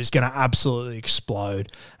knows that is going to absolutely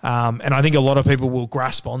explode. And I think a lot of people will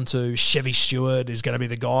grasp onto Chevy Stewart is going to be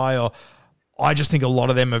the guy, or I just think a lot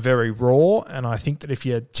of them are very raw. And I think that if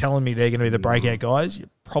you're telling me they're going to be the breakout guys, you're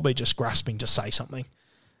probably just grasping to say something.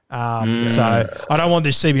 So I don't want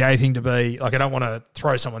this CBA thing to be like, I don't want to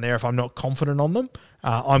throw someone there if I'm not confident on them.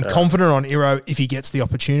 I'm confident on Iro if he gets the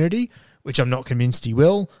opportunity, which I'm not convinced he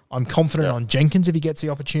will. I'm confident on Jenkins if he gets the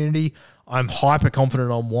opportunity. I'm hyper confident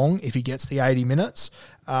on Wong if he gets the 80 minutes.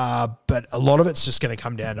 But a lot of it's just going to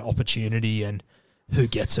come down to opportunity and who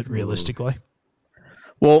gets it realistically.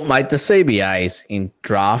 Well, mate, the CBAs in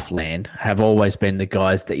draft land have always been the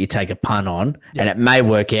guys that you take a punt on, and it may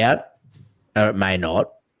work out or it may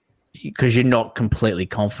not because you're not completely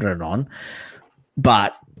confident on.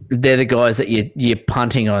 But they're the guys that you're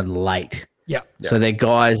punting on late. Yeah. So they're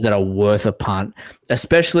guys that are worth a punt,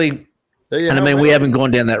 especially. And I mean, we haven't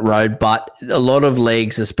gone down that road, but a lot of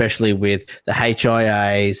leagues, especially with the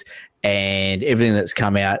HIAs and everything that's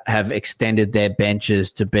come out, have extended their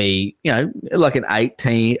benches to be, like an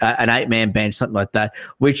 8-man bench, something like that,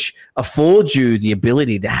 which affords you the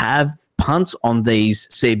ability to have punts on these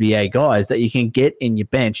CBA guys that you can get in your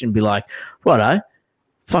bench and be like, righto,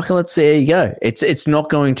 fucking let's see how you go. It's not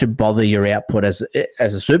going to bother your output as a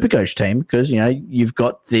Supercoach team because you've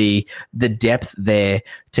got the depth there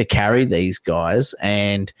to carry these guys,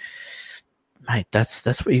 and mate, that's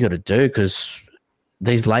what you got to do because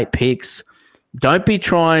these late picks. Don't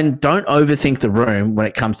overthink the room when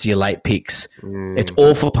it comes to your late picks. It's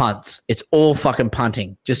all for punts. It's all fucking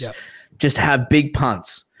punting. Just have big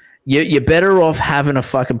punts. You're better off having a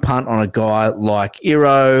fucking punt on a guy like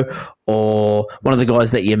Iro or one of the guys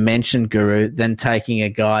that you mentioned, Guru, than taking a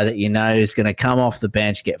guy that you know is going to come off the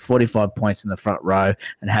bench, get 45 points in the front row,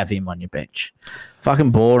 and have him on your bench.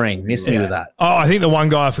 Fucking boring. Miss me with that. Oh, I think the one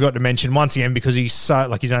guy I forgot to mention once again because he's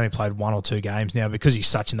he's only played 1 or 2 games now because he's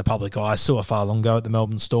such in the public eye. Su'a Lungo at the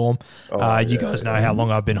Melbourne Storm. You guys know how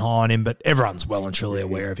long I've been high on him, but everyone's well and truly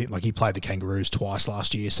aware of him. Like he played the Kangaroos twice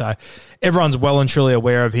last year, so everyone's well and truly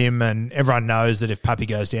aware of him, and everyone knows that if Pappy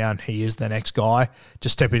goes down, he is the next guy to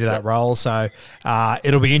step into that role. So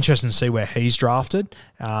it'll be interesting to see where he's drafted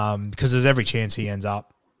because there's every chance he ends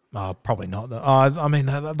up. Probably not. I mean,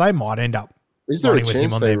 they might end up. Is there a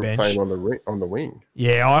chance they were playing on the wing?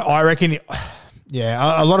 Yeah, I reckon.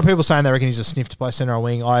 A lot of people saying they reckon he's a sniff to play centre or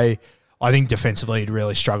wing. I think defensively he'd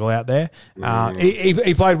really struggle out there.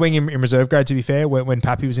 He played wing in reserve grade, to be fair, when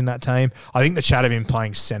Pappy was in that team. I think the chat of him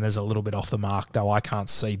playing centre's a little bit off the mark, though. I can't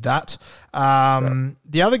see that.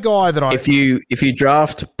 The other guy that if you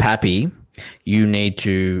draft Pappy, you need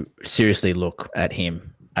to seriously look at him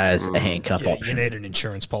as a handcuff option. You need an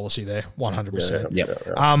insurance policy there, 100%.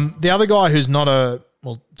 Yep. The other guy who's not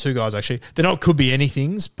two guys actually, they're not could be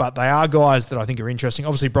anythings, but they are guys that I think are interesting.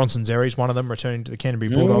 Obviously, Bronson Xerri's one of them, returning to the Canterbury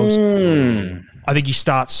Bulldogs. I think he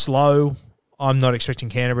starts slow. I'm not expecting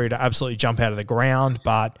Canterbury to absolutely jump out of the ground,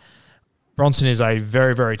 but Bronson is a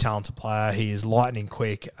very, very talented player. He is lightning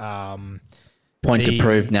quick. Point to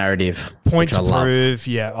prove narrative. Point to prove,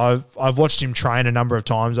 yeah. I've watched him train a number of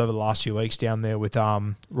times over the last few weeks down there with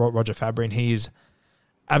Roger Fabry, and he is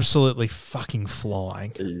absolutely fucking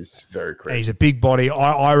flying. He's very quick. He's a big body.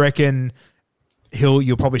 I reckon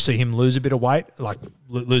you'll probably see him lose a bit of weight, like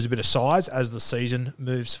lose a bit of size as the season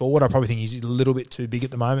moves forward. I probably think he's a little bit too big at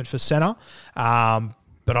the moment for centre,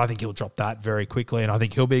 but I think he'll drop that very quickly, and I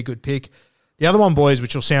think he'll be a good pick. The other one, boys,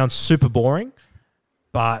 which will sound super boring,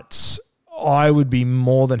 but I would be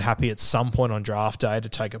more than happy at some point on draft day to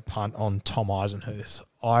take a punt on Tom Eisenhuth.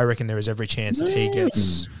 I reckon there is every chance that he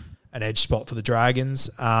gets an edge spot for the Dragons.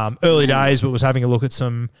 Early days, but was having a look at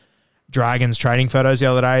some Dragons training photos the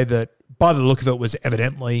other day that, by the look of it, was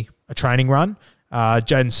evidently a training run.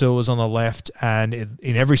 Jaden Sewell was on the left, and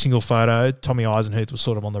in every single photo, Tommy Eisenhuth was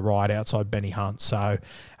sort of on the right outside Benny Hunt. So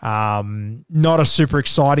not a super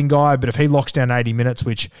exciting guy, but if he locks down 80 minutes,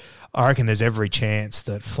 which I reckon there's every chance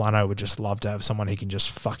that Flano would just love to have someone he can just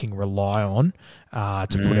fucking rely on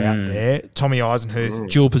to put out there. Tommy Eisenhuth,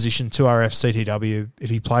 dual position, 2RF CTW. If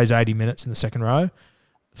he plays 80 minutes in the second row,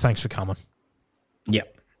 thanks for coming.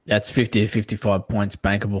 Yep. That's 50 to 55 points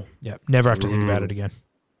bankable. Yep. Never have to think about it again.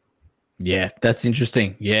 Yeah, that's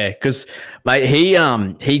interesting. Yeah, because mate,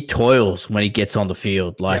 he toils when he gets on the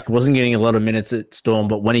field. Like, wasn't getting a lot of minutes at Storm,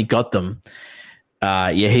 but when he got them,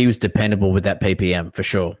 he was dependable with that PPM for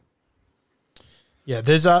sure. Yeah,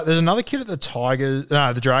 there's another kid at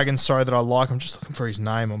the Dragons. Sorry, that I like. I'm just looking for his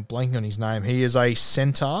name. I'm blanking on his name. He is a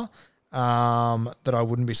centre that I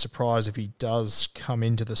wouldn't be surprised if he does come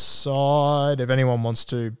into the side. If anyone wants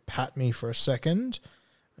to pat me for a second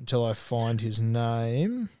until I find his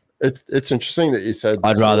name. It's interesting that you said.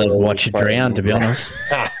 I'd rather watch it drown, to be honest.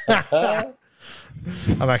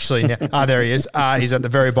 I'm actually now. There he is. He's at the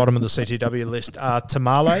very bottom of the CTW list.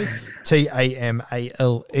 Tamale, Tamale.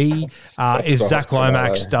 If Zach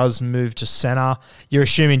Lomax does move to centre, you're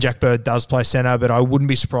assuming Jack Bird does play centre, but I wouldn't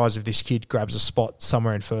be surprised if this kid grabs a spot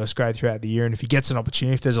somewhere in first grade throughout the year. And if he gets an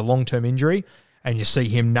opportunity, if there's a long-term injury and you see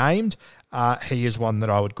him named, he is one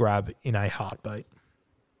that I would grab in a heartbeat.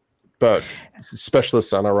 But specialist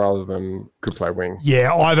centre rather than could play wing.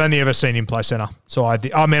 Yeah, I've only ever seen him play centre. So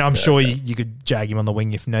I'm sure you could jag him on the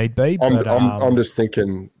wing if need be. But I'm just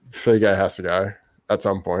thinking Figo has to go at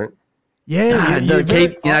some point. Yeah,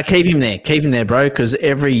 keep him there. Keep him there, bro, because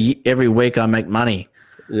every week I make money.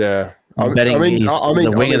 Yeah. I'm betting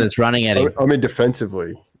the winger that's running at him. I mean,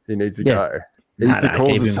 defensively, he needs to go. He needs to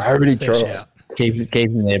cause so many trouble. Keep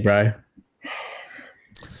him there, bro.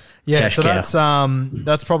 Yeah, Cash so cow.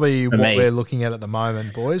 that's probably what we're looking at the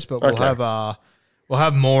moment, boys. But we'll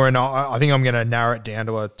have more, and I think I'm going to narrow it down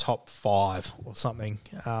to a top 5 or something.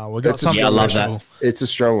 We've got something. I love that. It's a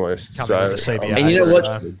strong list. Coming with the CBA, and you know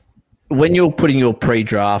what? When you're putting your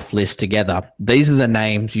pre-draft list together, these are the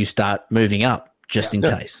names you start moving up just in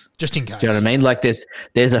case. Just in case. Do you know what I mean? Like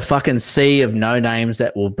there's a fucking sea of no names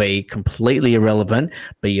that will be completely irrelevant,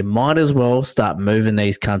 but you might as well start moving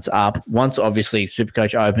these cunts up. Once obviously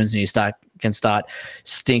Supercoach opens and you can start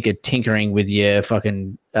tinkering with your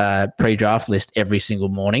fucking pre-draft list every single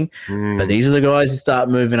morning. But these are the guys who start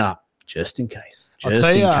moving up just in case. I'll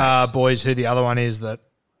tell you, boys, who the other one is that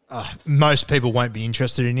most people won't be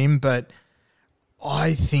interested in him, but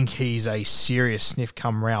I think he's a serious sniff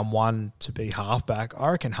come round 1 to be halfback.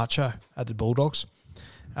 I reckon Hutcho at the Bulldogs.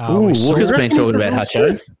 Walker's been talking about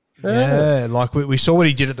Hutcho. Yeah, like we saw what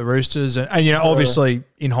he did at the Roosters. And obviously,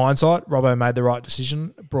 in hindsight, Robbo made the right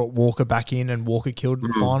decision, brought Walker back in, and Walker killed in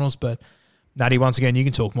the finals. But, Natty, once again, you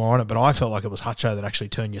can talk more on it, but I felt like it was Hutcho that actually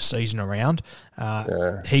turned your season around.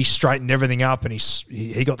 He straightened everything up, and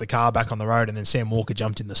he got the car back on the road, and then Sam Walker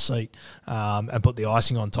jumped in the seat and put the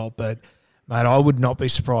icing on top. But, mate, I would not be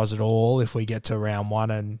surprised at all if we get to round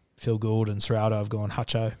 1 and Phil Gould and Serraldo have gone,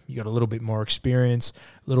 Hutcho, you got a little bit more experience,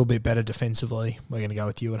 a little bit better defensively. We're going to go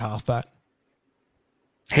with you at halfback.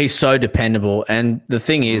 He's so dependable, and the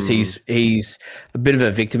thing is, he's a bit of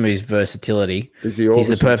a victim of his versatility. He's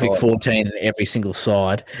the perfect 14 in every single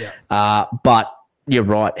side. Yeah. But you're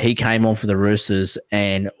right, he came on for the Roosters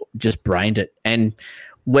and just brained it. And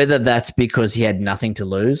whether that's because he had nothing to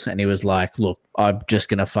lose and he was like, look, I'm just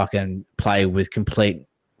going to fucking play with complete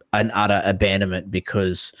and utter abandonment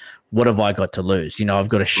because what have I got to lose? I've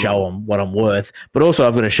got to show them what I'm worth, but also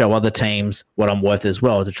I've got to show other teams what I'm worth as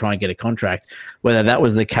well to try and get a contract, whether that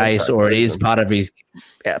was the case or it is part of his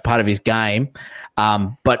game.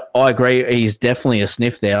 But I agree, he's definitely a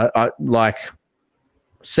sniff there. I like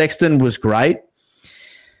Sexton was great,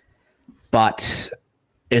 but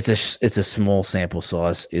it's a small sample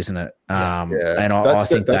size, isn't it? And I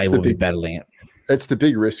think they will be battling it. It's the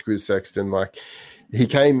big risk with Sexton. Like he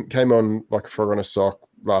came on like a frog on a sock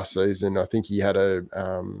last season. I think he had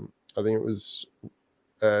I think it was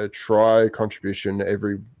a try contribution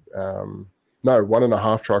every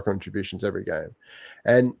 1.5 try contributions every game.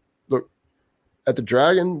 And look, at the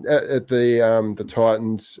Dragon, at the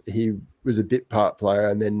Titans, he was a bit part player,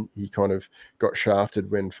 and then he kind of got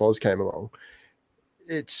shafted when Foz came along.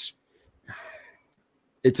 It's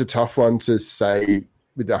a tough one to say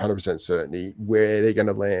with 100% certainty where they're going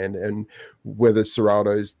to land and whether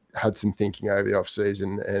Serraldo's had some thinking over the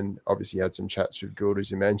offseason and obviously had some chats with Gould,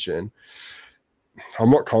 as you mentioned. I'm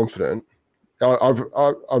not confident.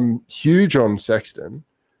 I'm huge on Sexton,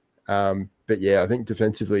 but yeah, I think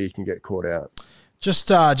defensively he can get caught out. Just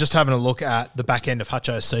having a look at the back end of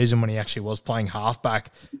Hutcho's season when he actually was playing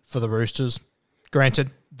halfback for the Roosters. Granted,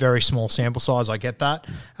 very small sample size. I get that.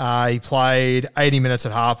 He played 80 minutes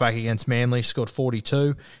at halfback against Manly, scored 42.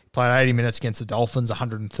 He played 80 minutes against the Dolphins,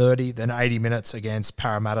 130. Then 80 minutes against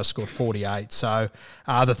Parramatta, scored 48. So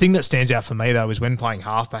the thing that stands out for me, though, is when playing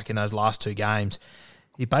halfback in those last two games,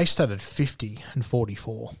 he base started 50 and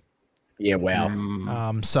 44. Yeah,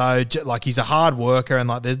 wow. So, like, he's a hard worker, and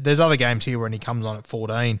like there's other games here when he comes on at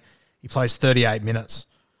 14, he plays 38 minutes,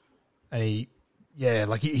 and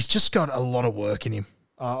he's just got a lot of work in him.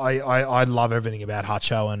 I love everything about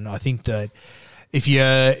Hutcho, and I think that if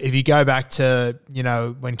you go back to, you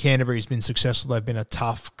know, when Canterbury's been successful, they've been a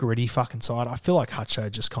tough, gritty fucking side. I feel like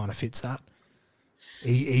Hutcho just kind of fits that.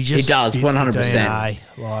 He does 100%.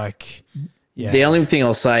 Like. Yeah. The only thing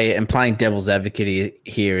I'll say, and playing devil's advocate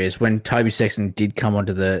here, is when Toby Sexton did come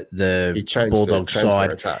onto the Bulldogs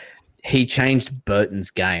side, he changed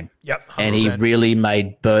Burton's game. Yep, 100%. And he really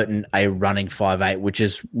made Burton a running 5'8", which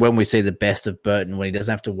is when we see the best of Burton, when he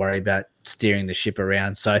doesn't have to worry about steering the ship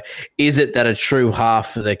around. So is it that a true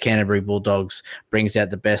half for the Canterbury Bulldogs brings out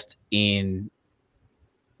the best in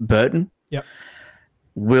Burton? Yep.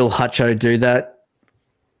 Will Hutcho do that?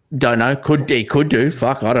 Don't know. He could do.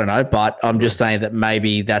 Fuck, I don't know. But I'm just saying that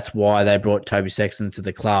maybe that's why they brought Toby Sexton to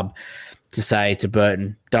the club, to say to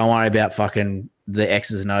Burton, don't worry about fucking the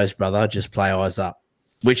X's and O's, brother. Just play eyes up,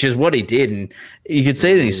 which is what he did. And you could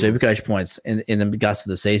see it in his Supercoach points in the guts of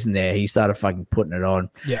the season there. He started fucking putting it on.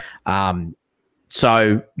 Yeah.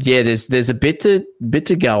 So yeah, there's a bit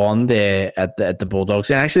to go on there at the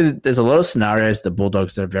Bulldogs, and actually there's a lot of scenarios the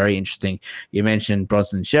Bulldogs that are very interesting. You mentioned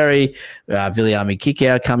Bronson Xerri, Viliami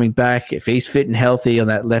Kikau coming back. If he's fit and healthy on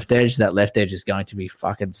that left edge is going to be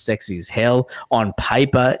fucking sexy as hell on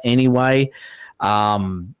paper anyway.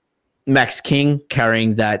 Max King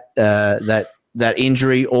carrying that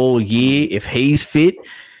injury all year. If he's fit,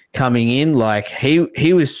 coming in, like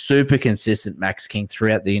he was super consistent, Max King,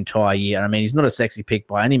 throughout the entire year. And I mean, he's not a sexy pick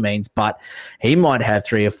by any means, but he might have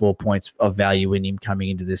 3 or 4 points of value in him coming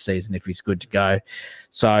into this season if he's good to go.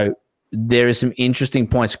 So there is some interesting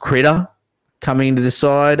points. Critter coming into the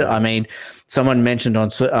side. I mean, someone mentioned on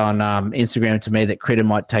Instagram to me that Critter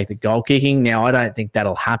might take the goal kicking. Now, I don't think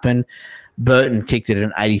that'll happen. Burton kicked it at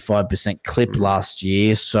an 85% clip last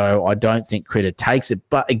year, so I don't think Critter takes it.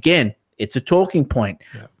 But again, it's a talking point.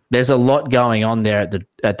 Yeah. There's a lot going on there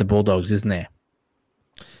at the Bulldogs, isn't there?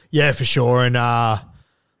 Yeah, for sure. And I'll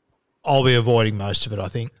be avoiding most of it, I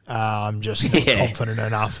think. I'm just not confident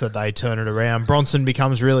enough that they turn it around. Bronson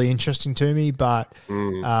becomes really interesting to me, but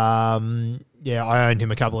I owned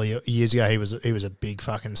him a couple of years ago. He was a big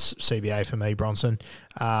fucking CBA for me, Bronson.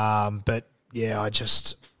 But yeah, I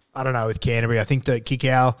don't know with Canterbury. I think that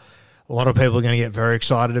Kikau, a lot of people are going to get very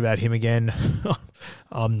excited about him again.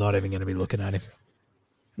 I'm not even going to be looking at him.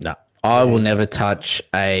 No, I will never touch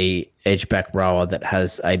a edge back rower that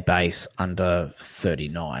has a base under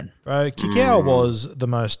 39. Bro, Kikau was the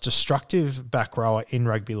most destructive back rower in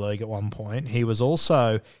rugby league at one point. He was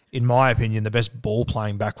also, in my opinion, the best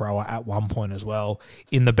ball-playing back rower at one point as well,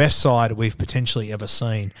 in the best side we've potentially ever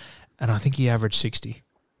seen. And I think he averaged 60.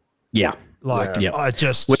 Yeah.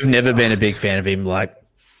 We've never been a big fan of him.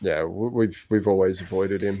 Yeah, we've always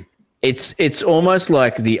avoided him. It's almost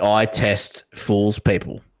like the eye test fools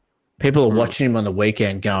people. People are watching him on the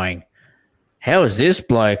weekend going, how is this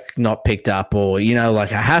bloke not picked up? Or, I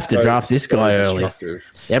have to draft this guy early.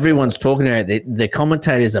 Everyone's talking about it. The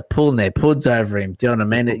commentators are pulling their puds over him. Do you know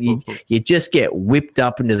what I mean? You just get whipped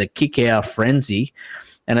up into the kick-out frenzy.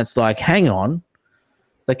 And it's like, hang on.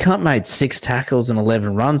 The cunt made 6 tackles and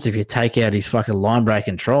 11 runs if you take out his fucking line break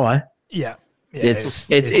and try. Yeah. He's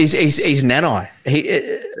Nanai.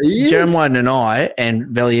 Jeremiah Nanai and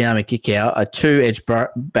Viliami Kikau are 2 edge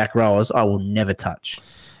back rowers I will never touch.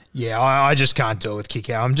 Yeah, I just can't do it with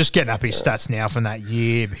Kikau. I'm just getting up his stats now from that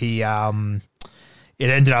year. He it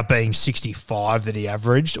ended up being 65 that he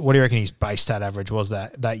averaged. What do you reckon his base stat average was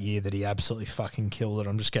that year that he absolutely fucking killed it?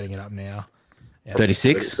 I'm just getting it up now. Yeah.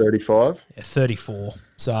 36? 35? Yeah, 34.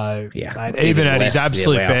 So, yeah, mate, even at his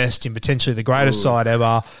absolute best in potentially the greatest side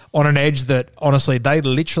ever, on an edge that, honestly, they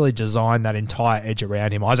literally designed that entire edge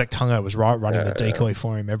around him. Isaac Tungo was running the decoy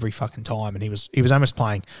for him every fucking time, and he was almost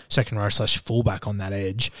playing second row / fullback on that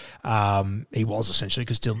edge. He was essentially,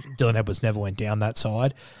 because Dylan Edwards never went down that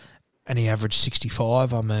side, and he averaged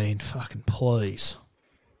 65. I mean, fucking please.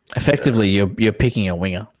 Effectively, you're picking a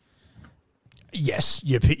winger. Yes,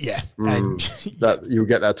 and that you'll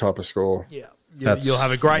get that type of score. Yeah, you'll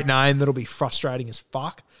have a great name that'll be frustrating as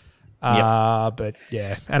fuck. But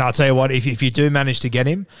yeah, and I'll tell you what, if you do manage to get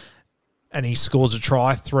him, and he scores a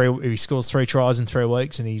try, he scores 3 tries in 3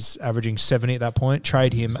 weeks, and he's averaging 70 at that point,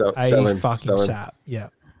 trade him Sell fucking him. sap. Yeah,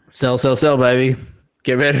 sell, baby.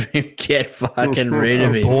 Get rid of him. Get fucking rid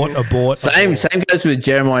of him. Abort. Same goes with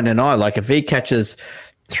Jeremiah Nanai. Like if he catches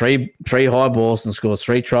three high balls and scores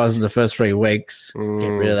 3 tries in the first 3 weeks, get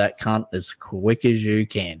rid of that cunt as quick as you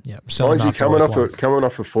can. Yep. Mind you, coming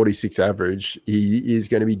off a 46 average, he is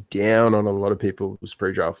going to be down on a lot of people's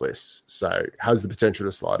pre-draft lists. So has the potential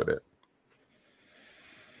to slide a bit.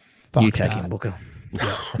 Fuck you take that. him, Booker.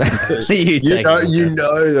 You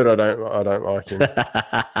know that I don't like him.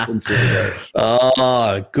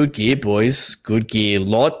 Oh, good gear, boys. Good gear.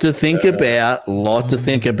 Lot to think about.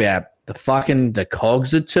 The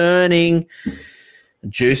cogs are turning. The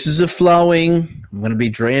juices are flowing. I'm going to be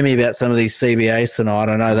dreamy about some of these CBAs tonight.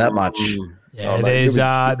 I know that much.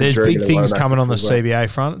 Yeah, there's big things coming on the CBA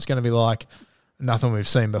front. It's going to be like nothing we've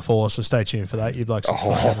seen before, so stay tuned for that. You'd like some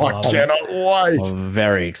fucking love. I cannot wait. I'm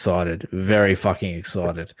very excited. Very fucking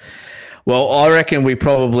excited. Well, I reckon we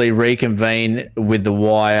probably reconvene with the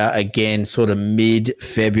Wire again sort of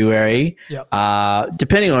mid-February. Yep.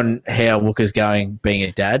 Depending on how Wooker's going being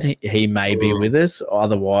a dad, he may be with us.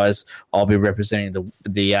 Otherwise, I'll be representing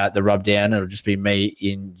the rub down. It'll just be me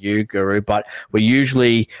in you, Guru. But we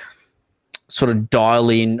usually sort of dial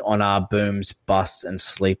in on our booms, busts, and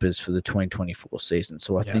sleepers for the 2024 season.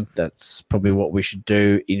 So I think that's probably what we should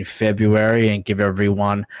do in February and give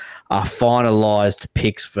everyone our finalised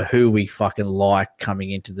picks for who we fucking like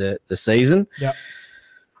coming into the season. Yep.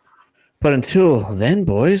 But until then,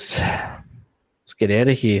 boys, let's get out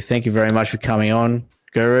of here. Thank you very much for coming on,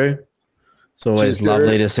 Guru. It's always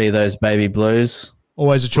lovely to see those baby blues.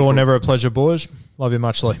 Always a chore, never a pleasure, boys. Love you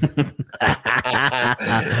muchly.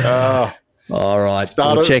 All right.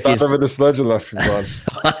 Start over the sledge and left one.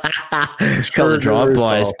 Couple of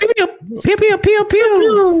drive-bys. Pew, pew, pew, pew, pew,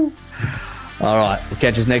 pew. All right. We'll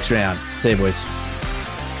catch us next round. See you, boys.